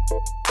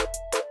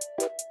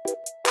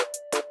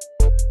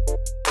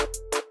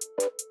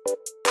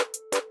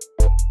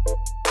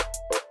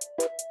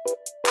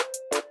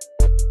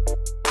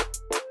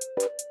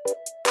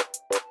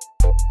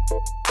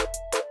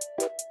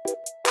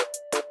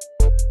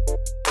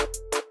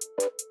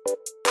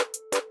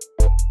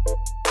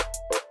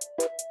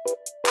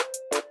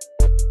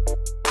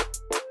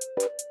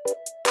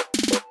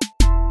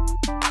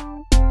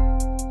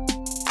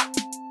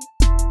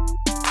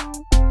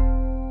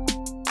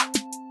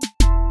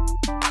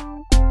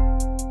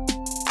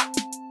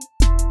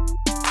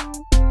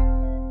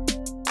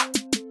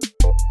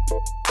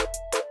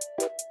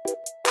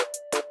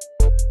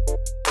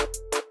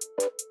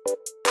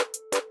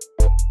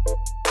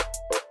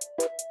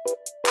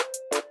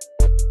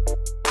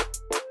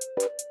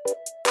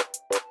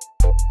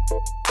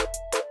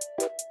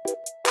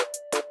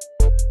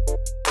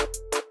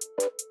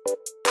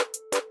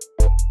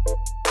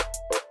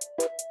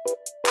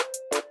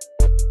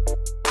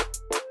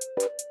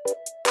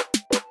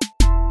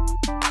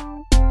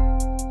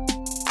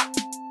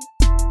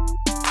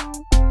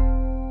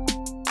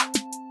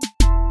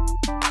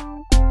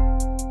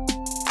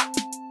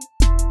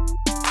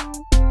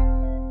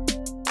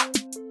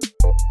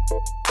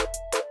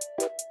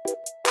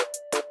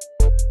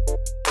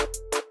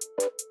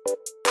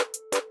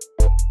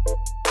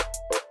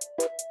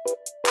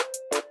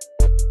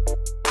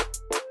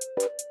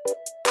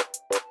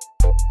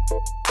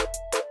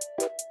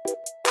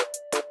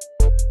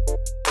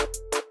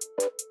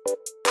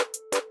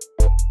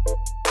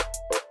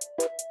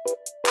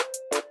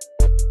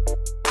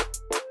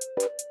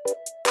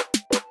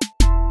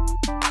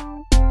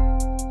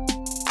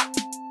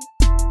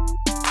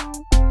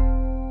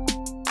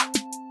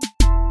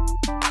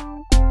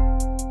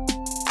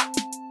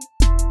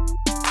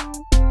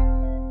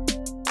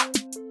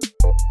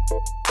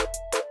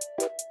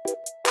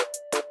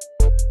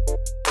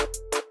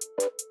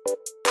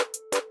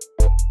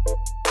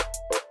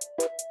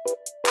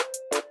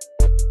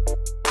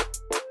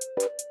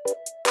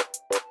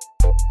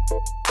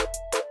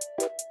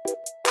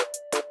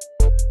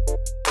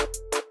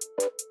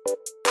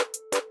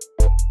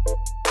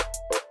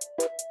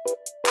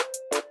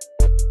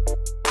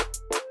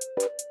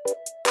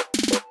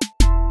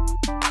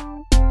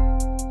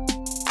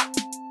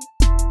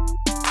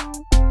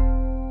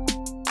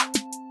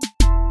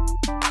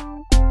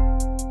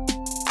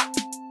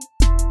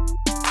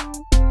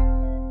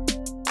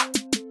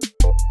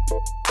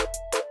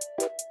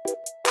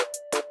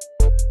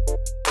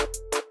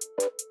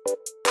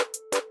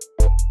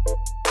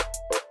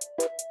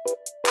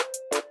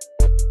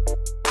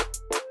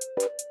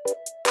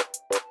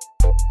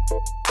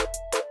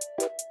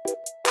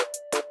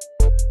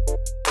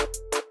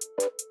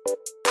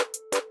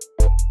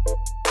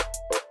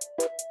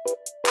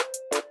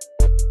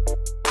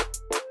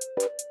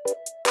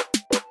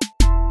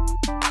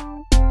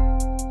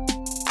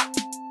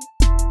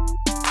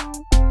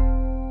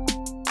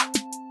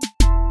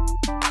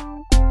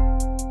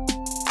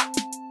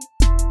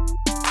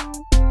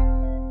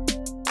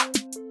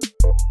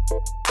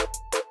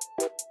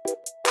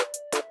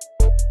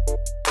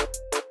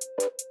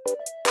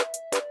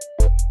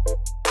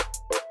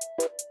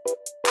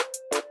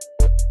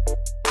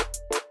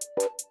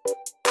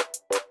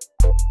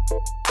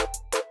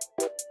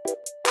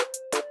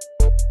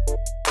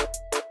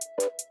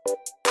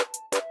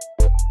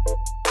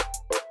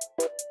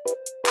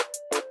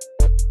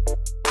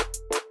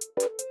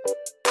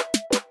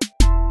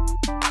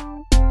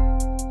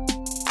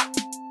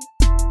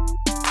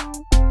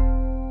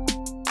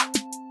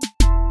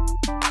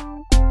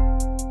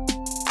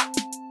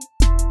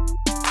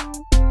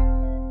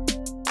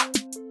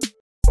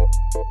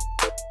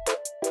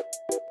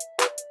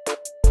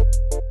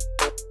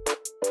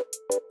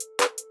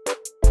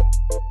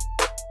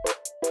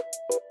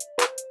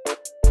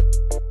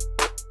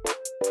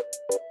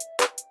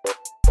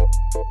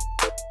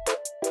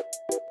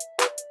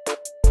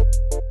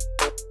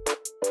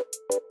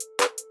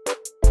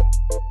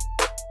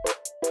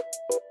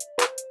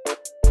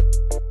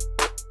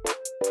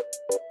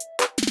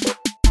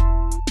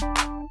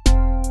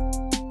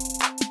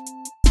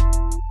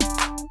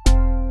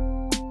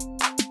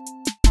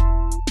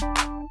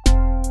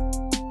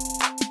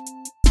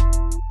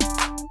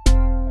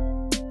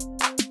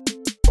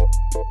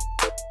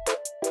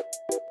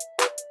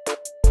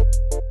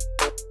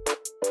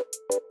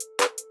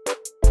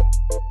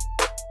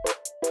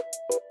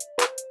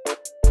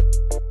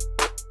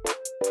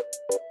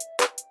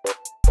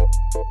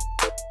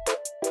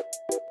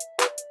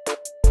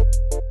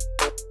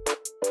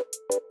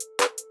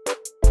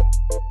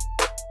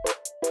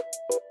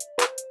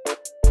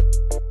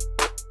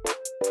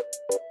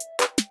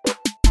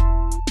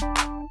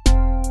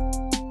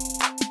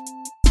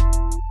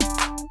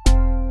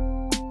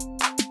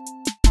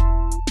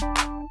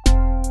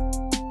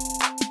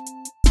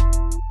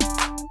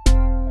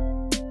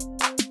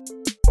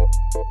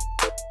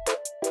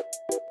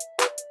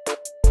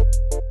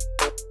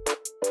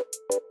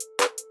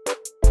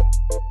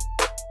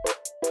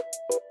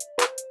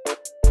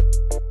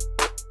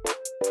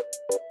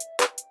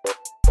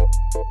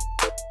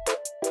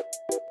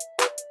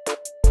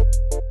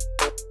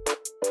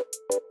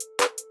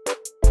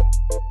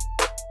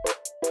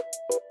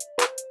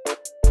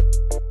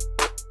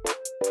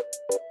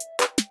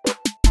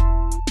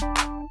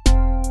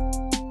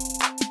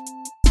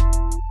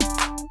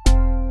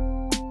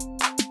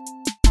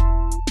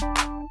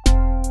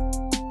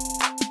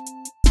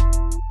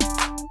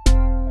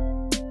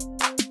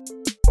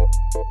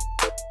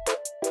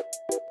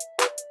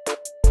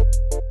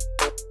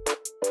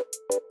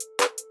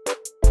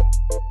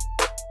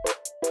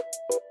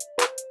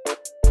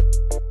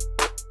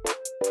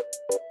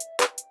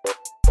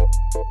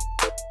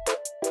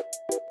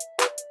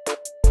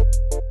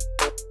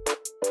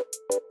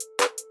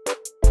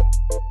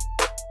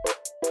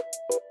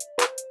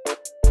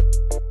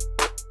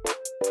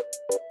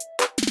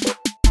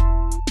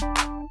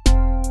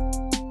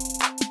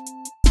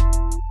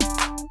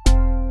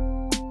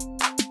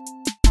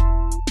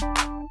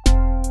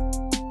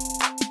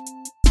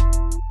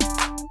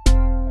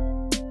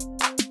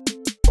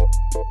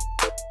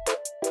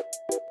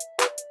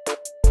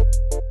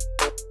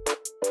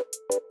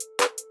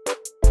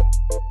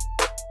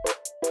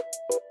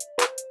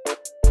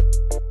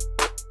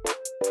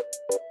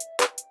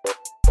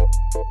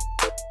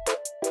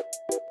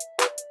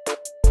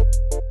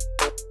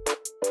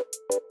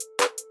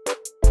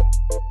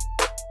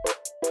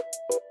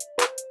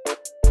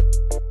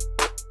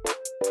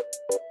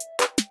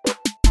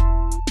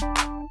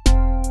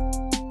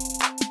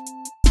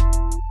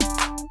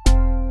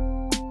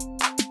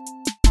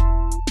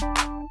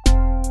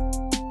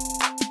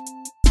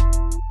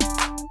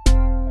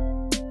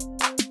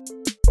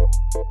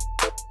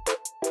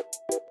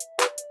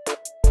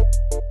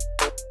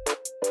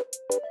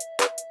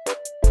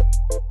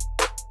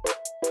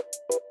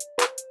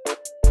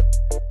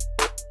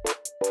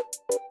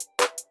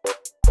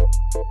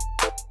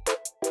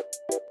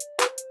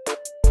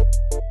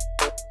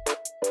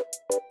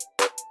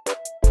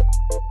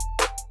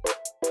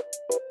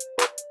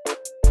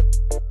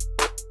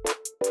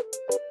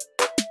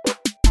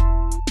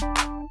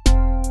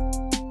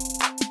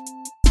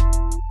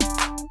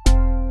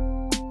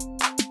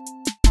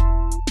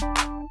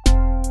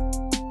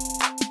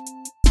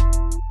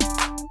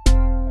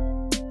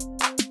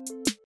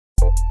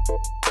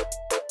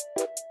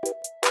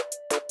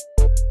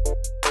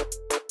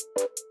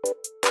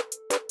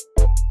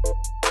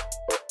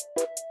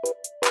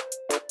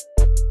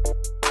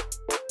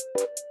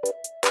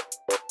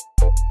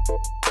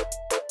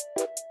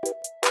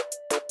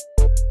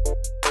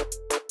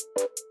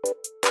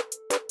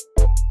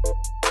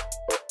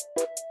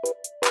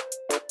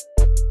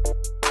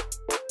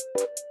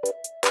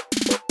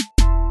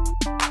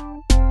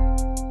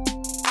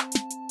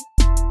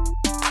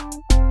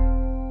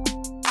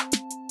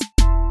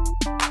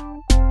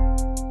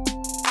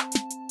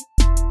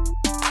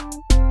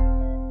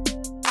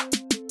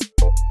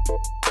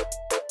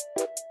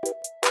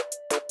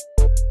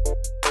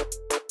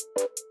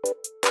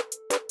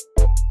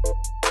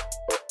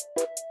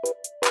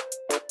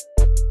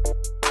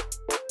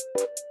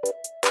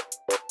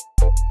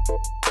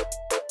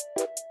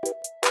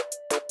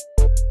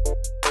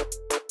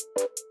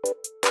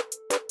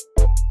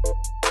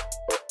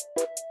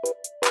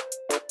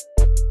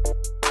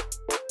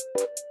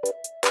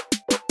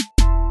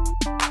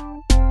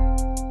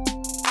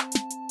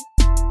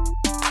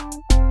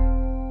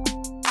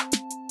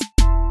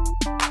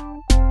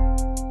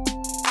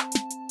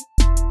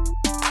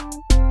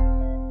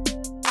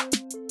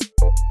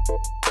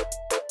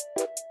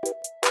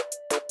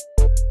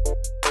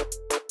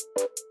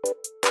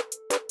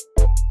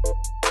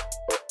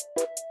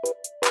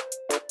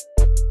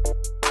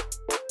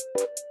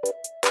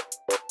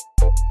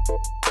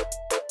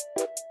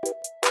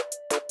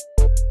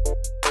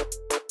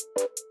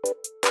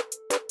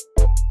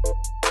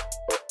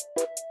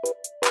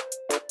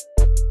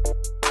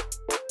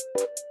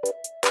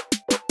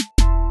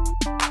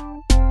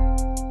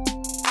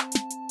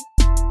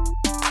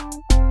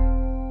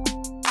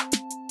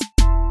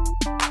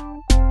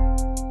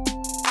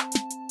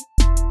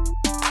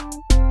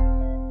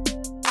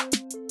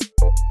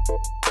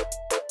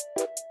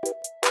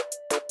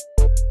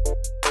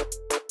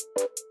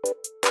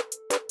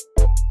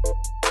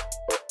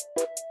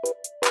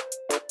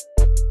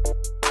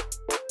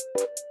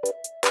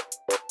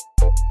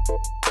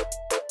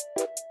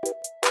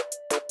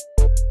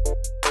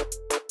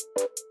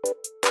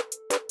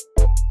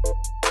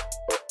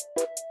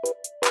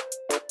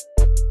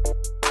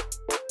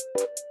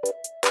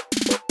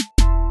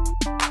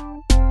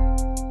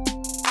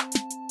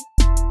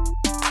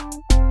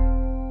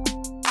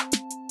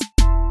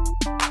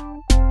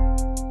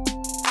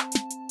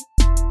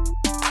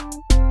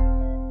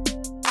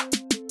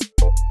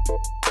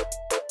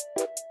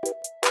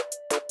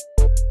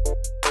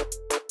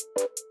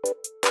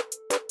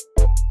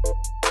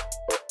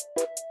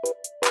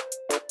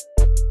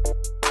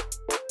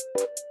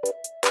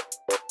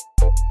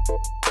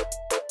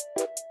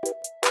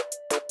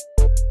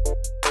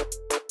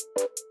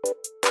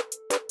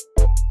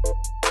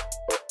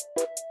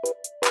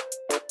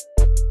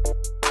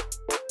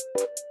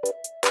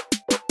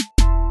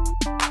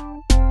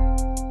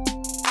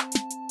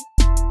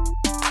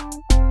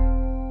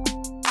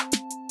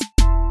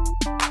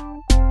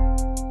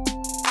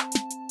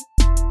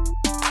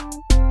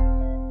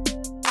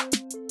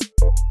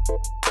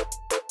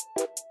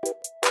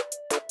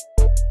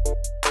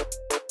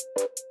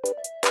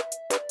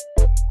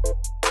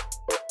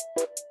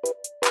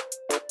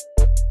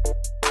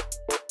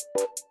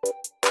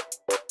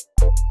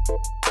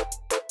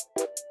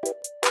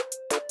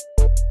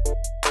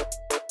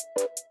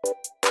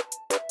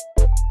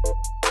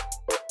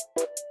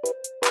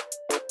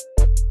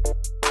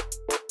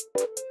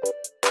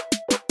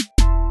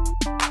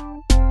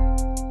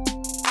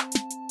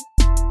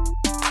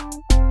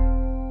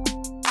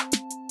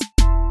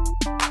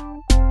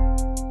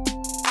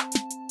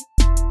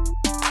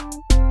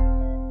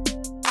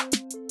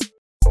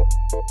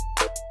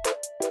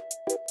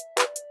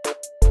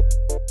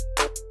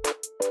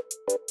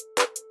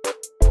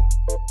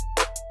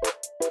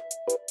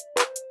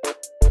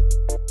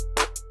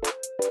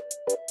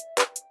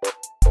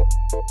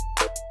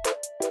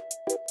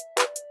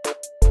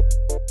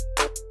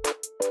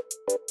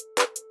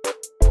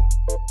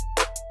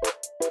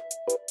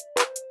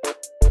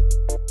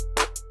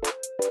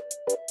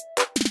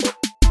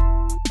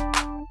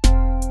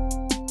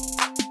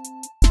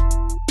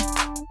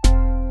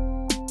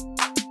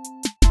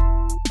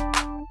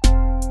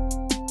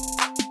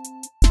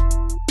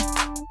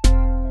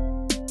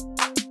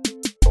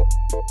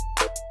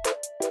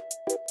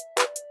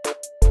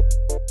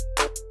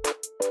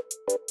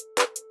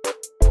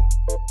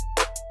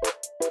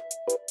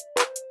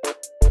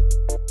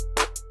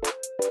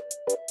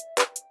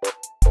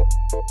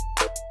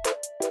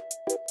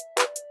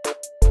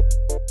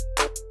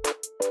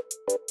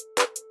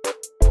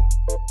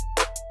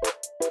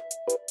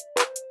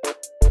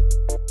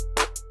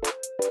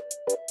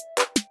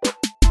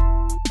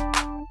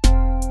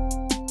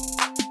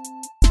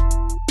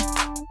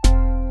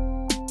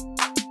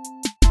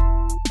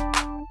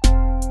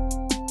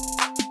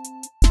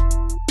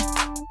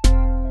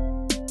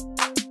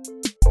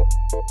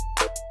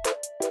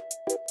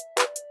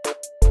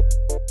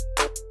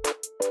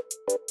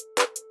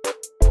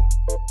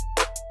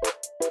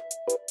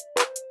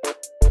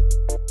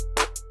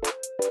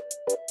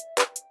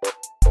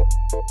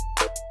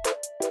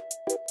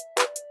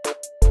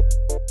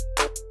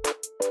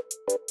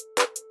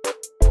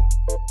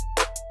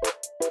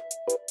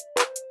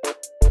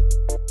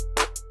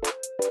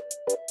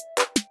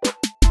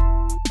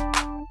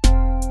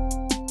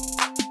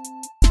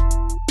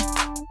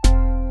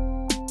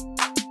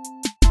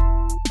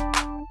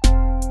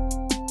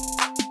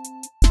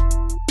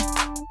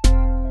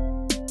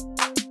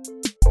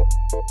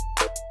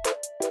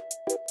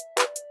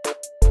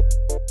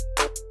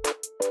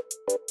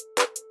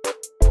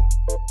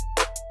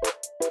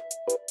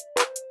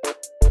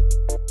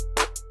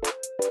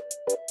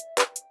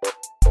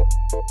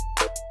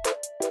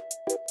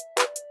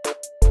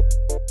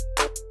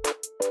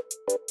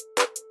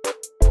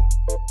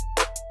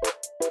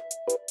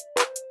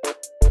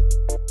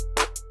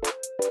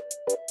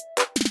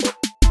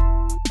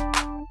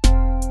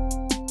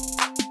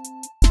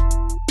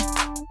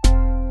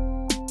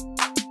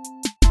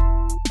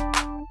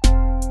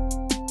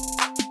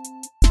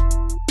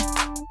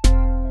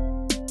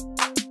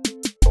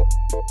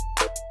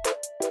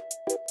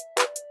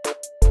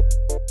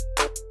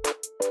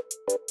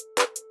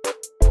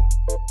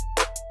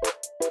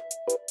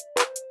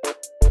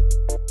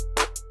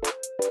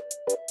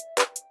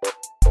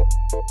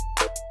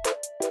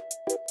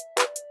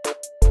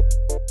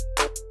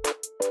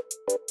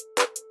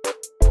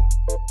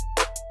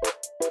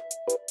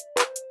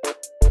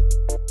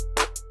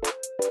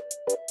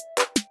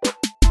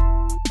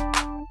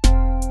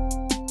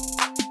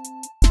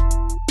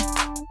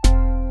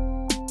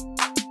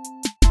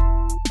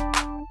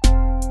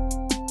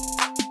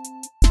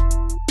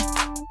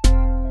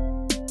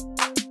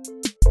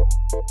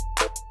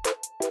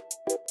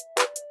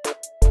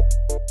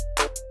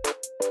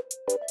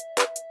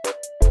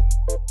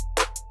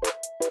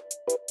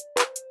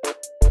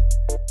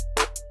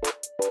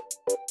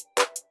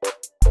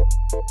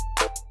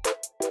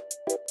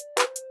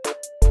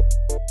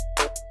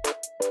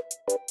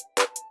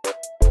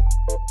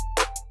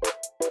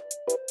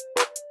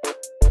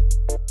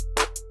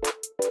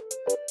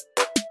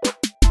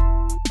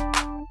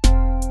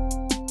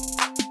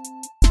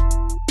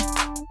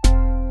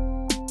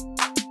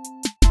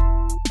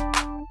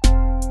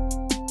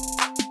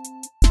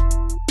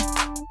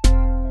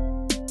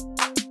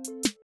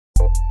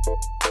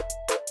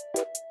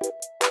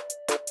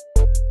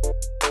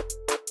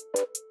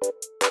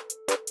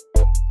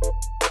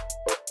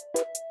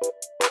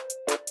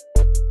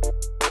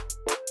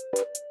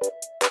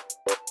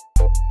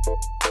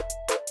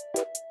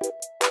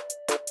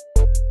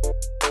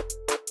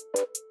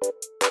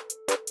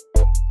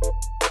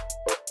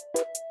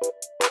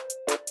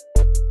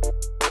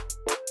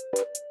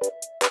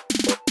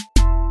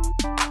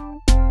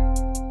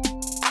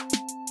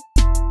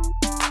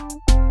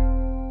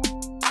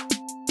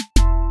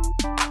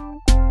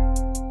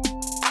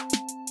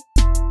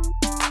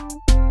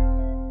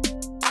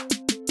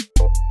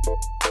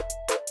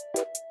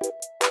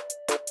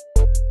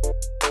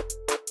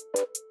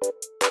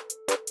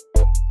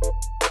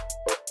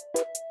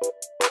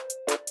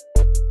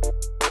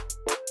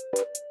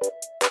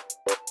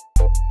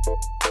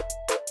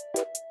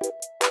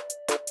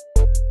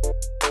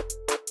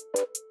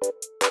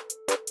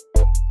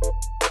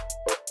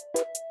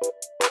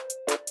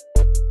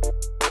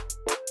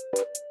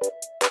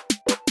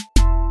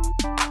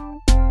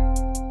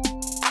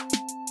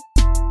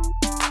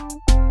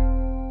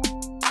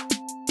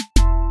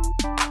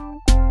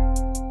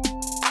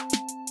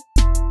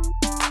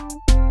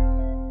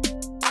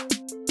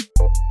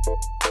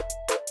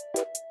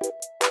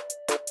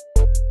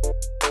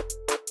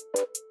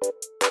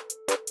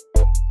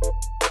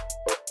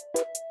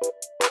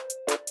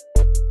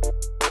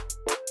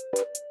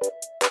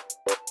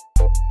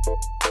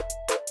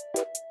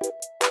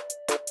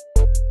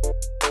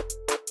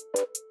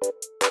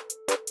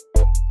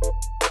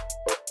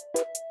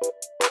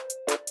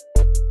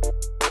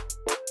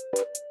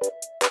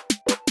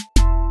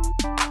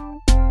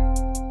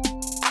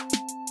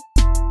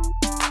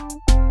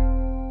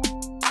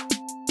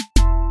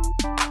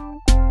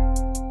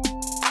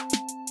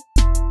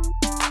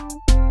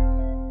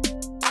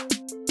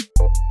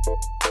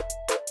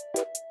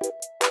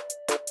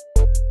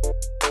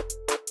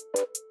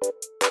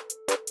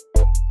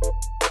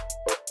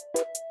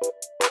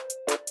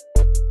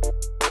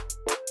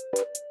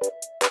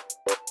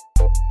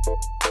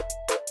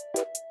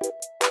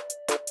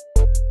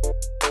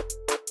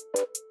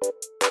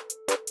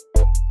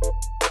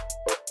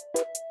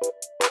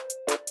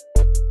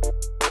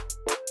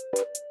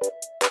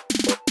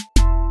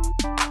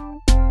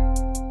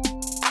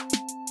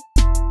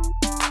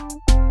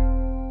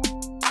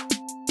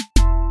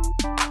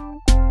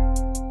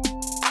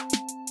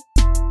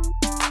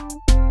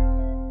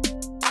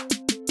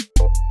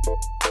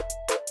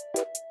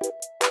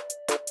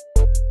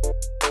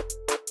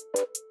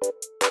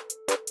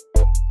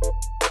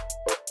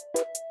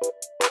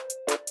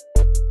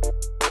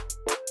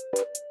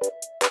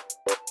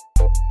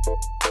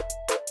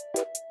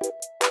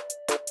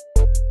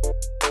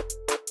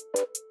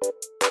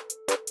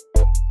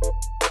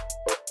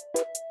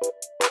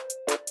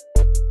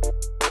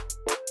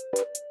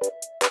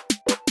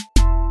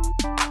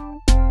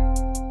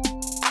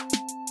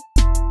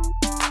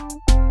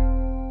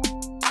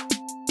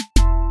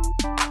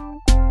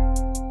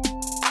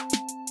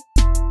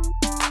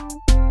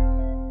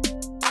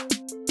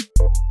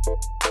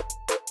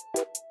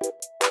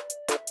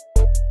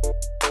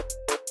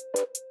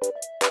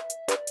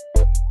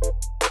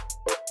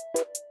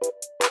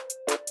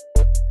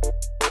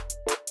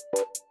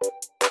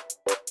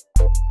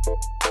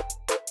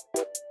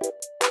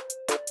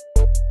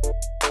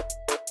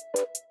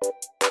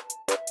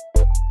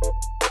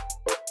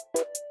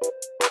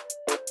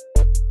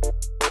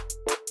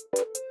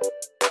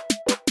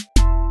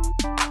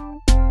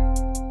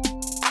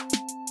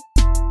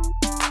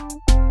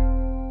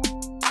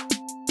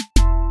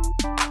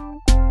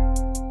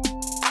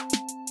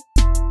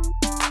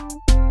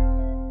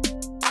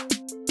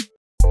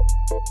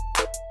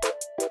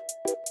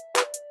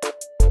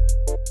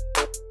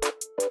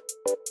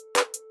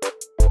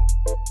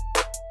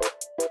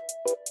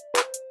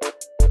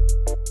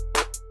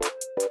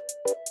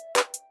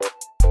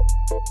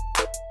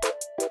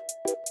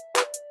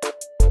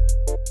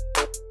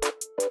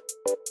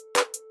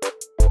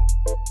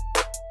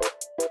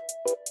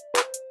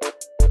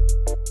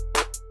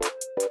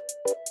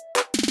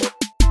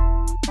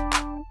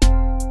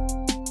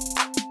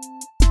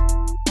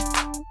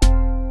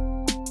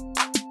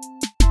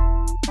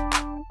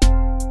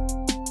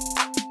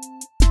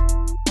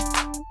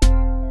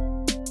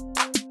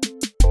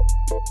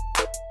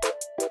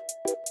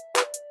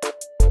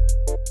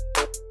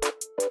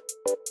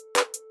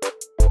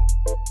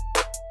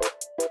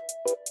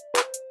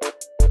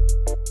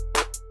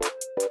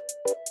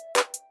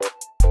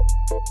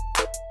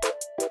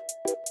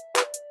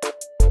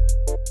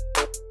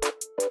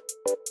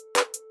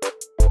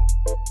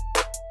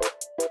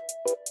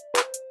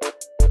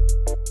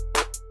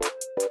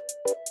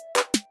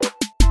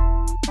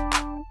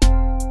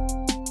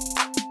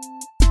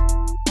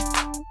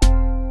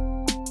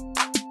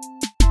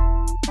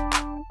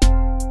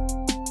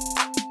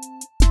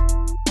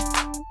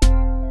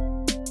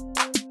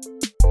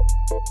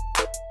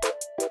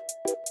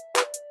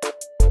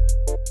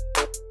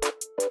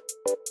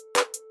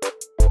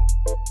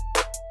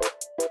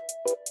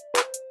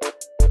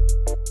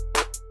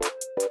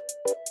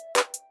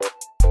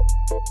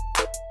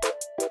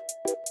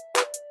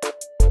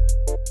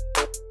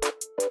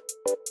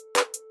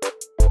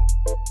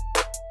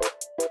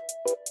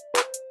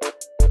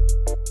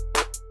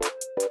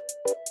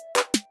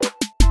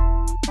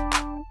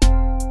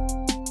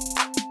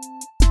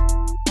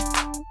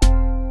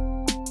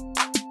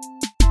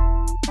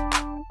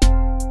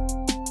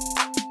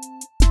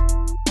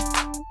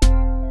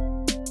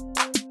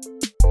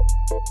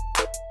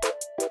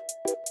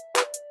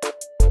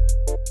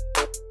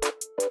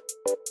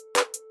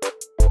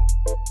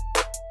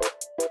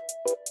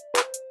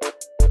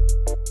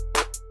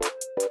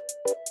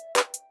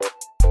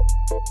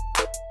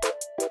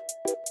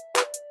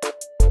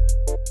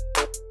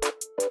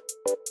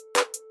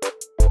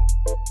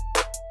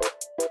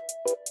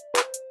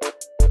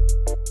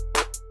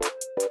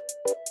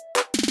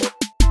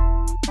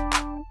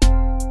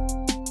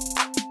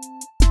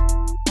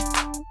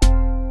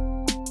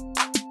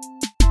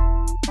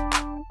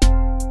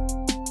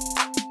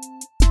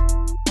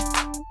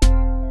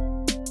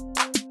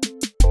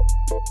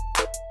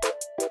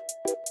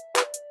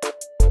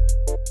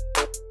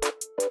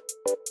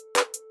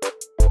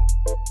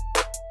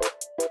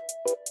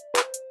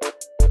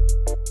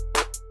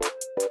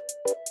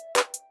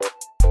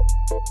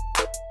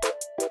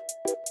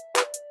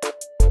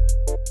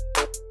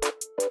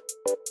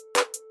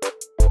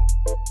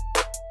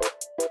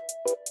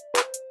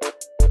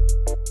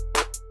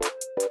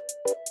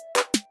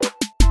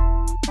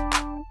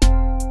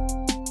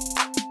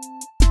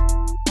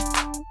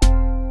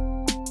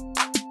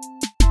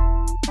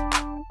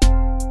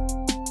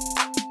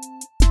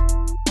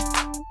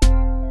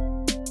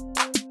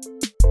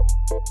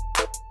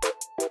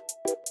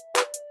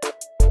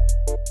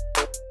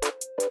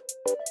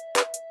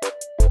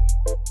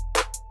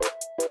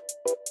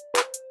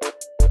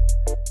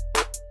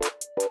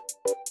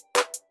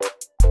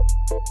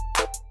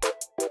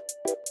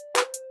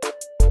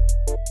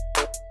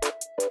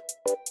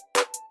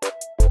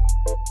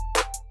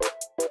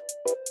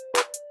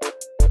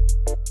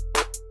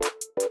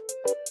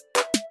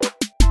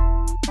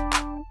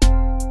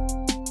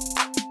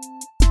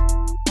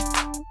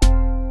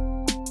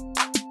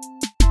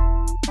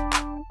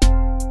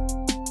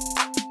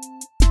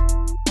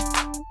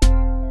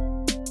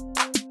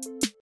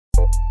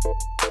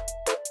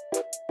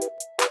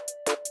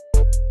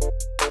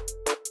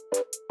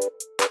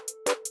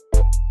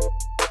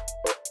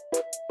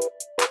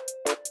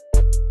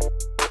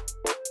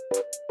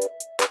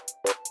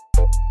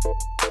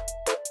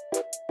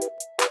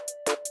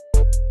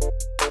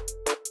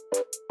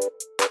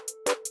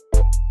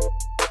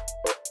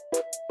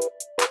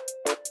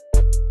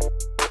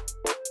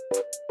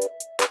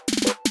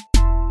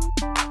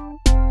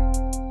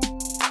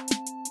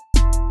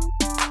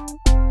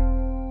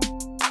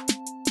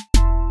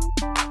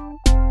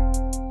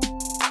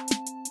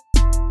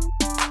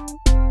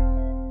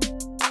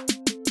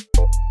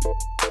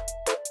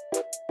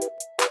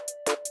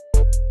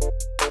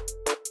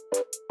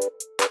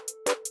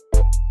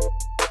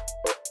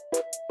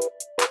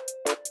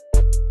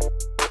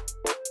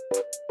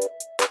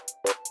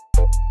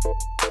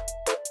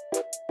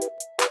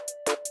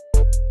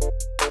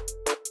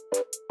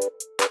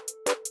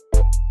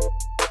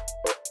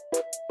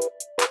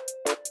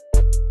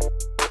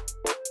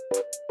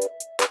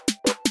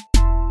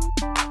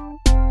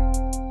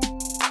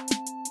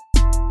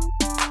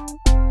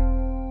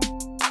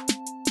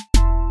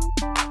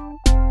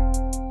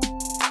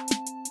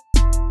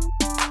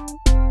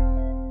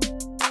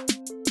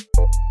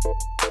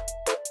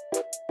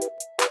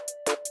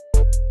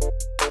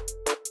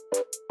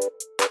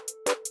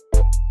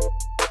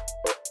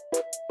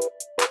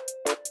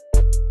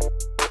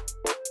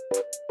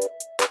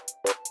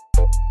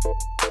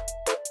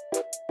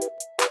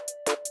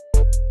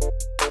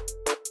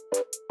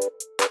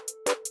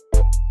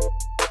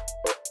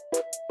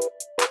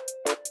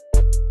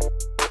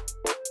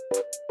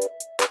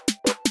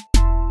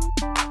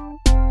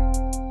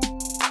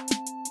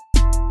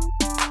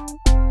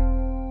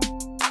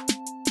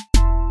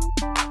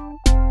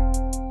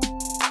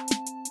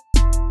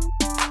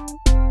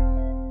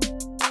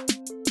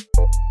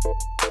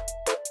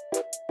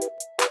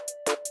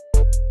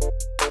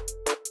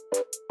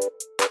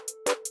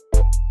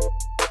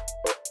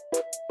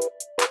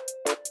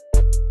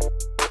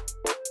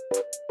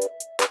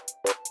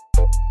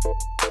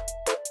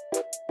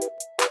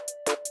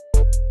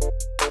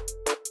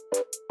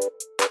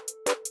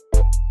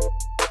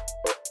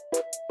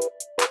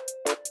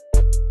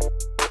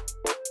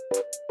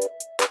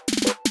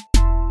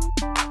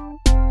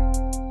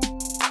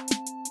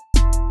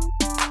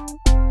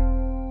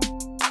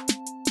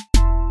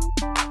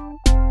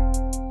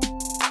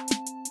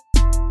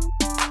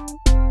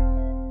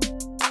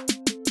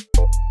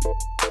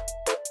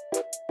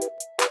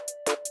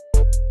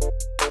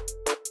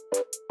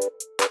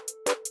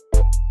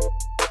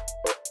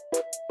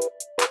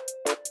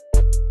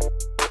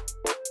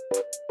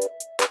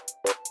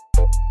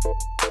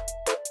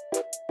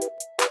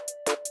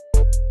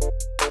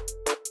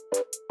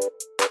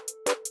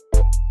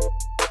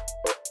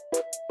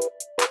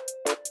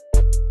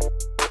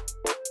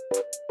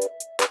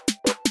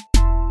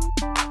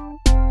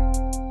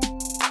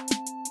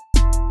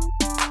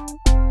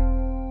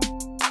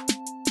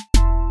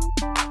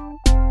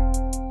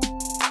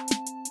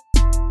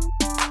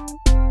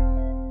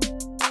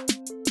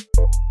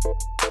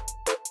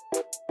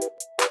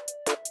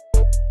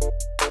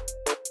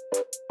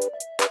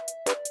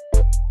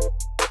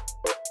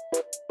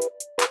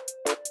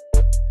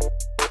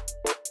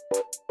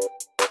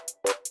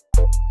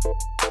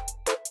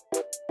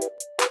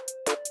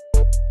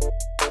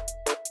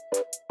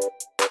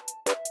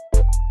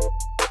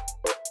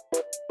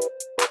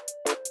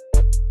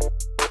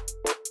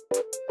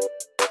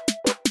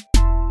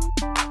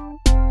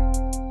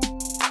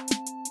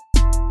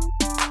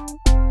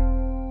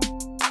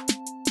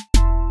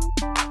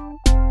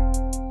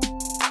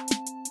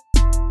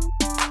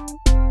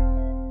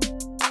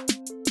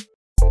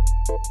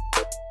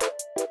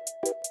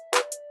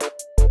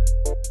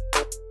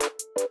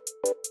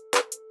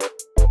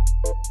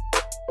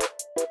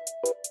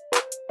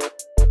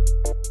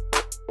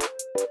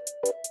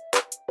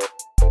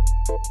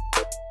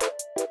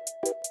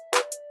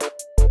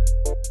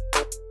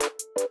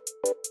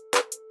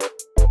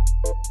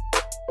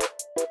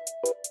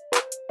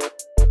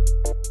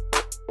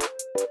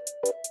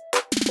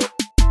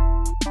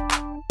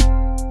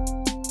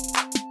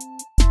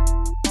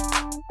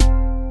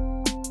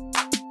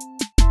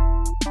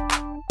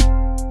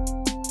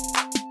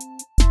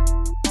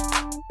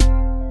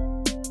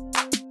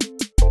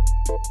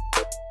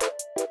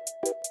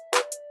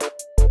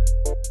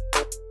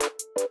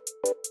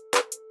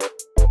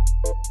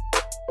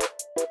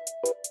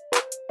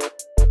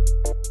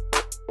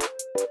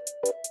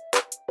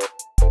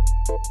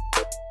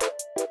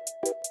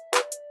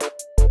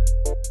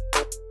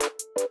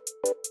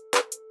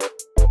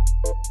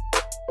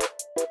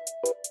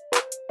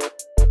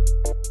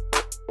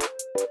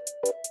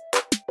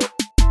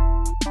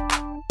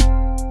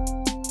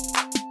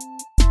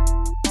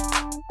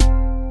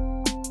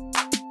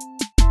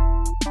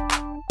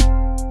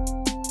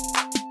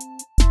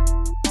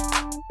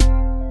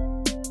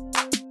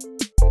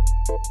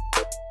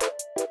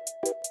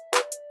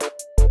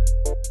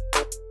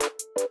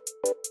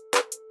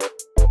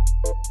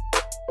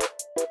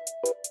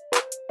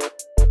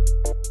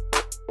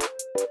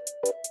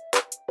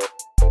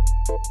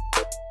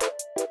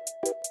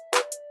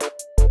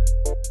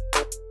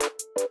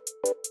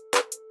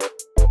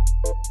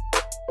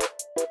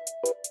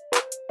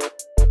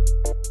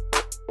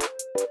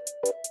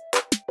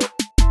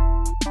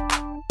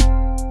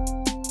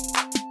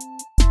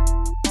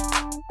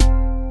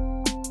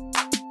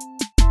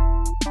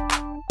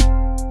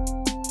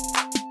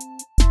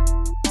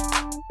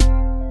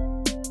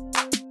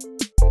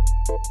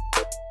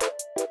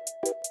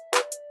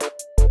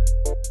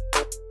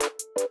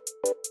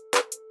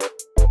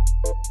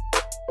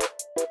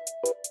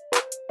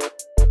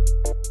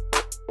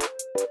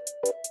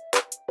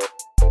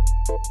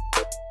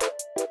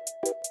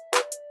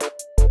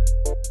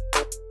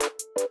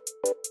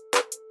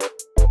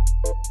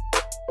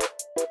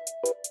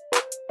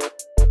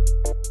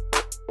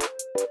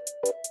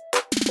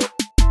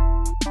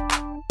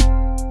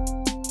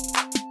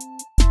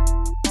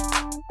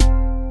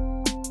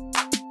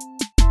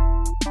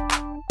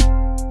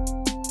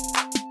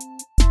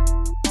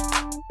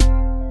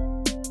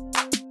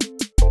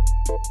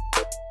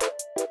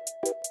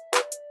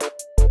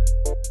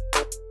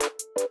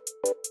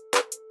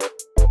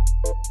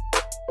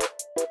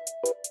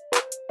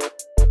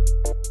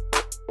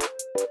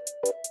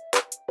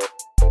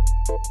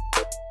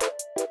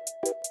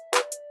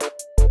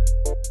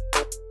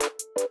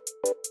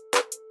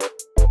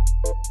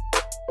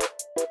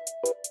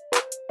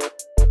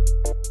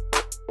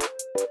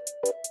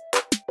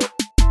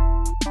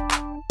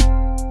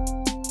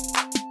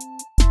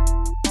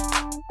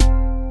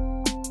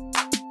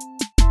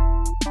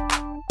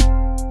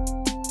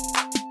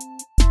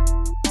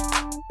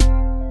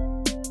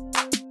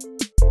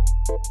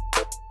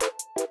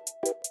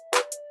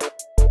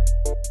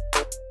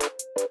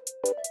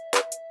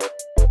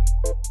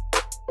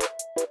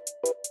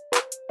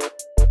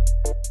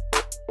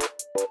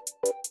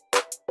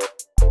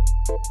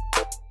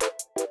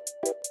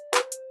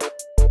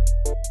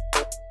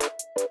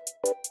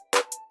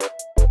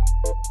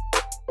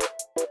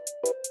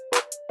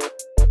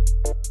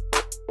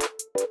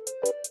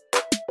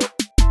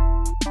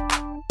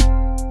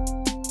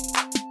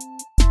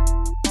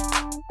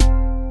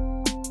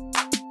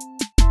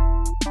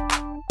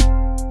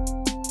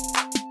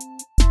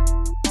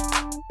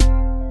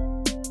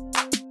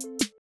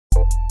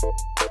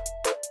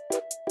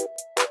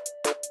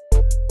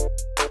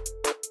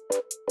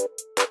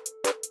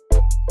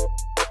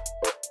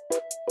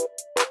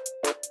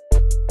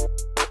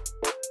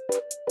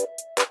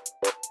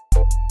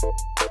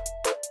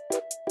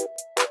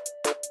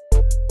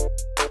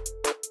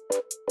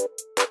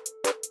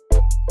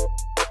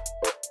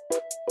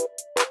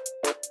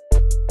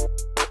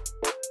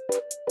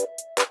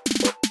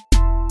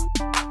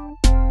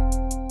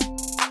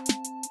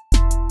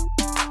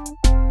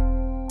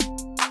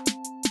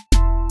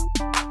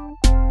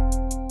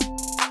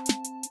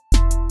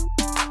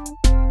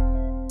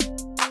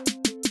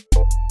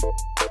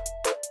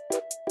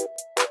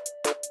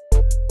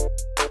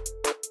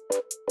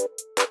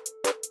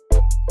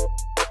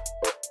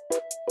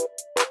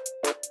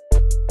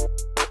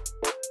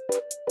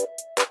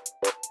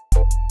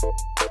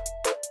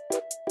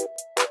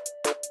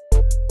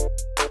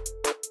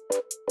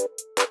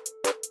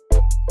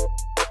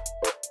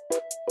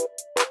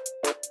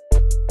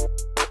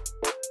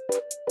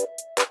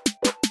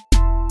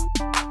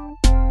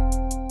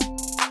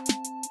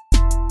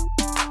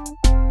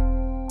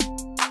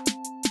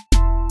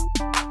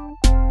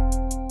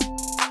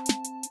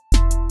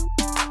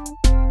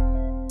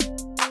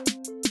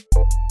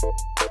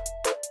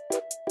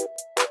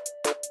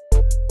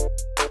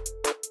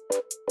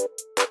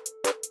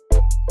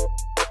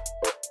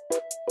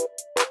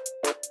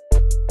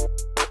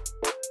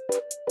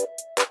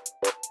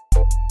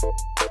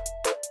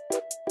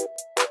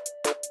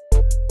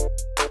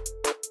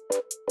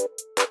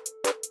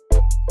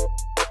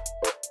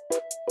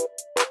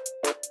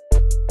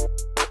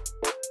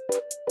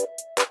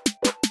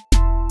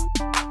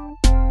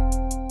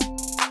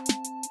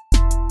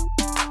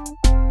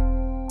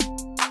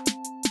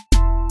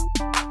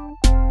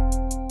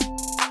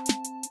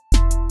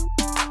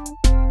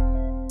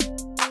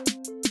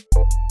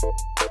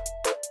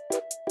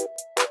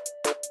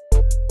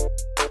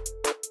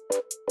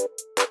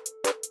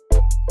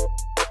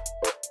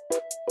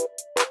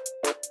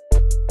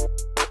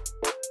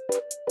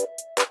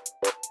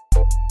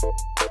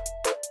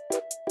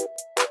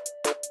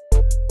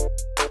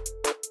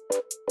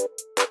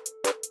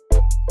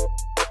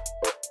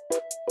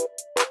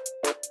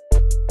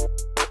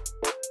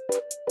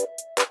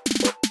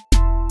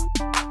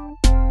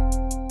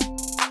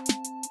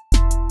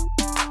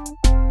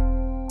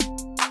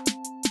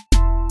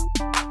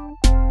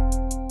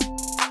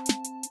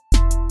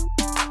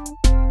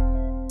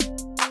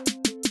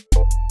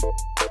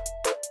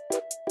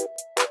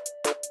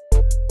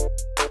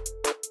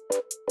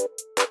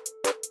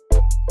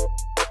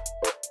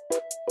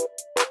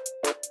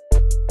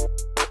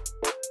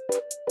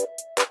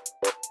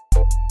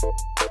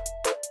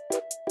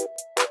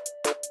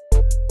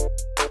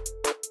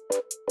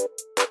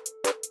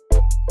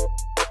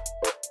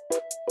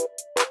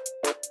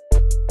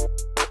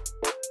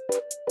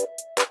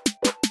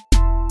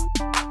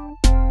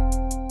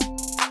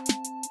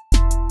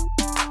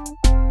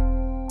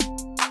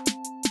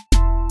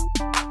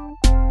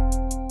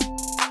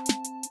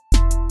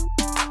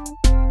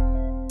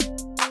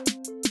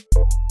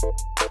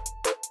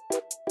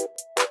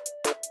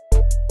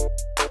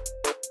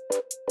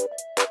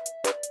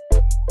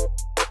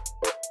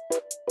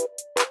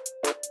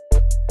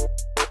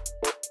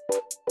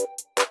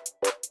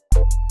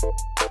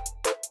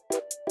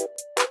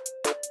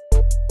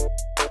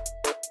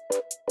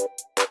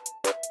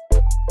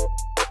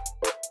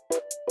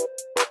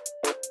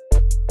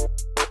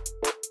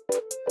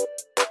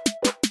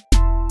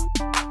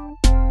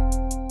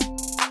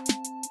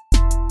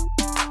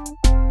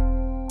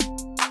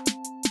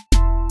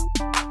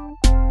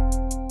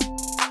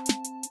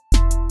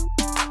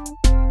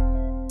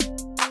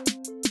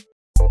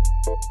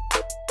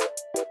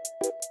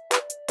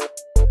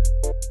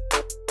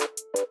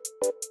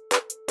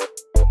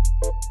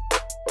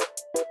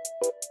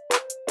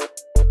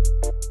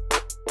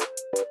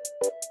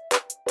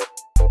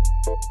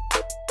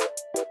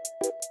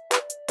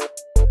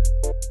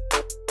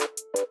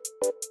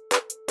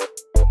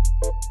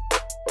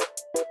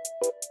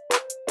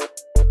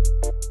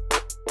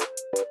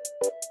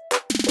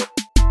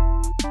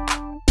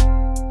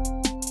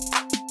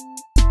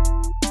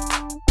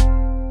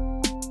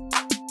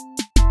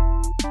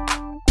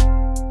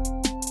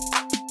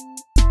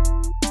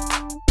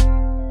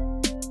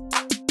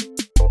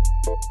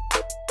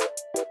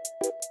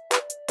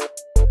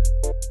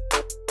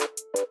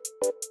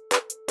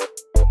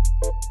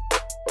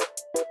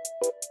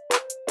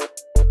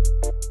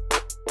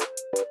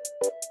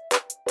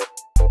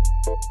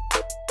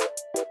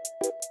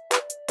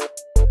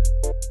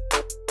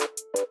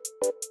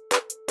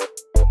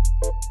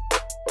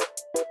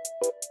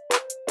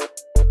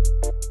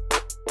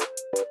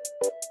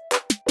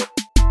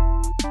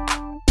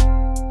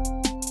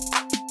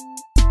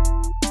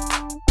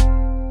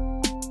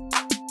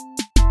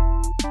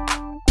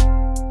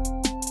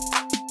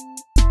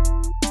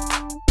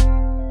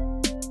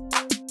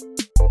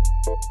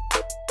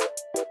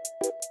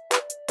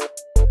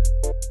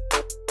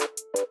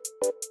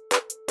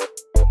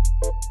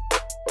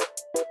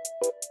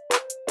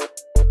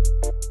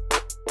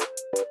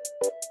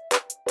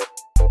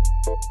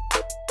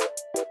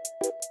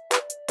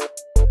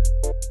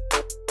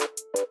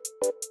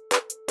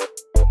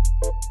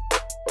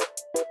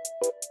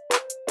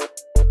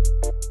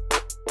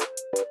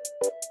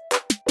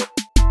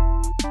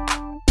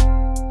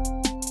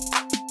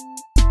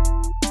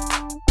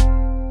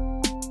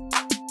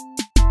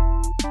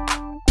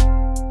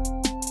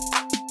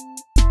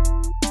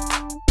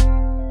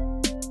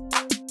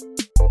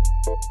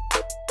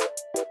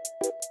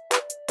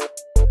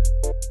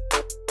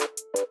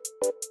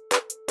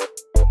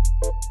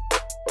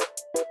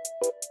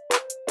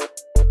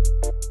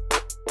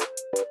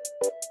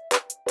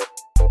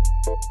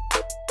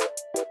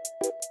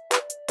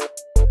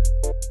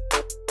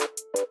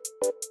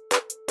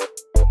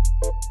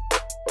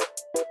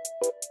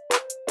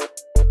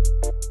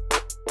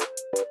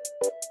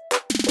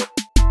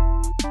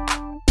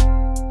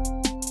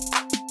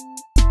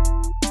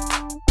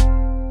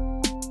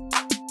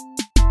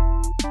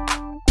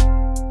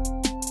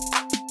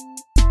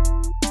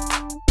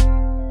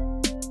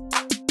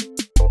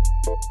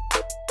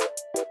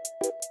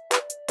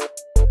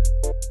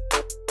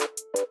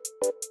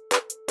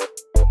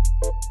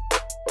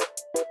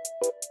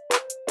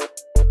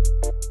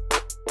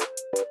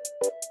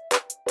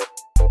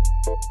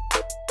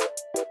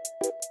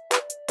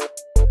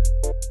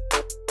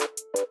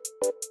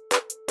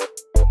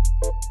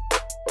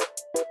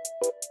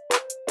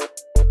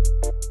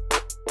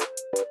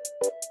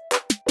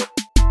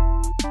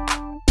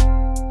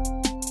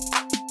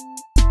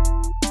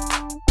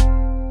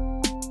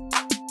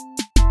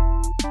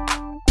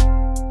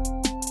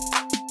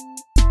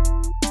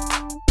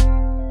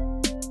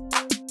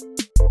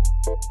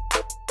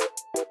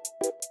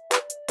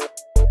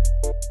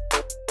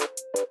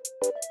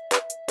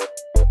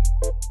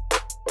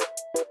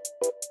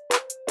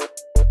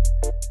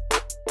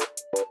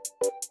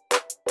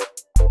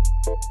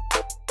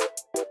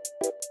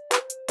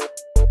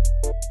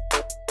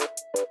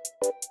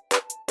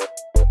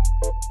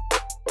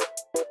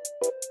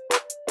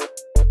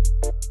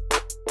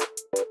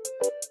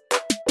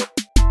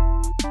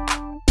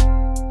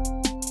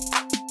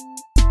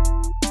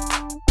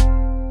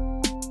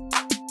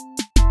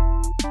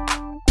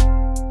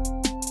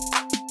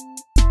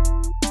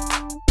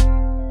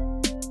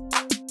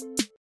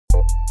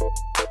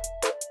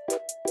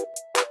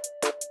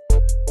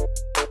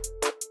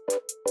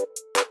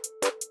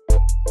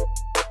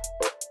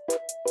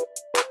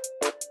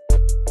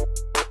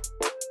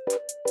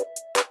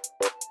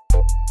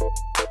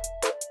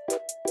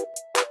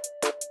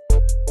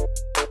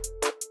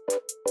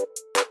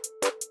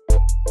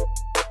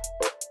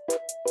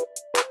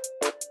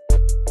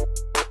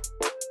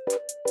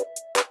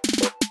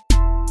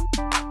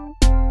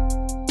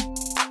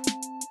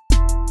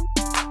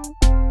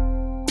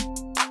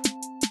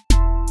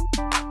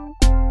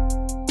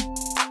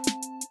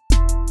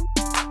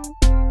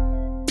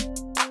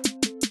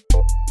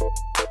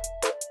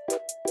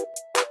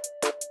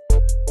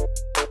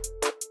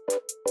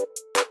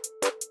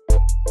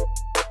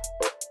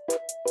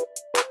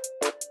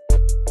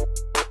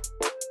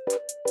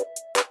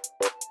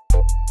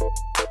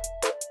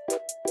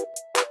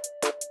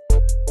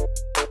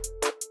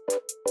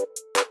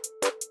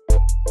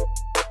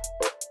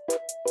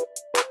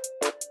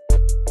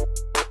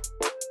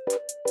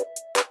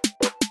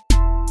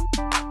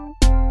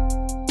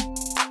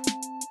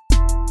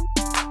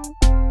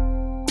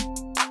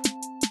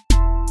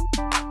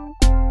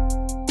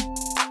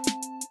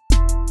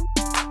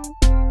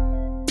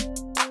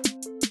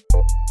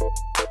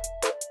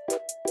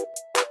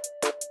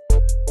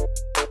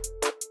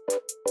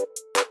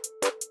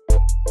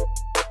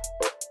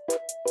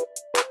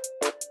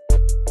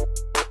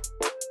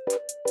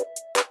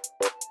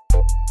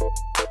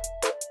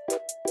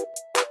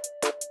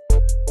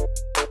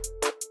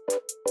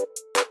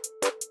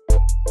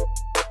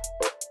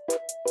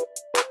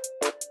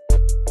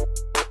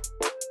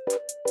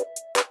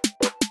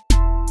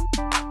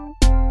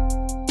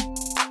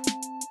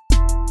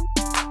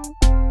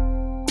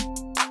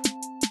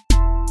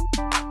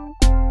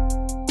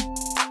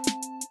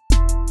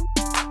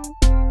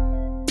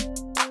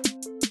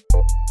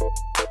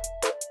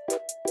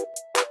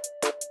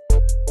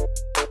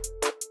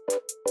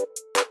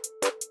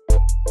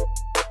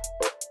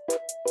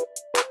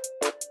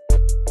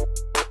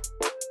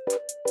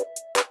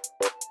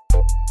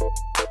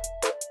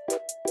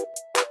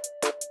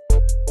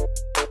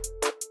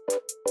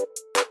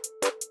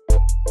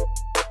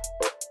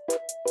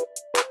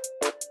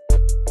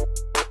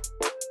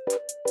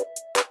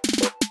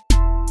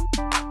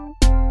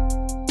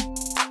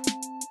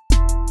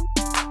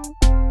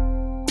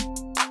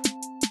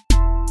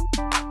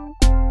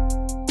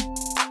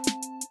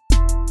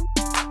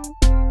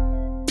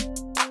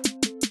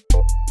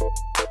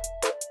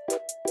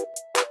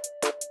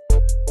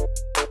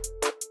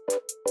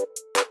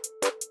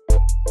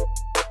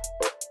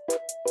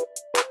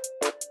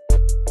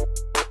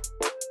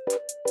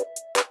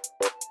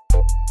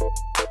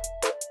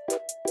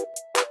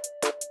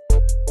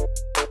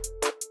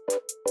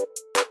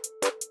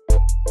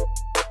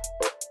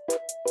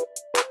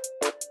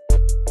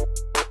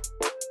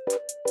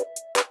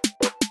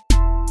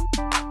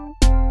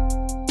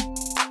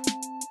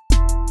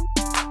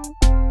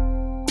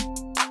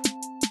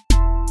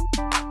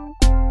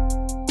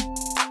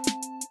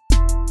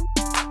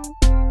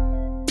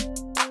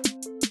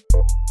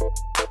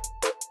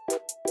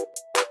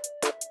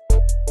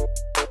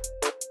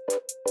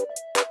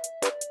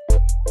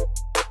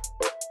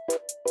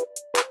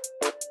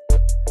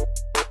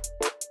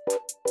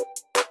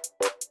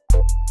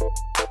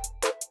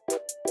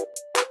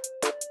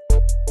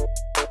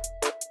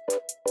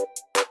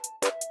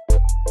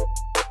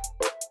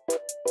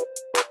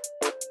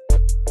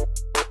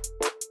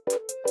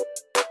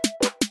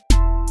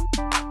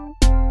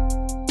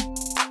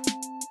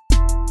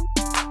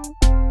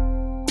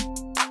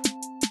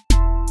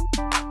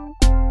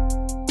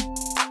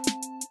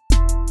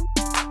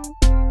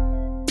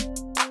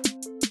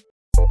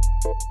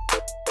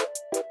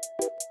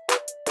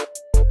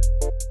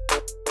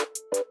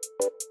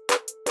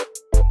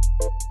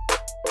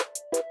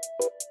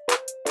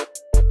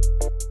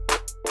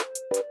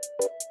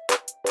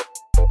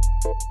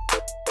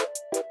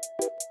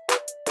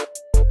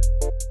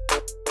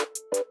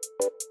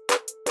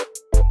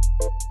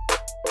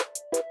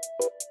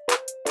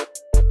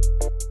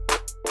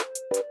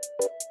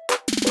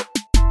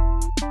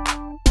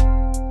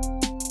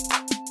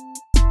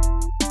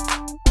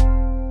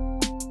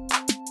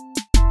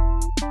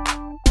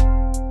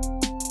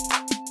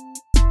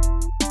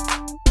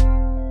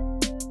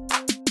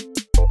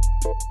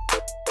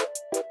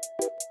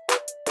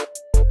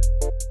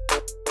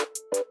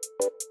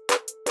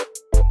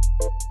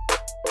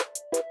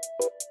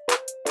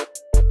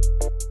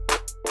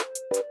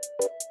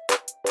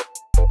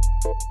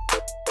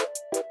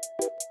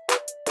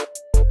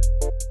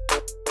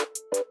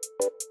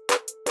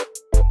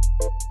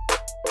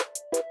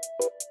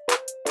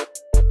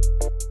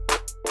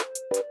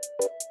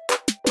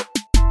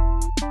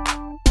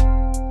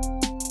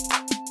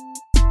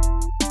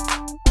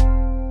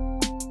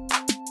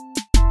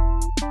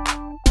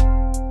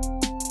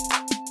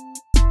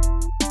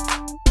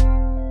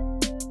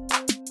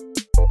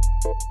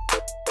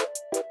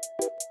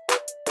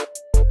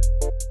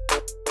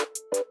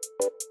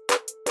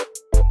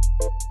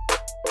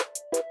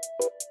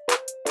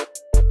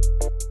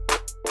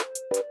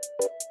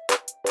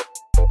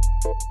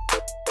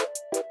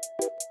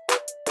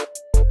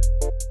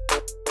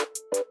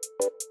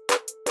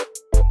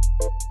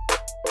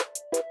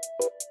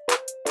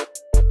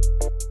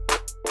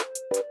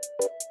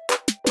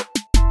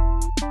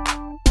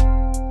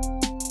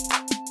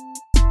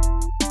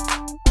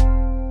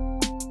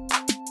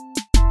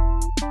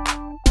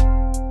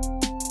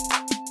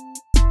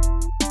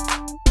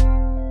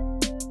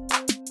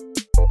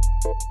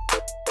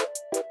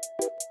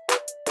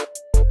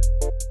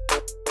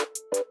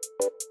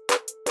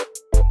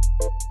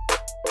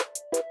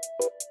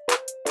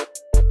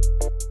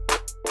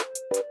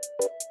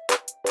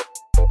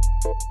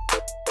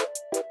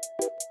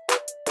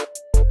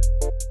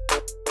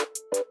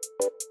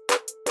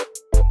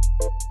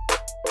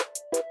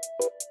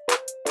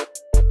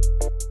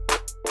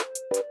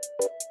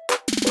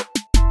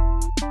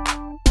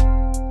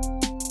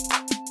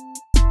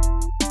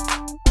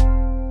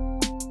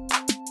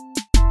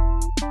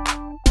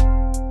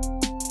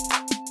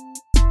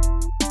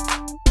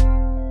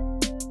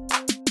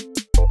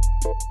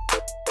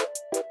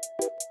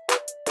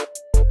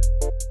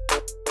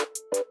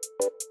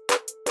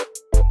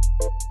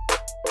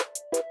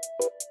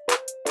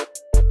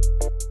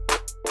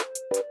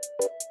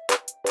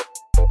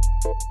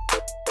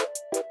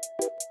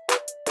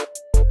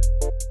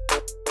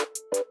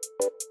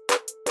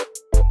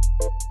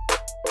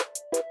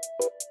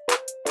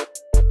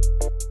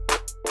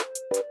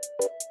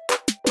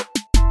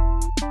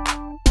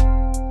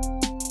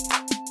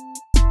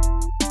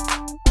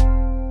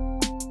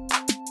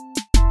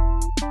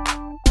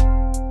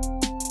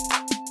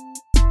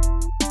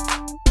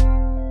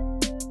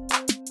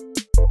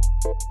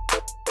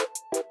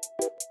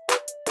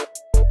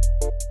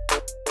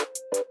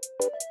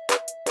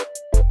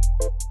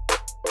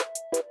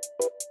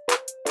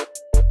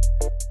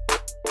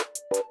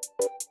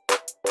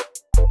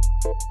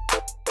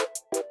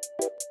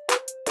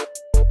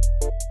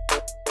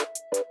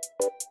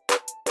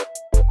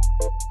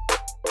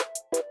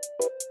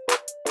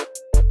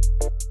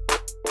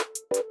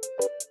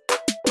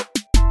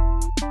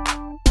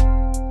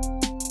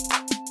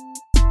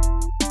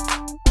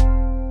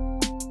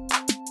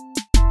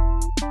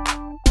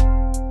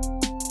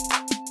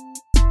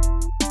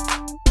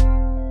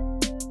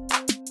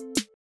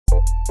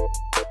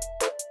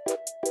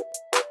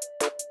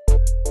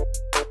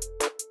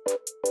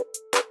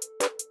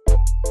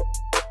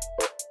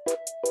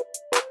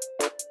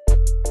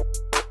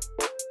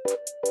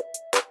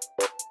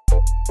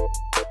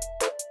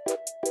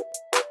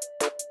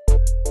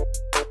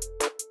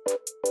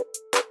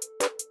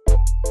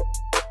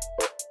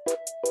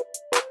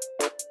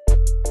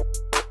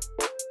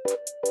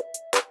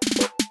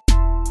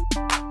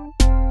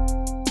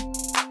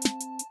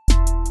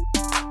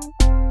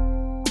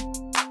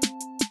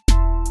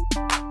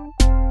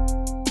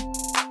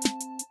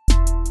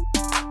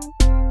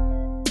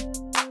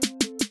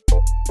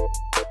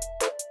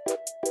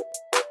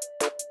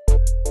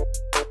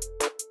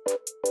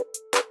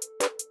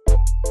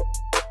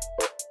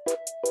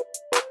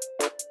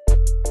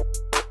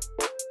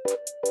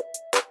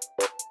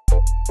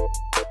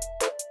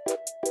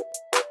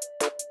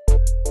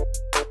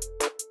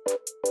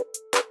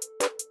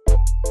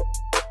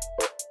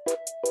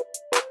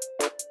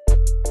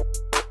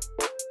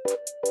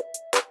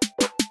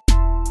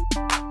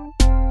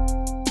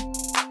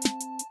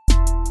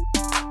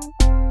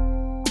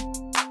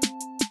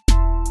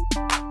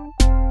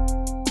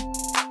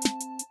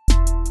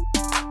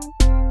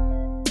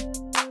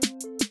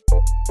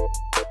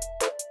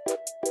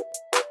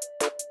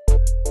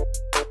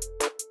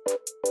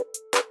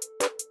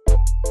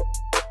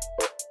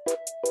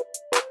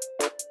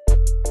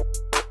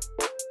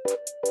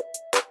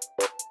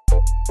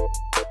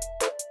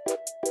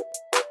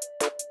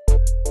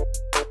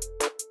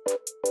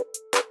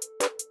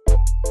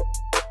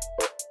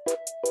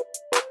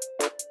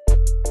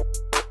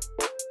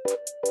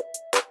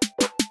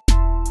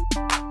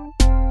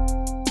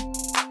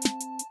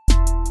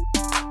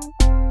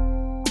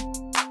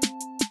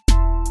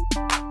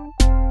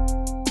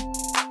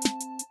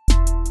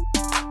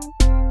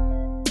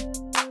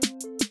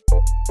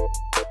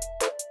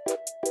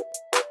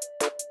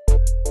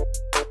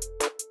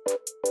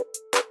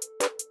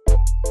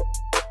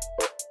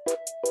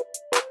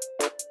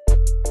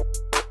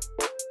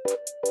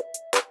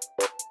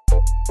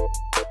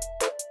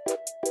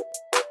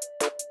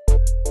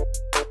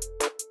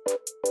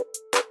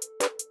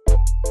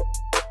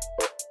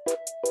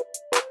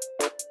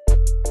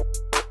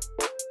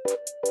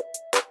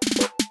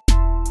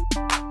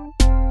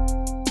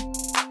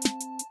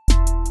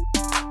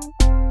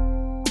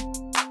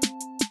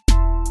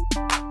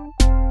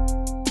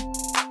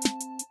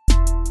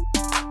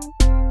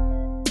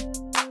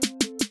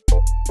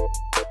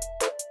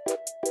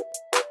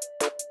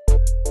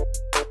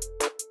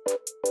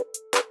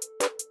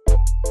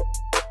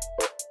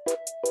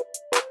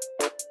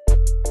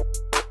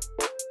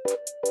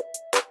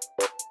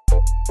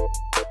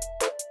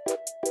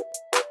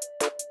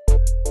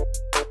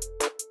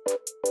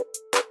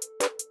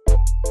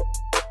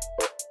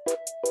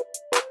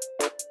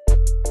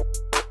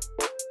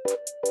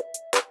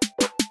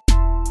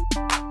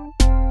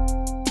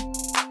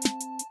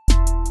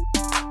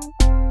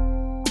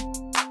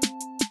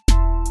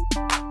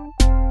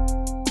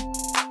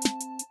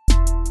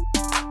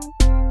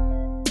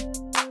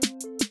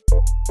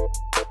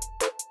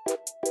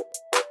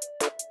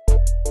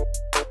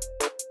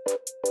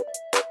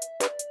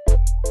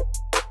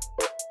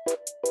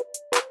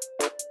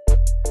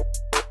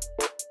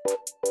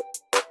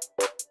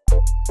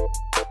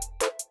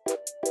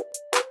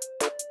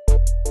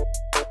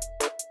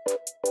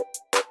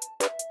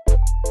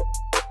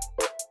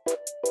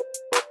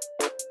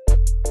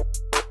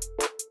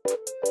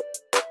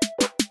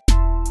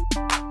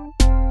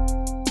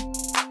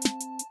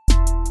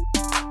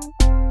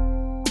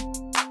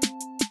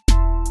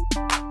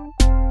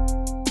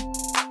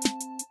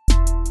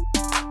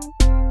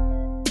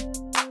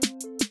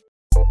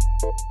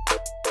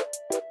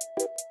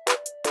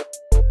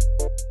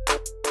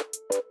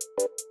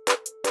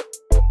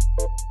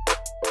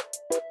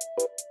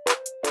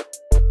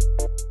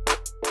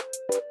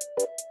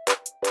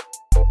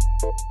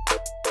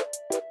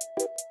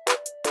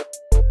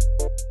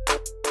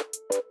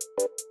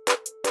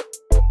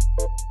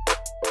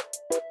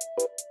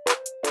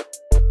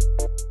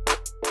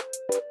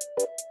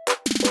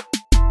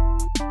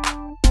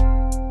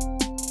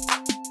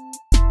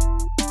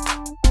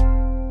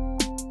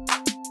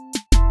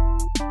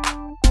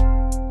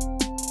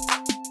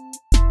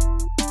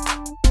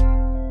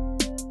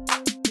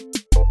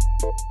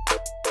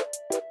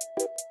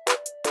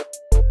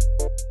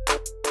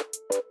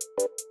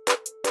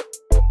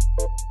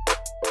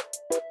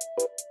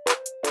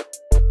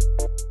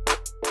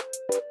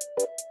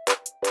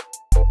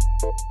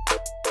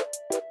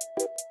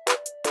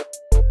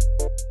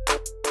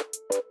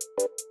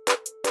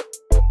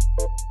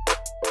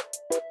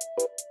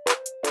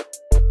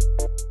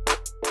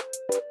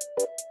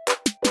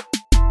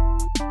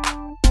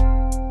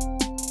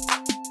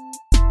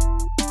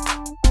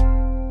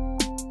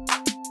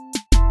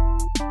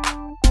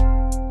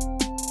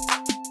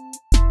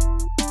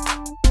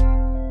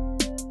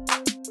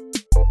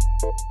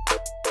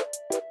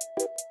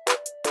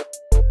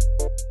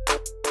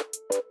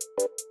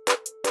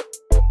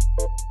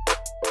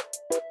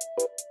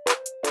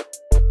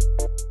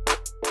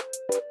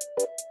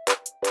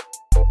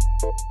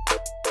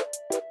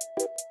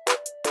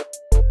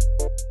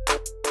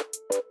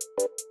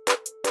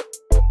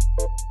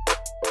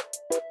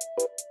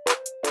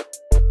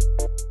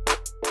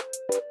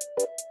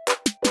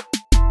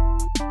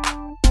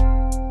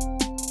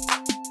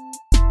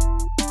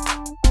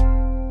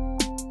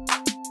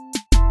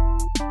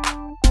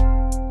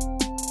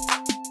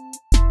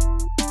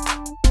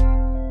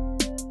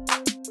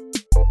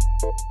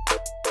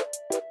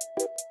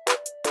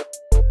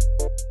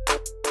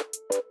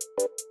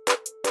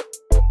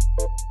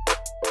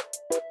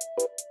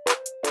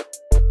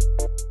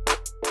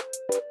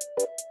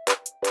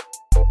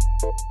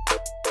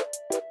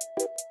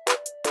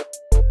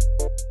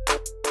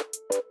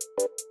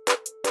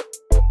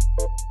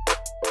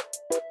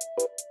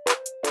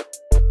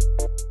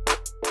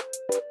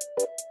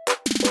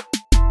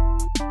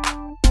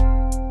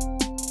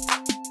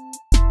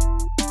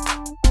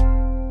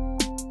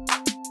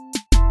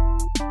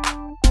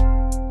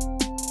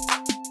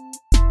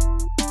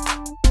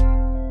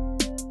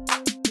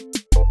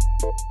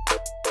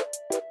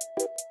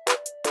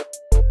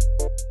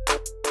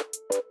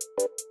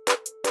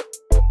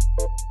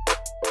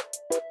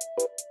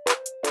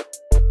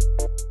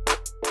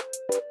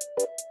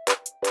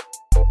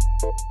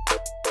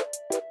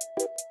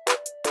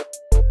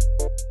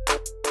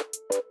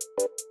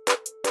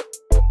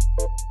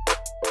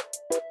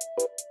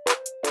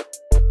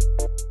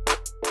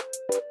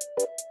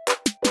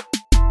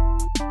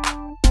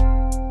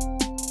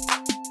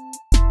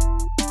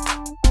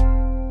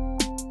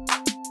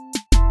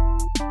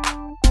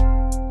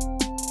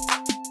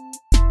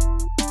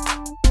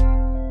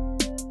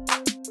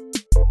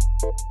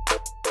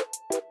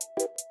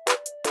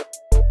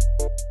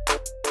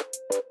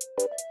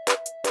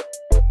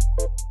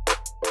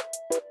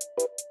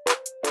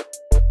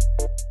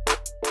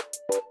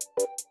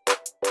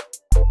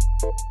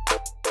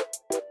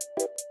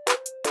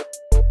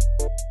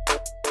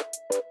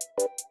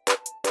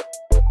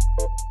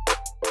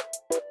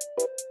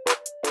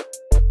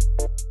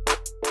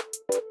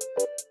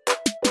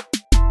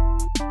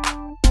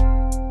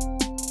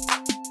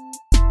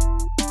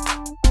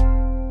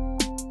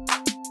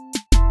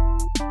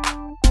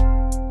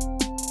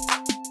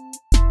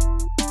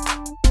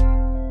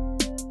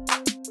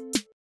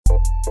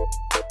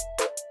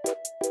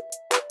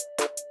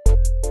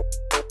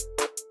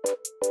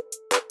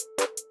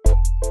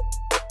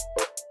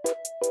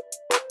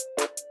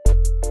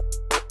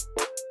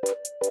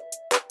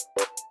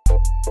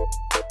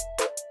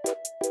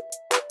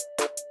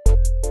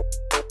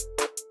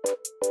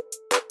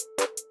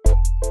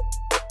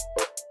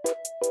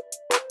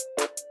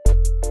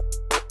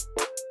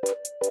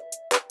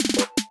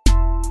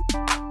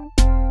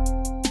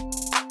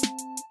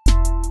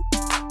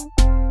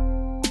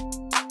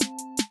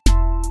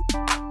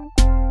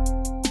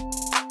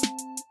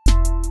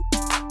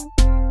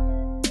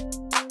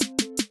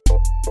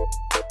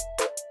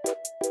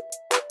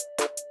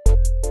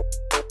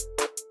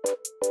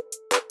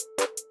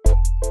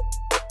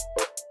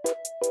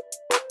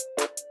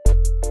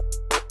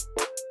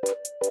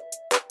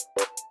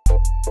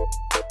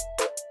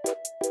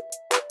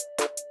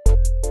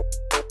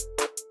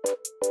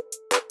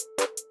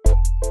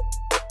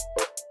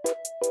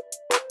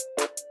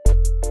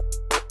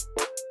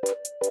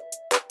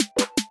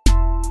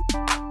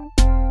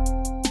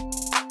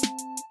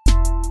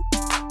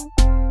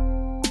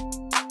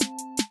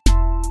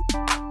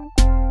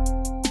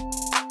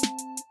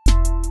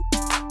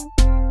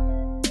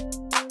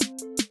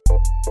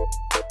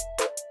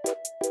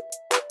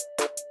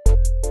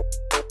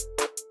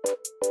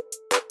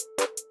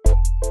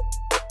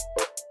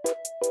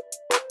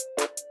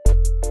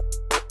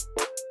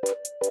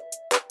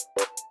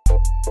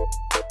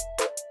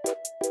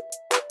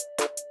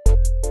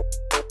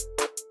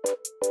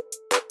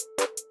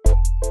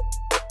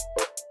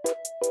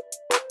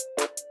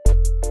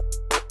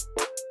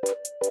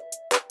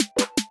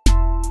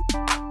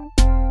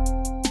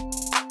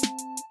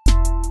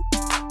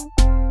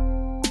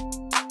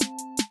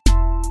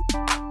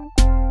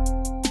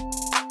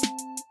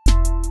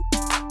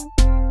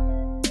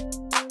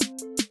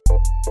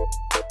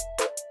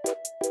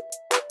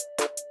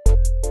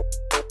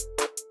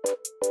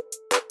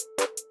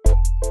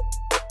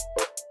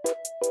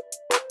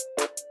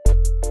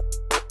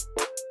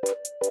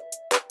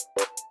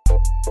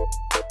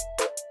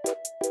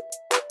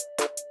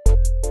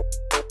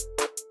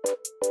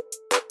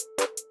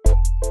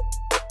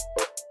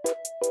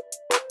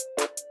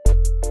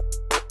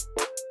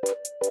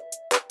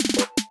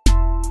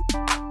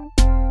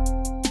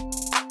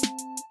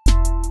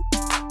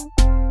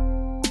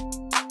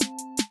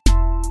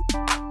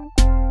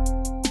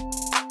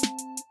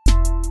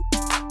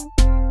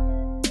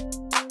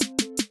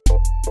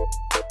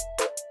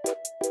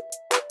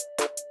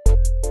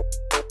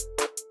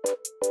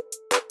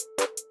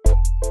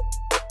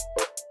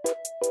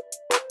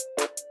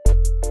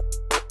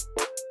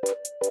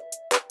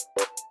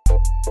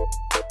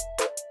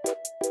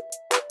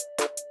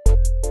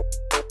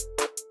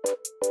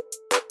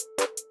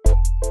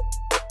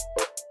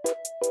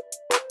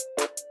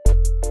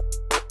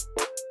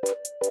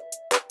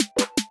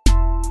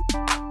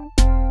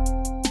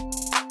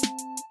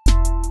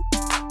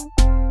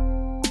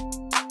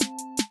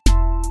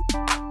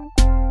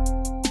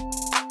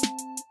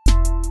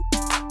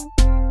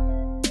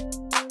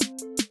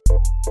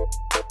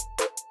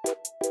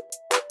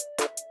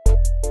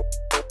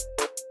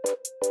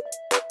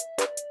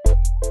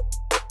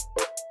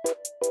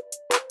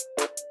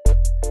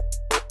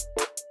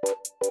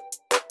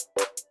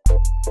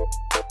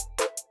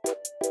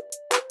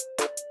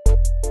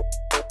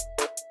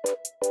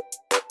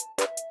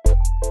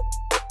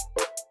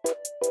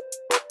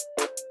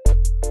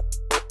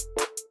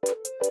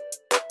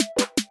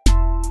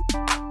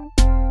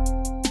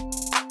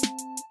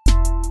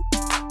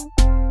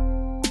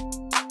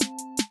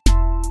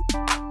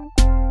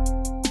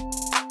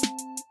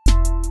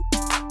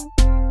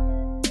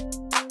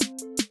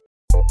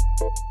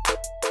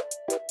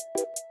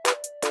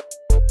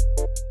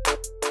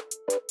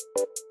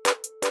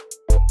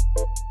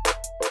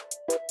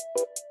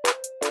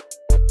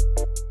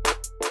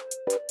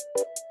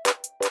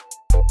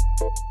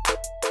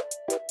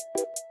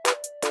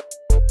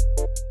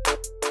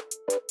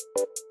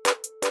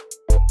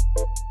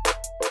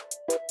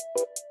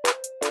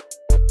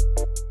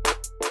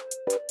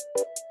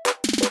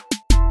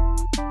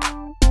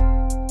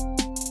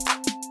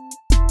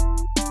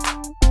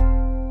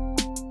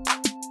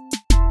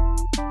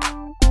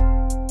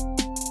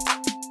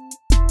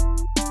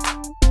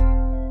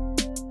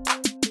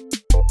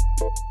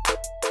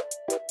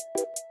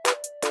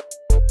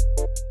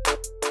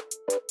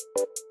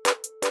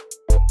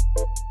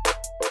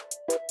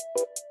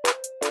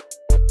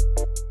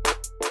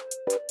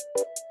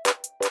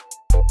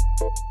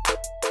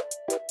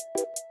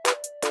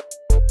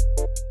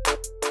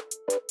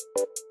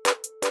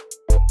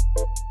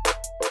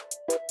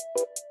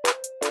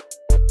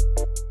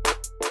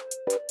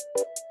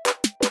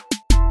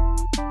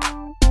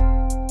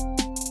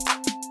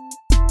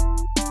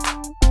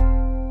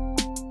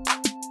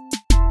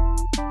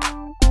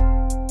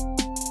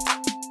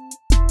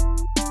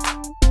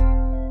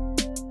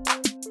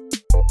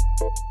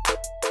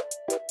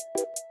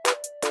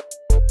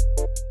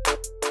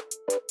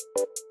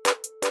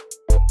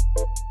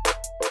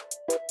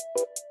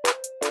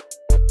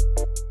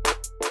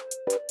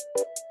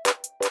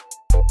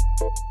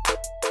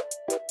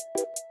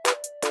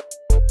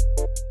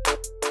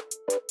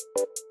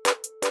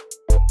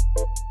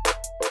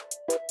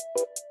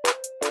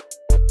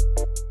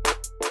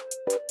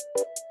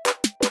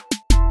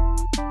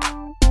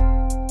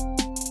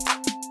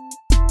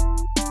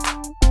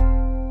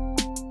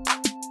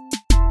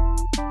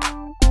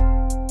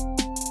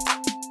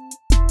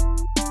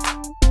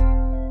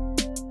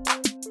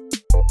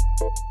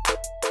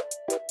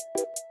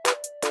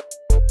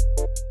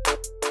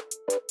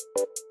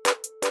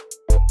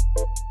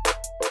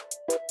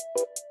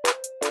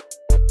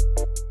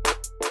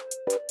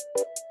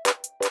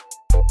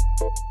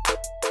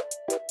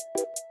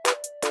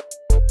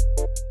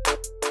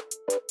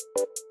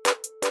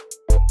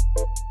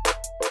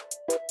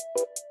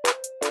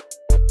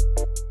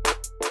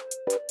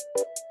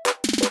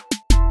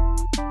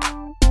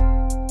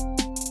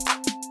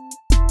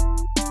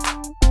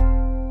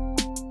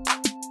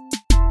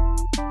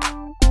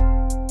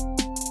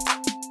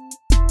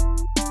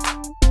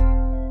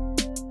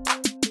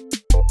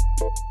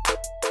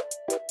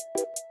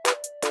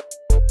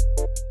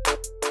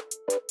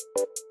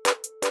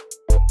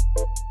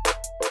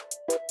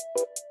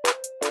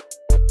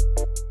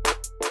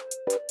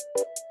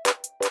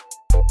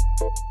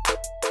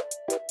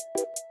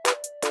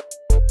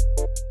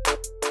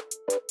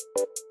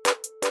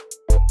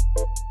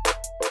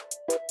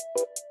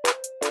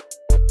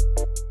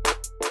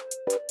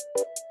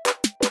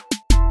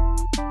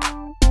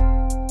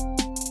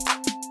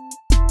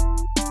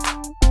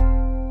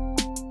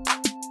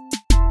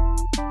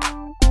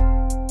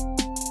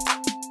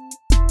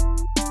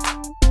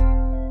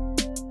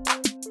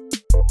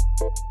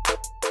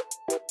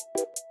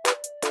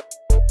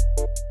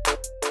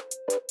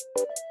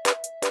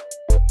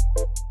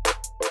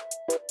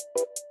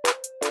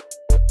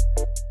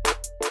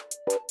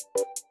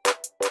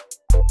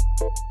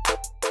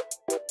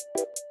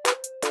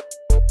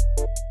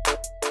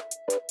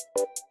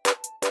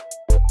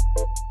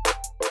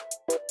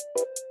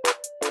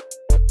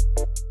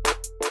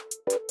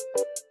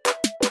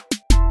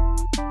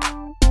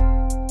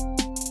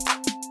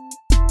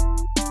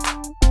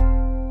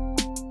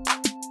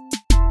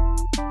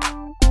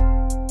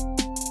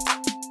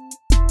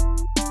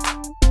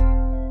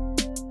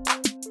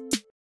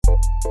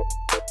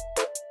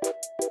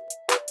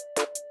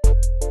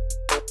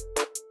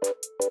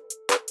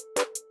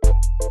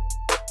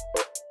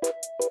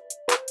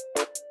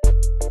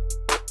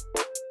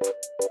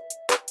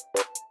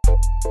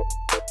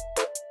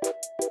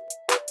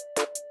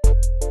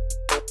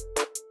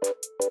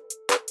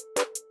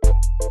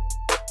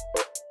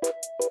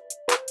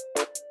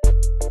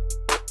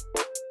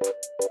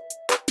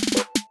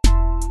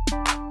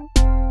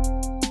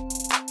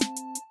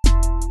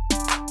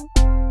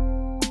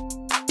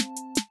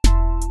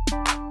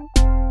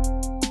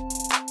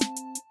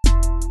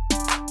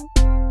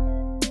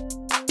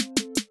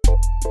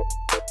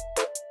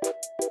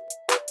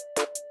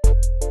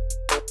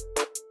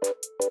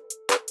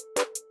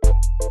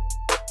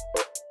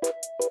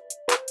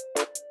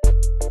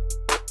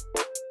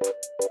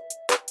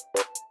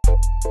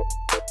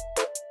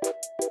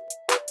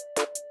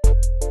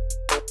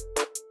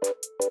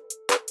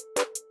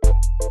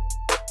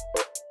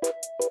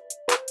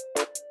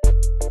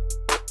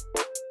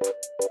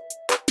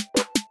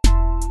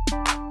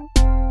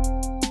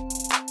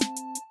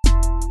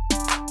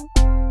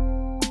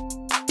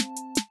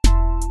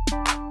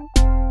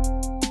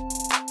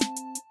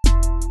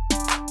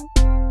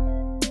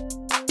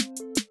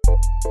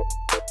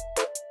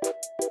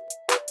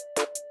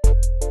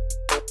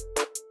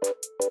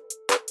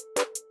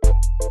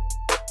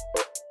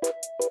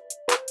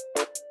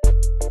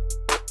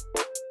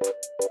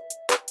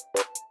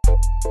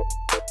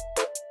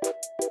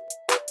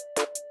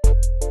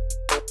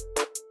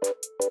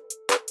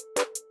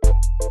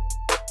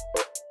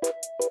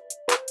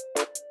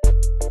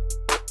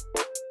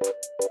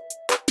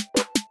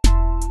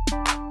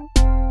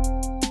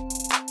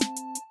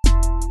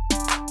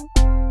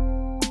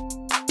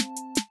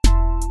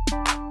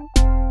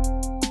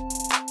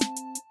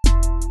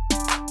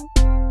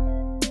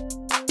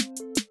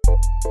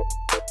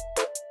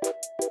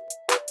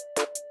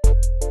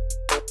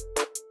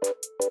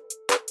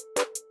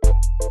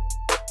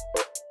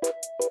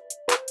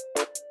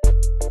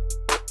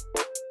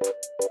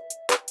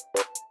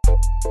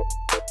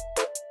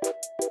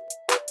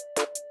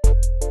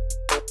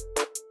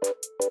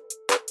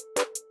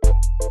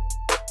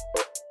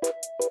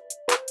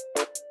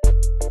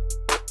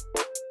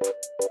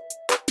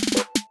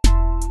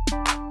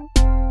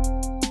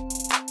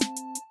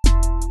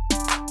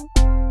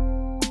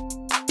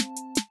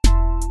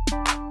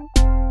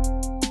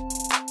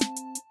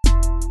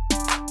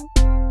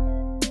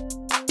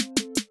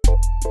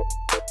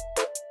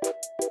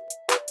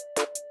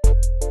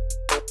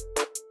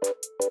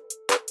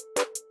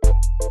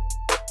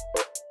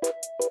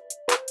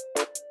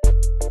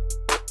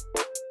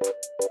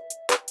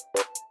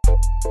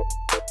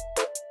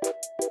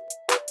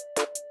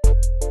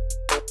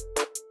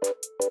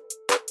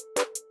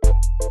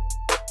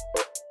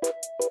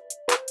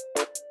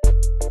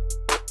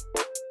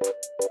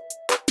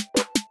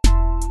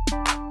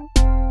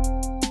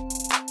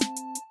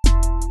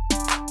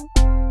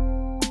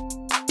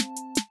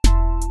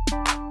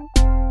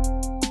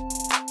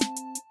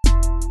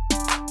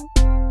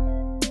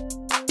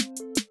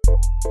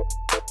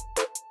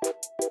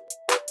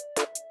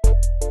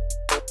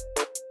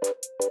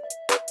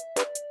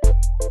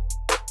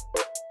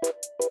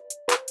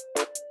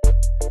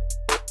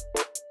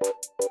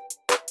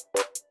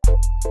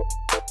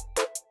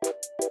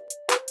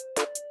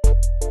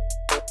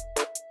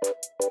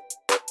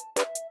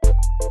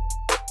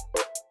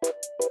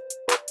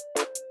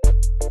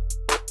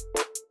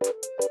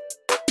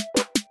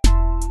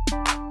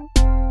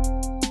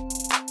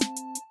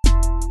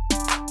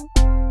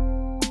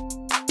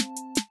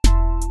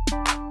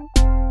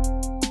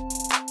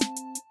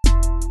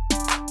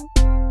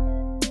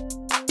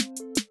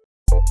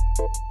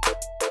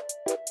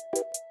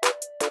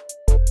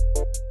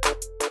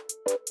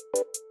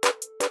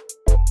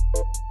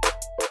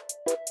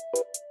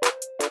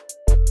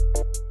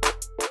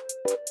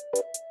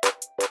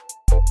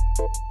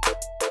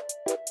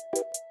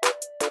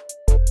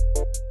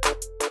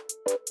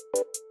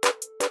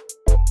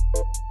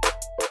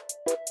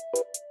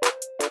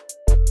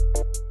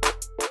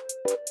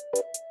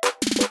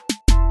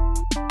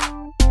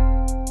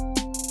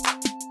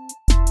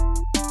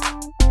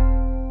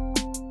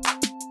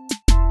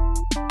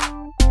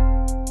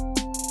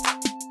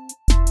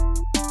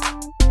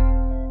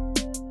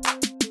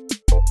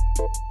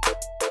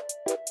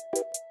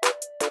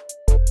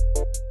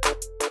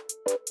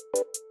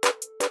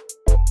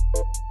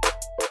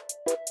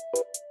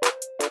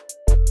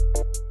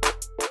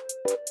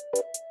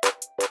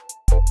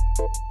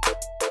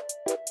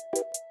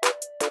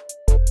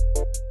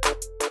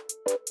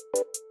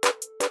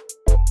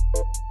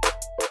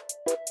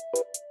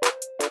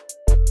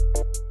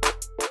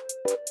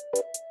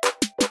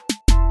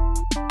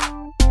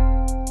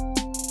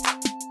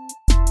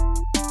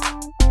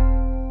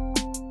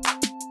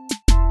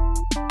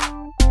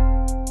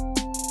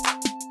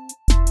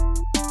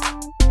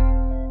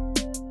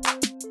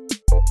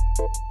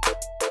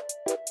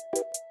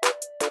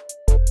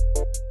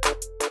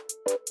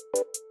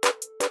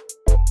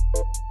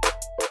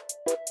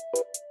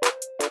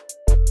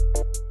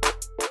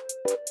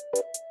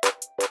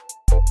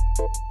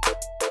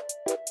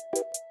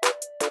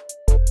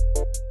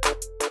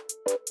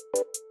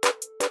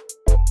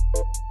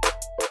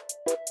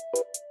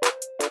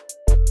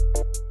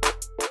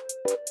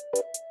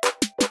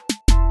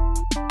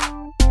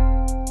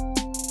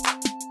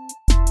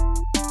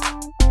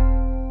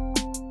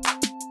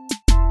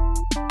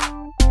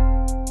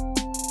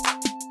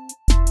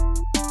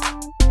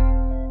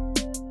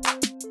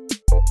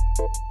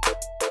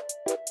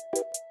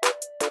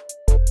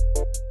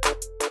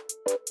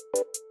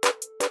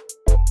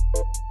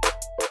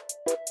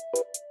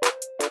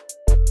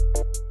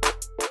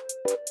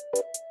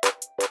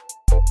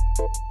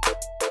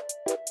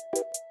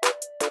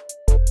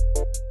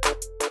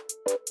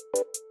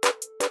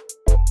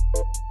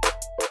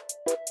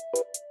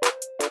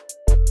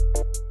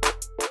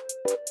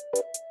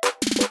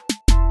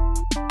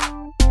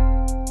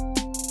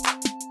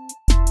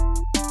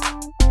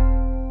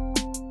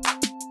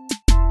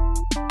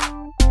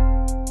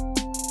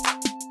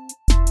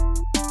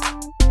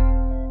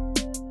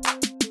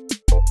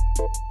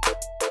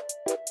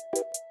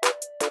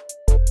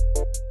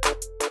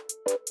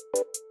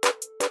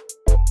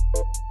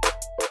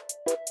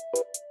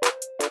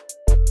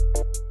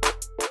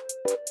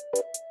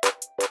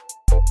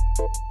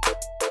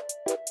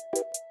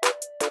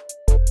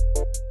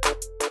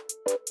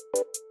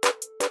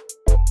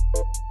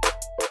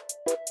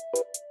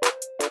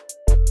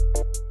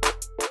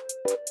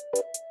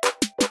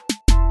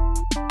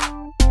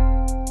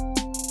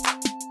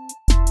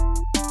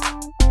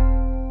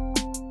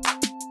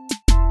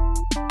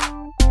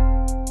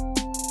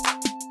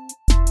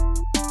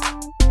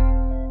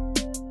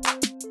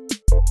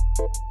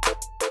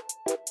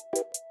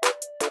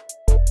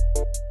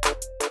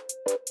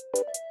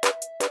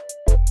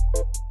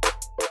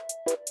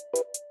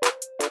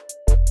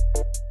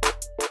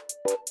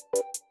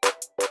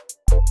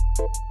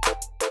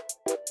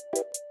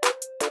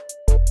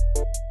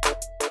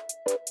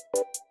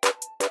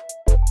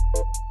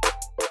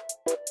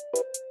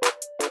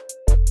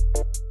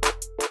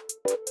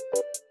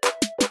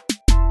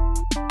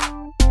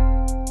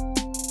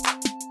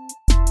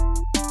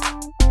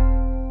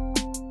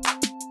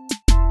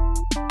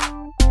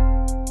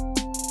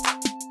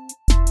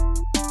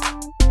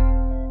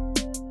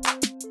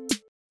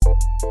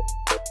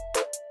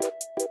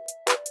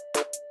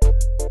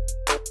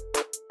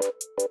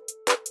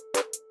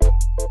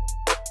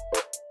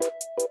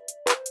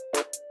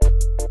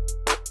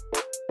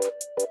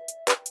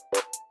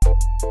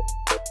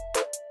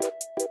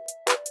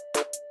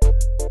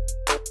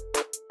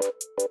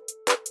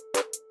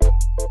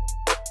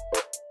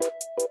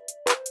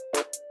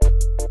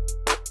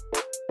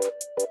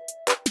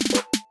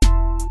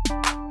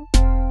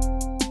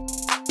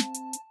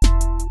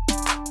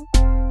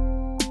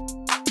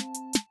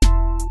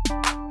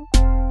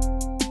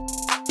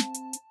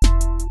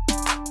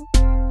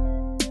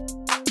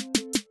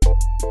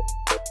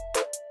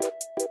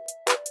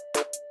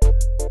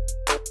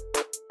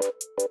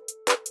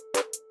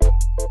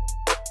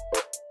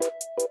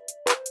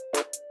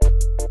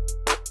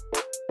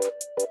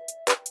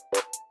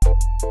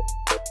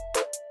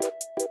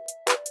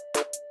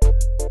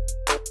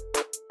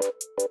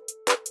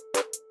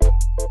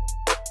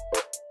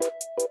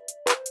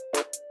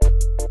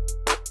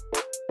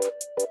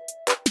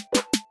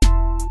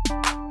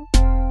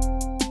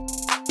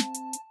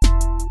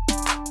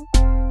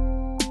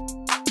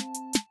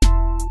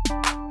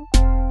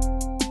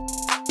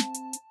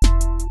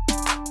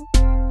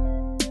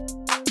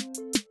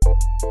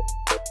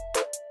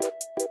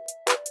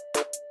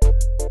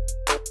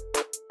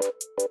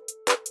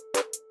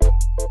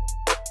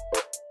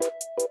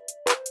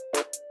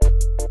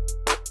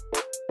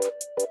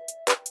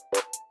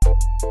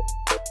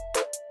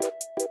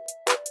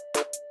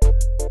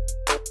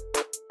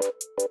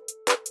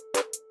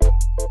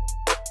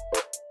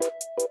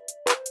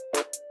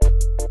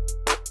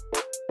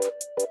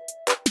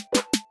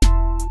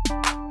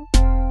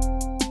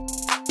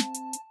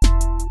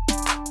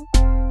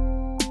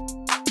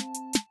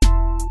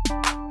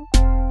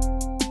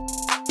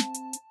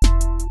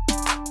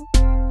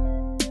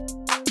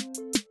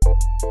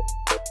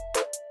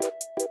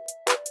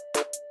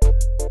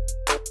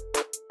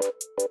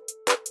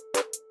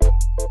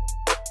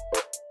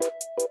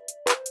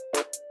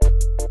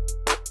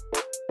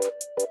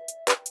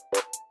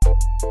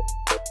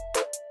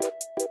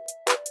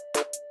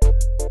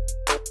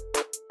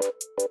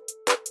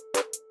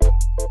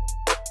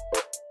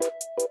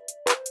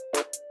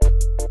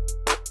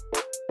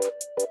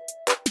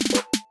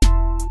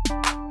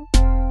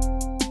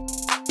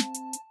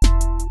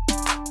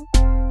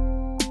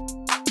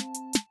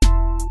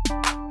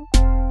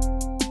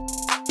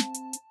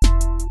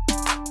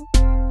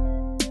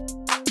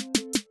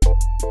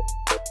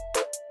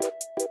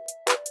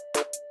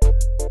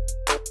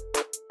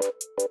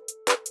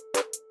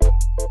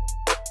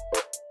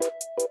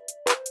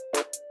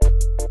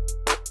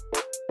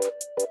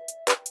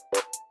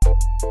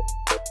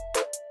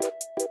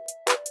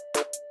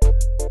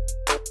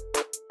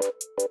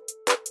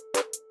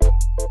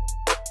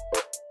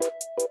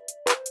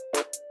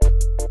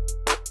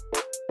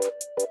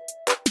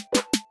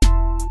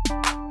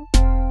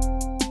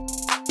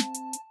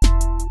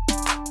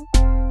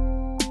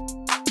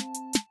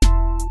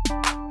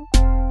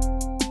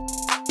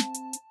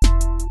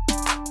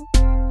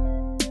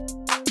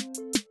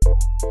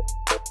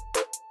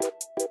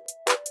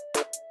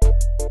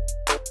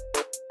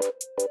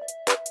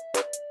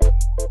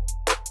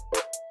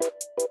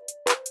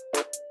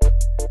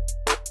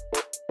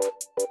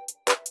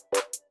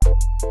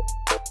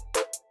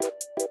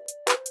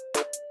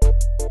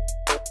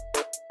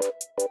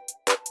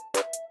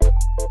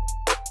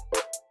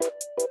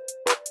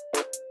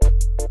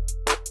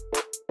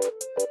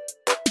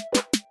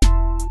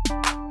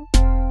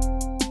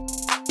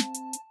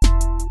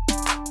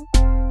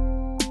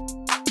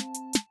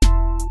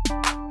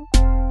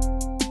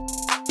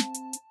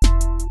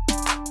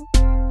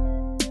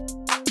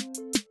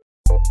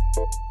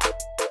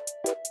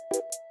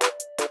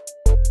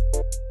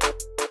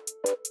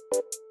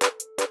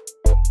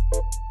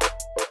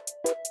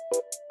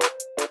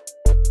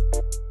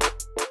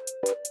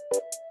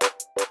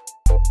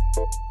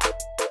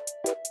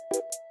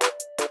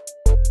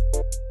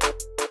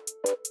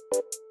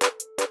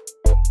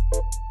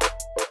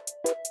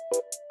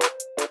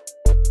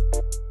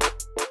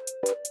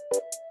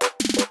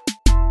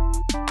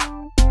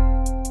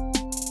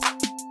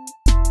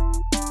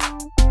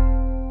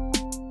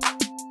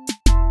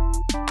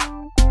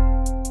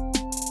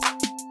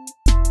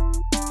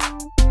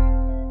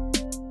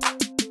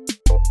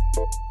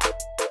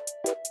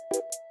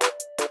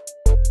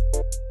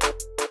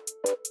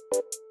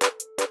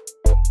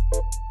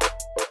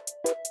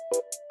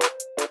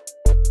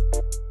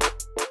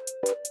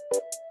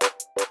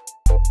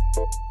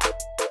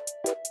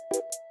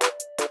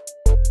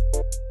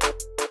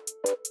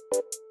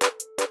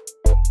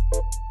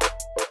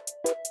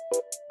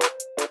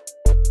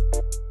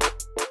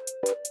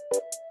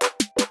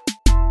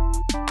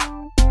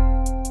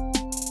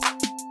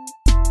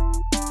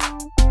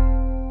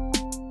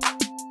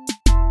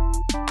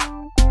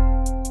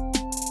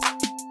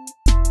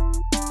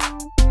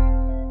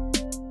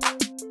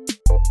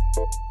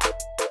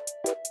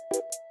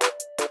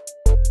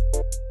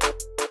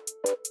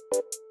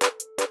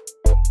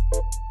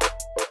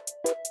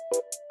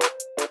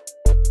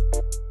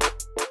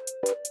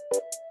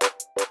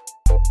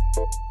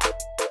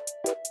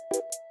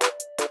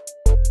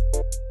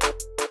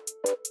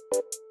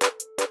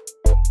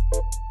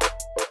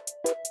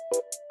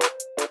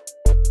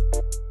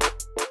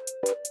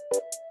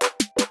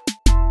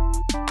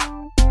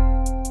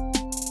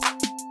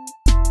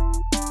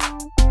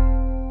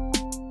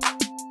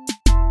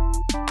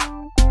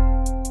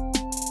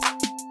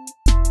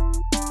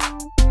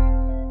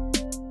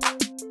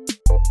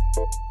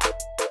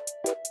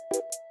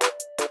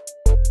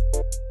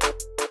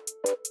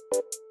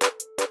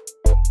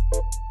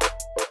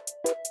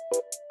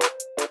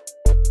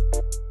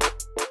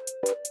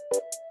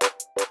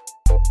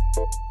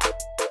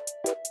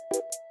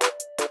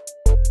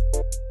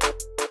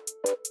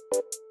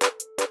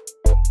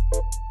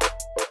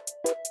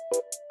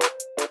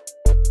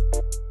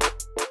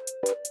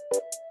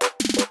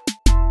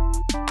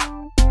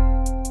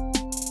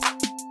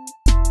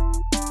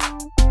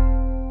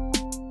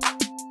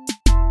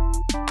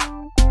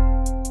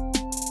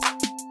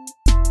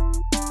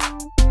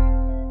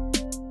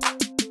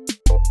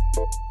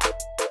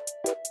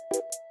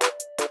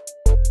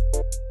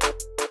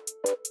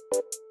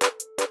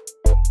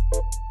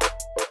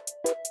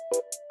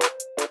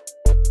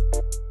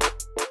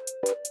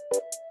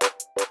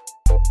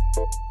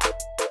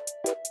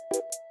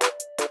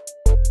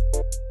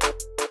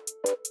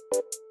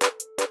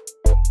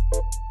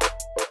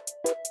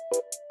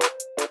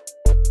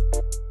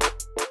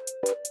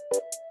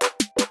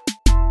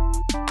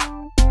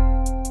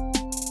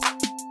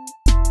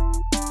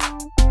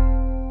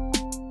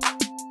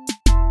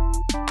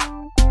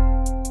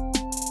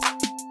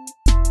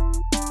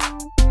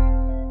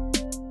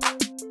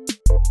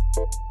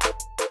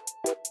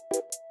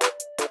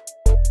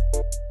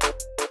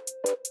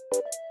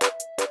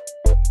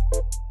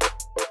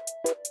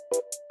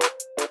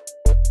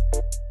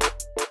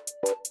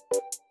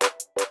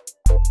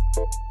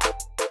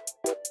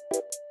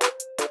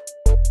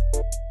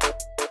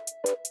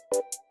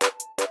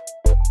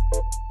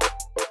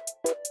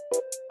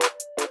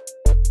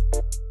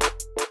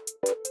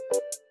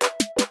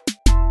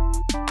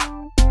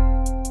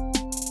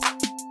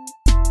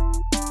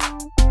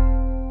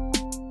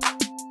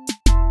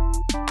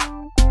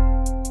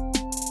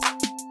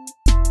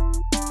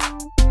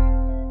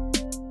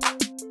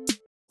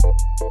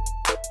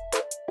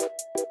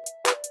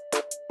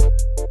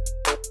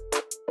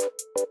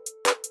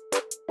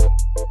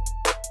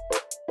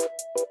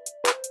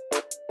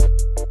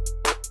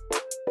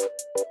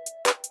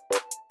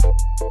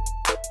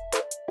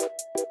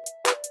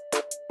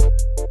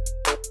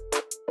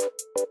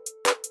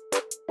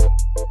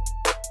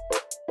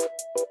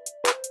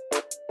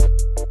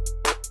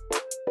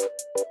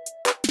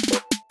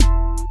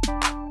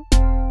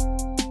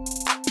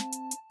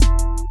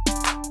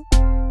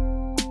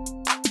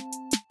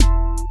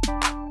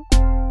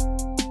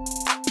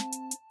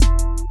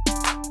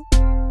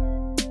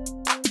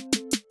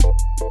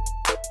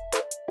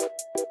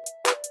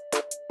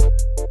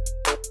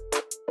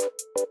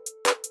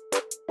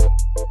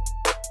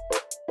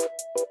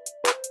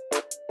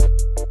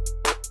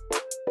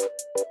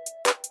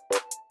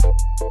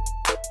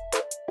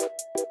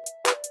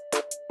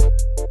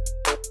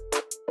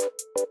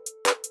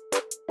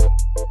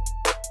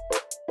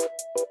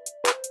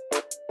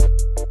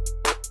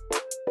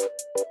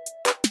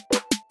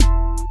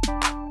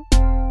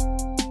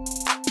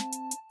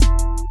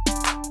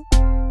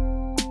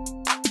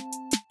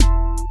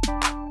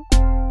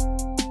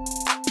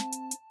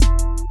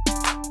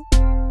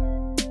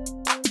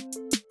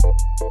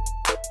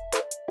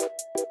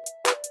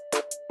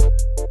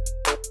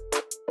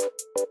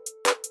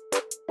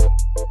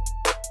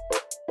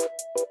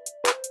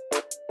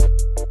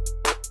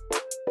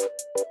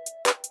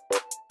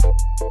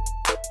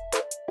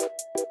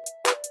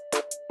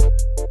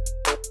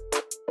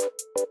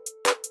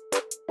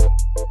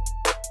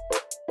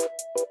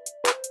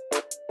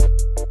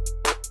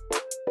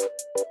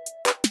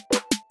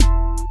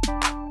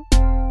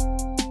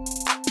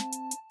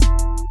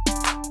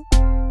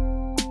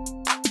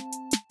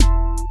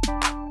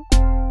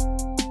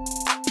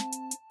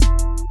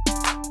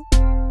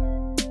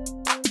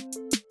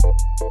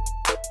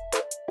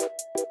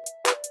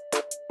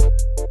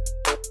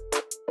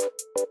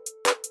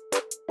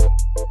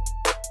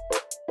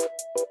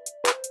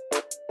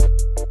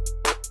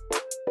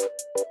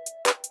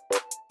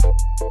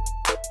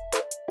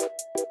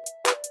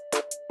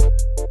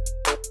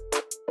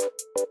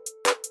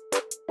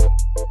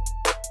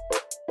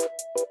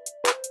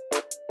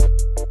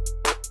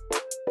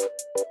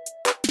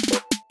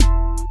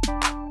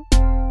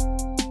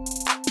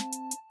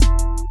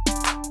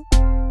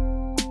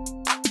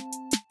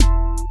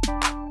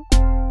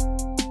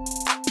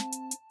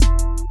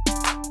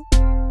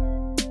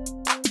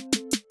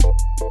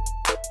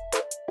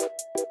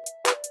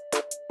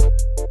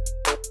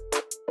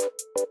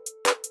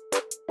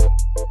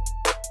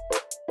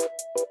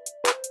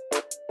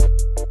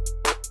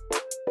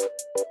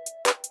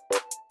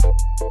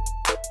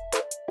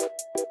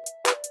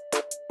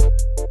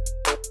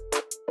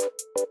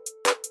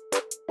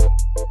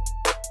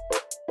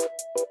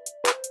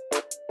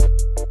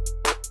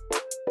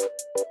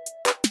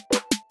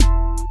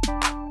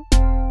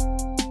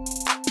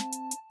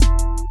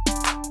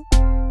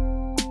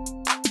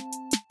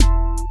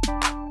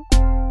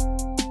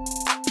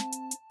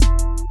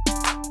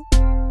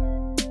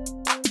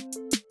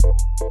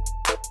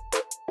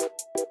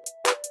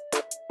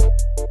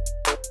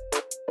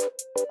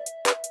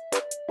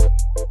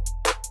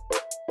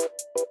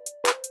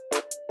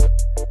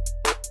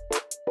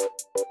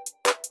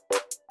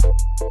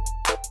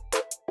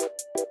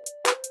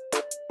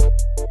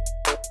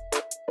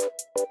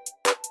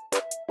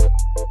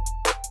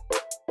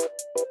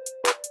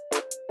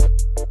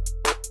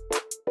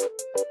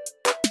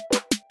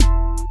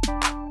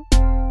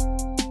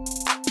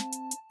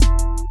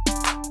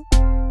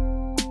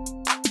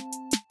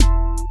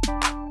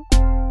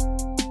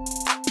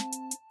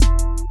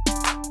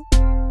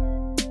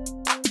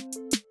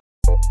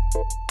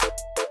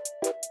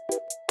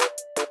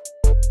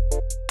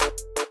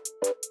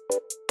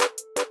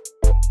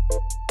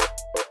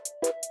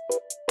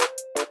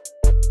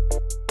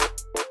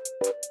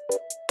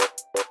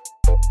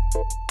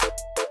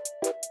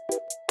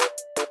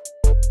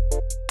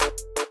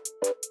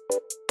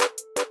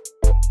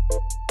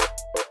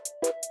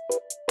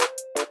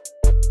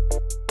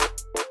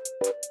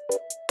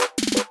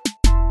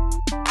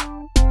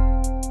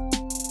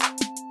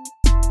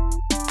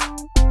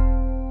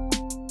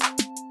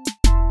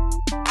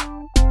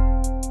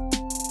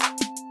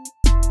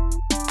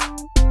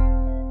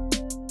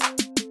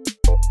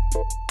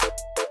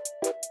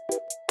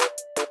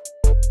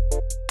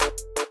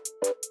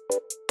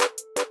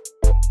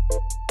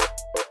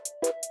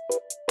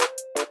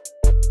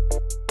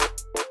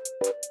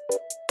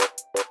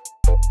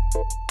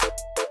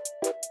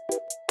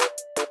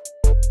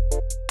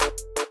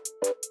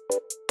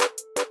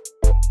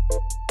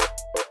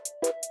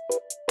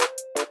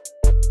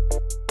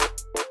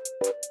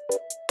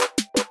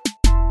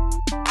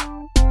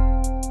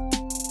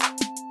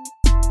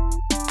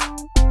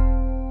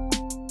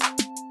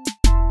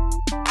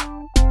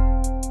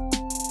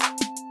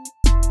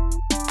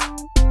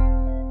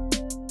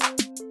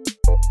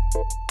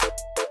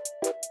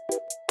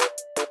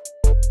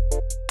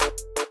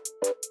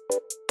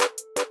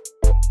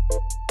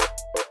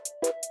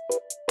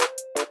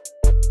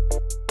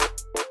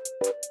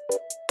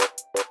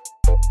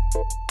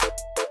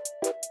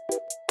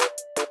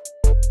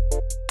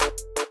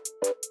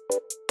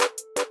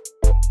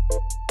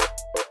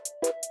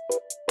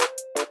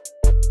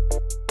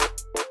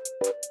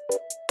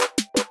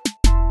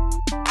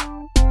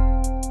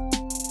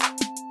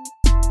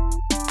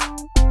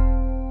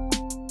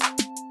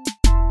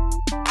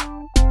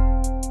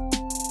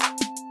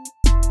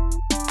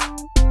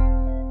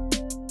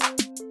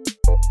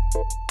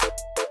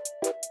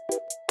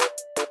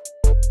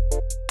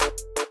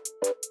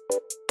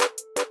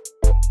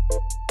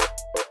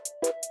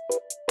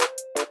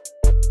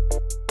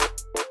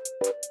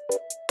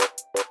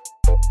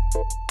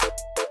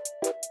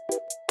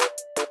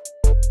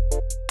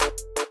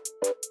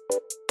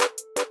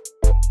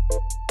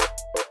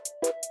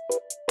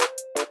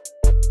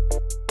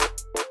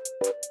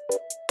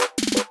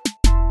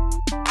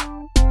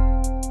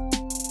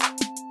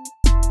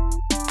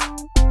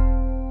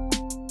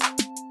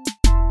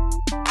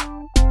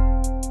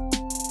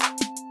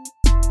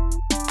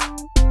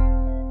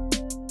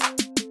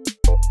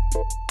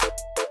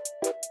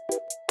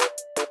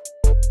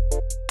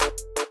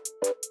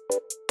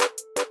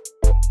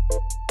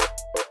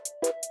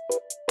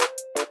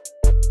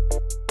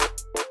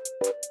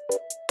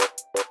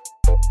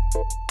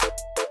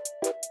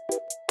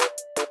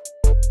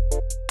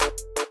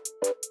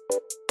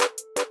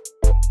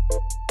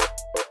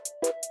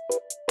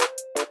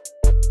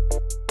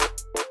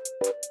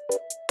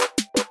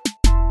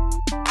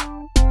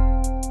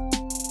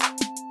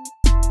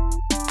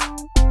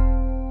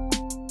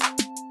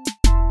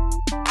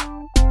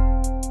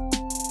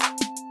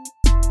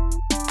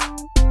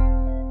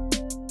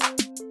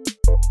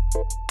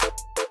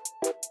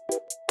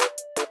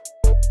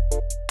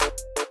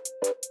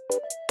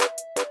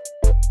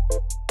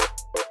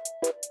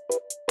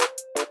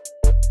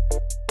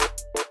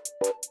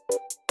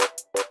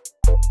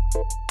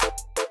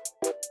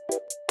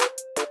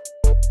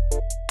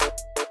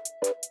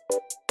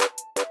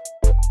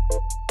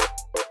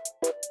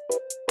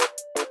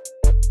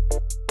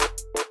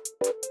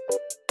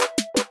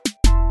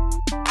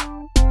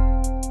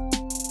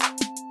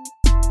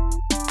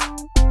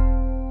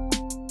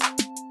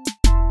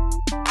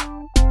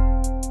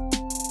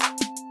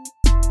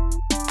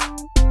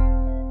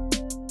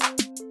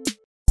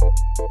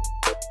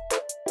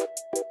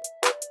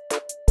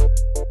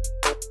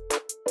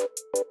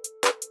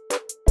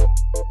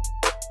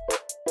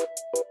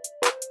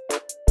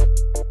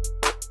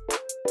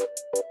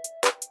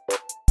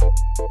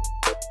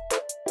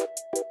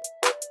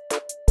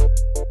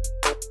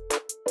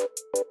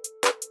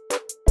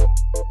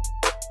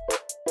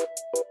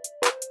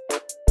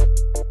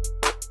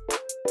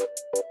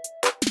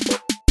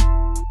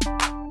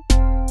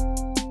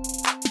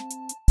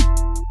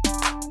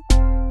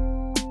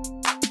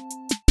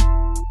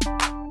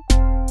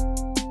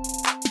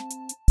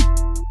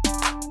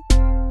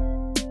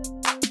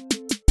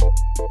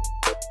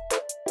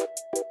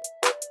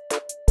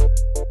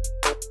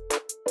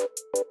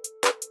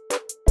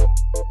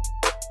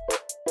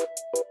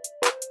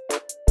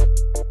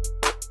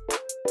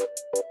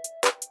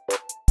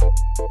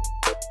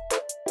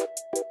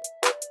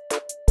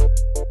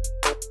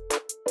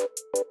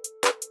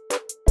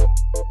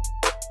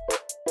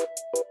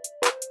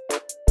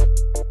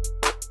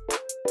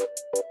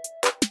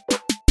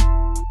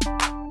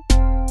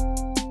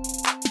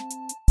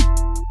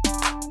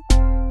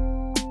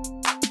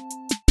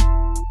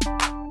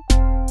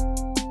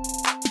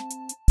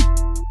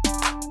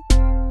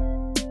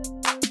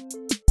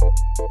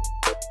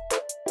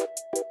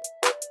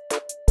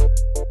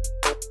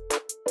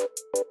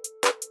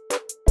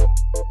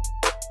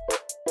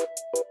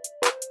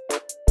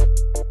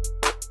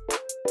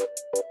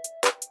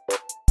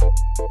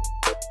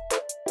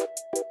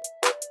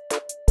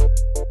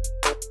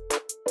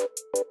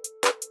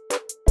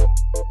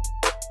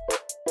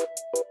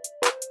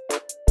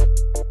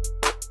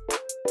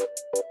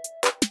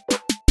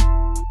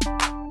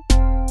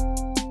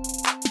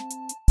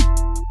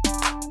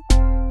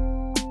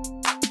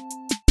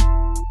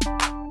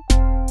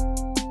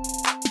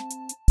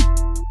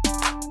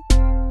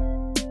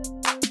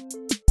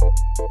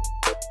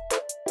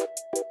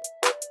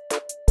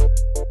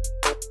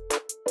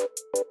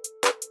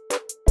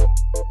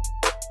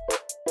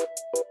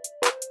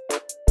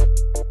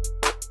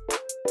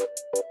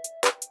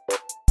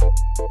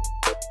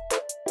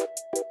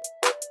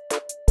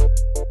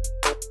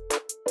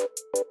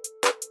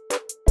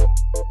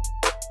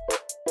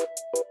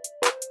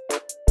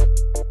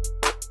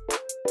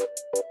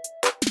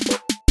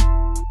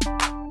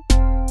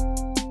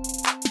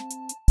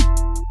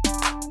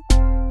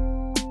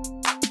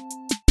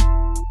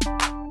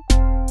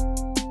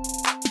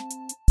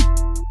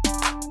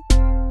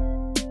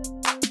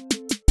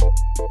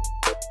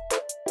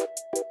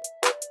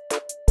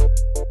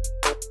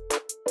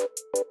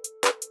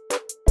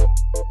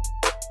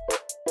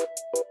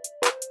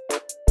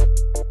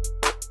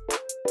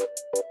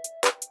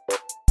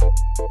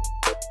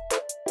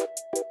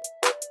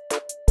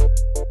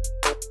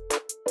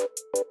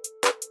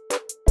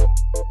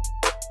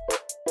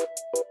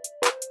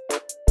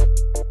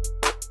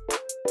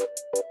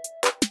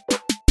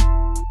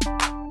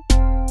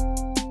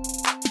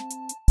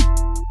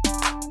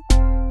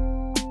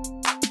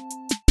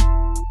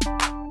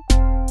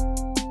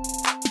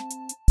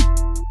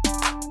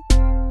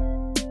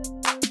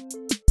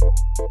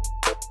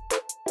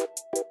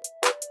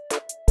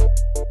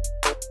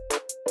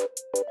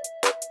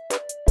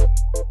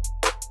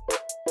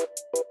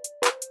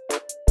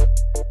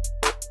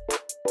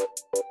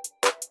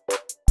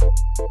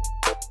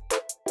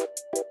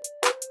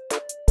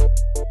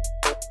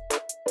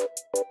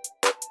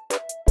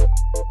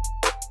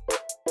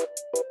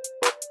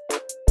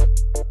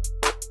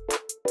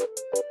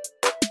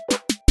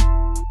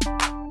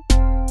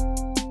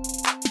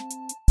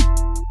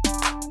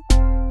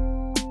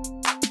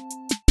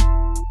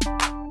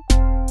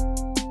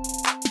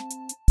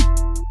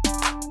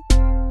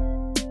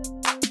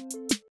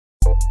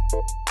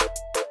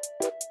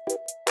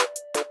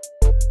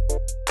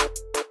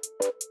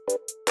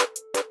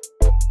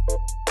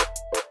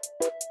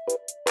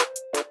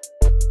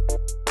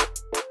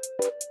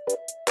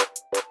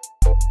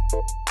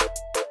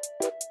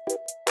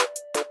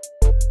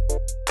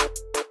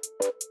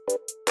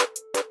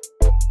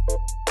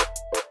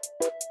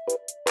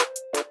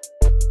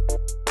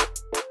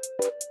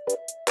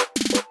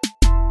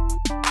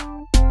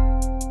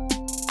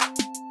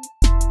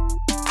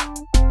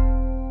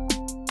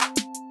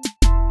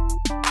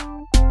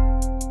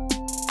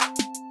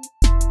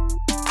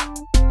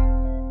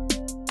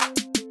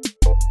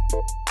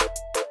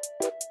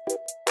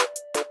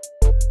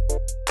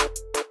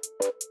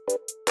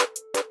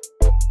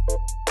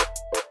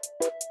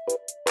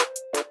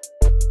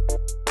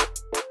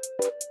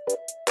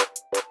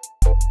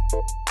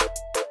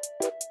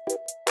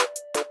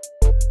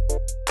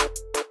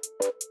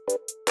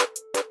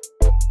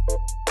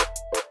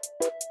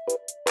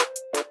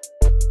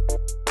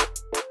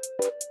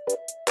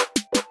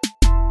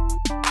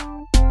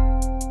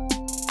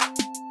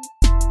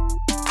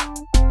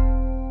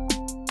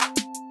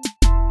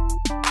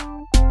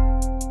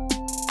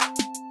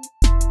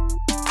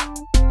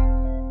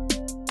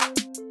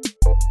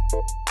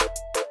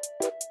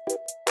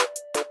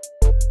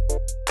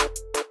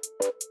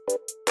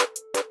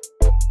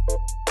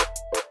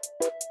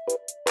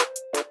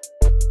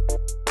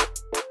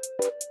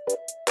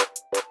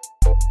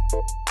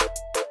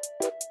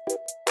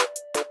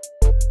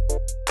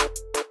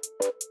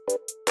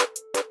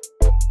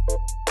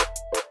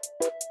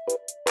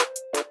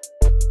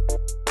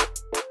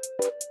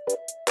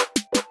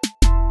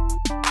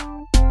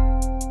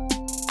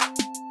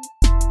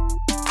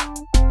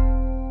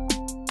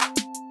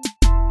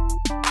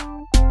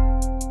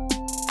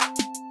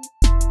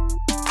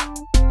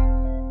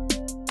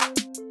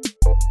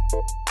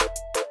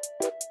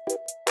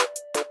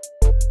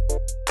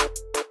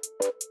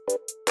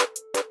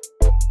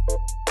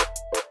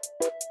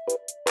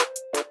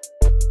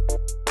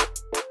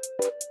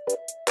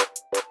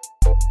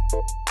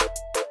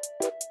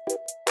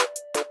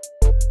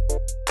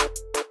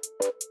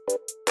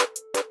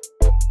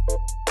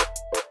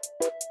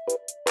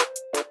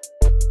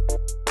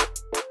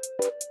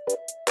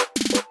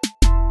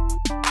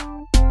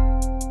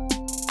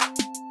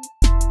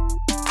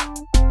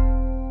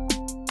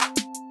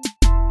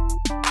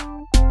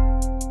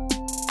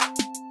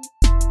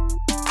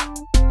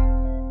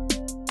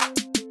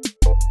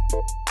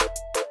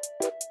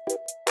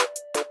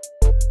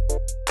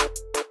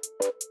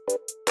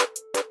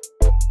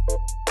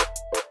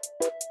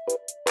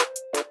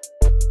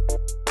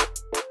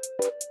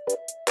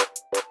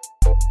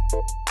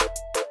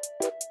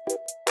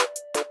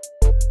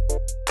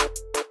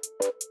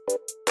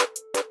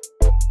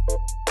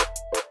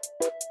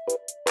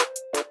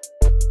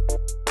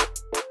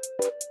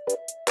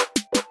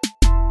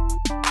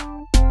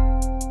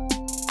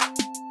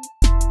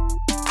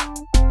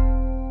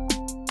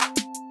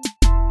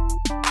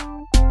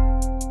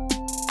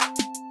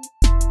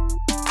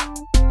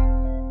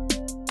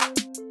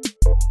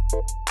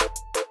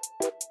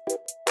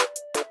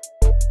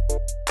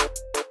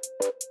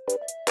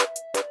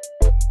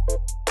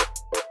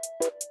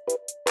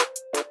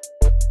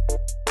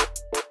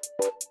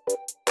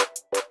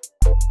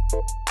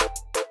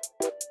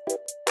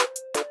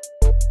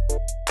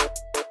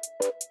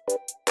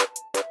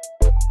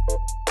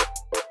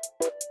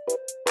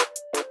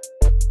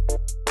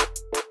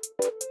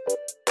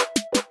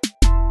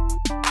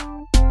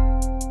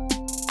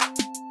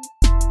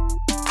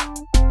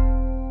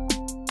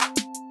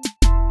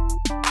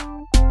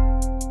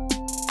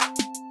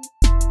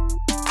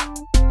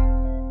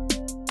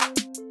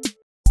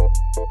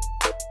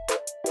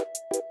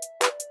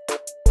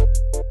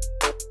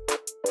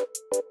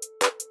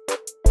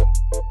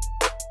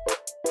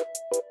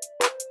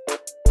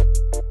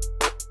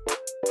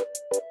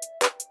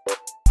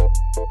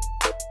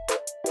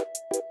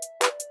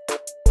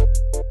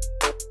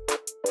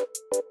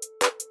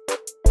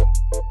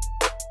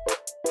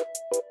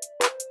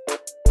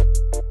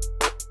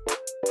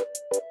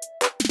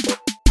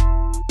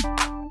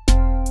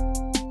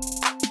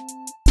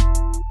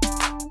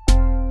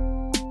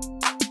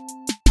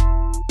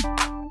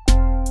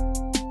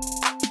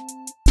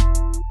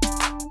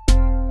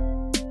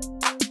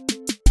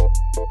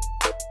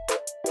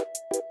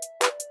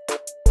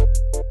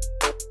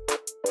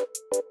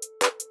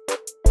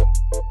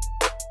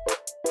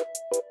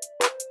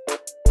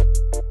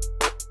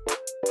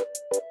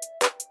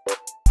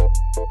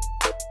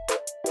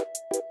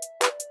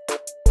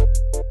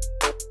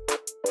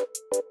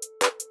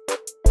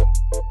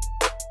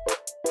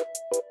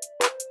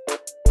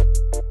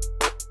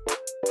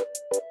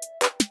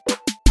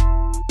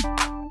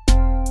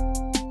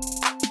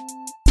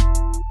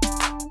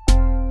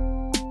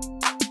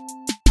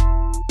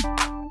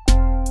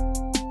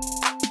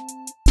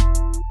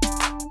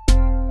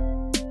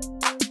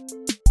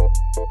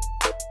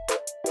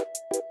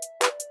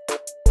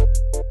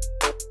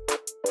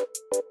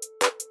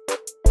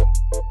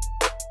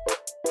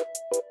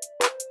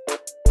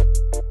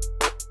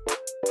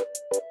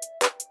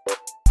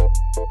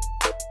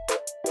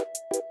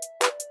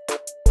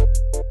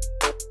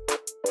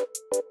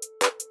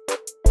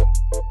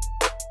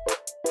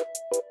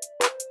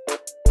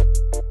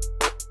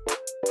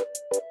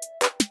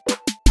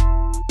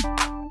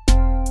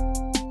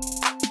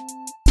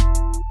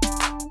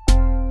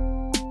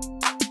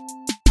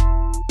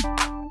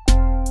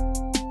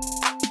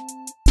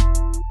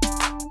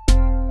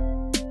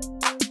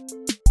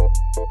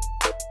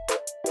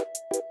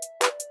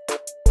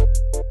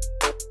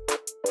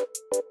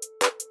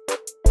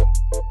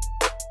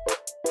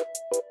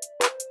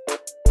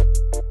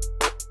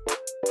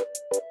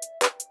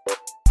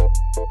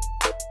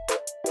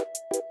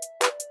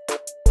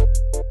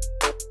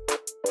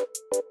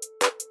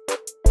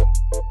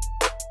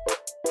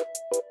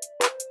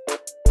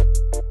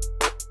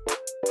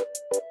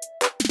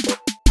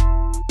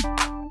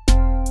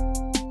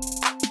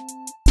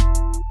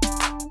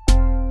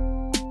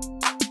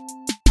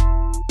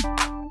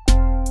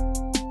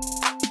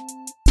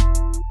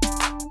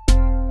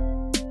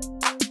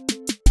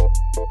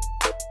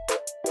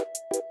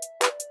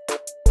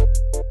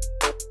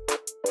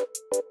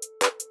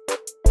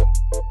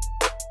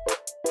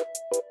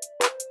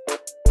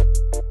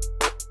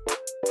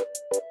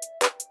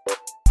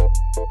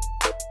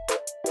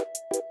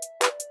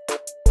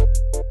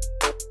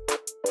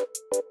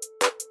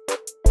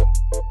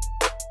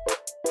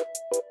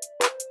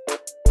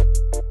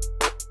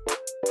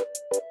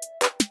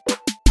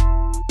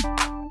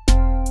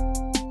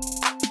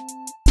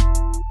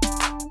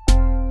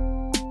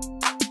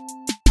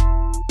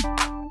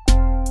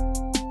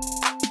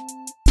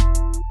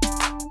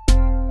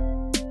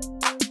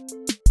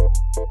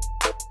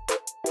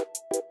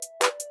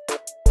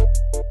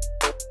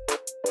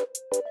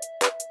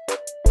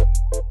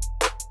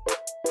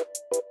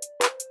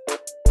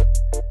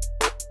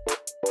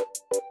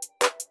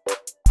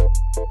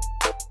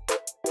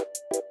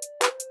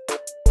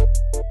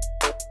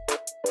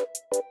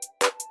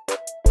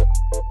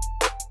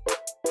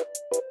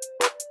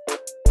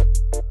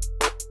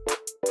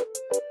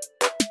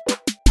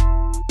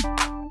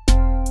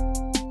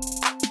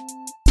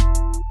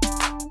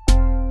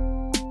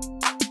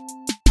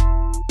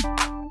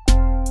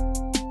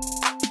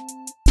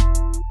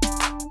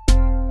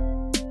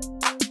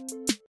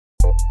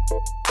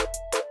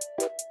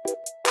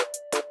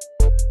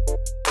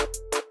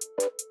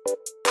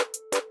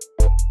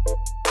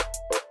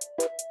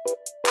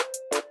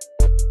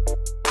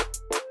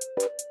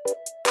you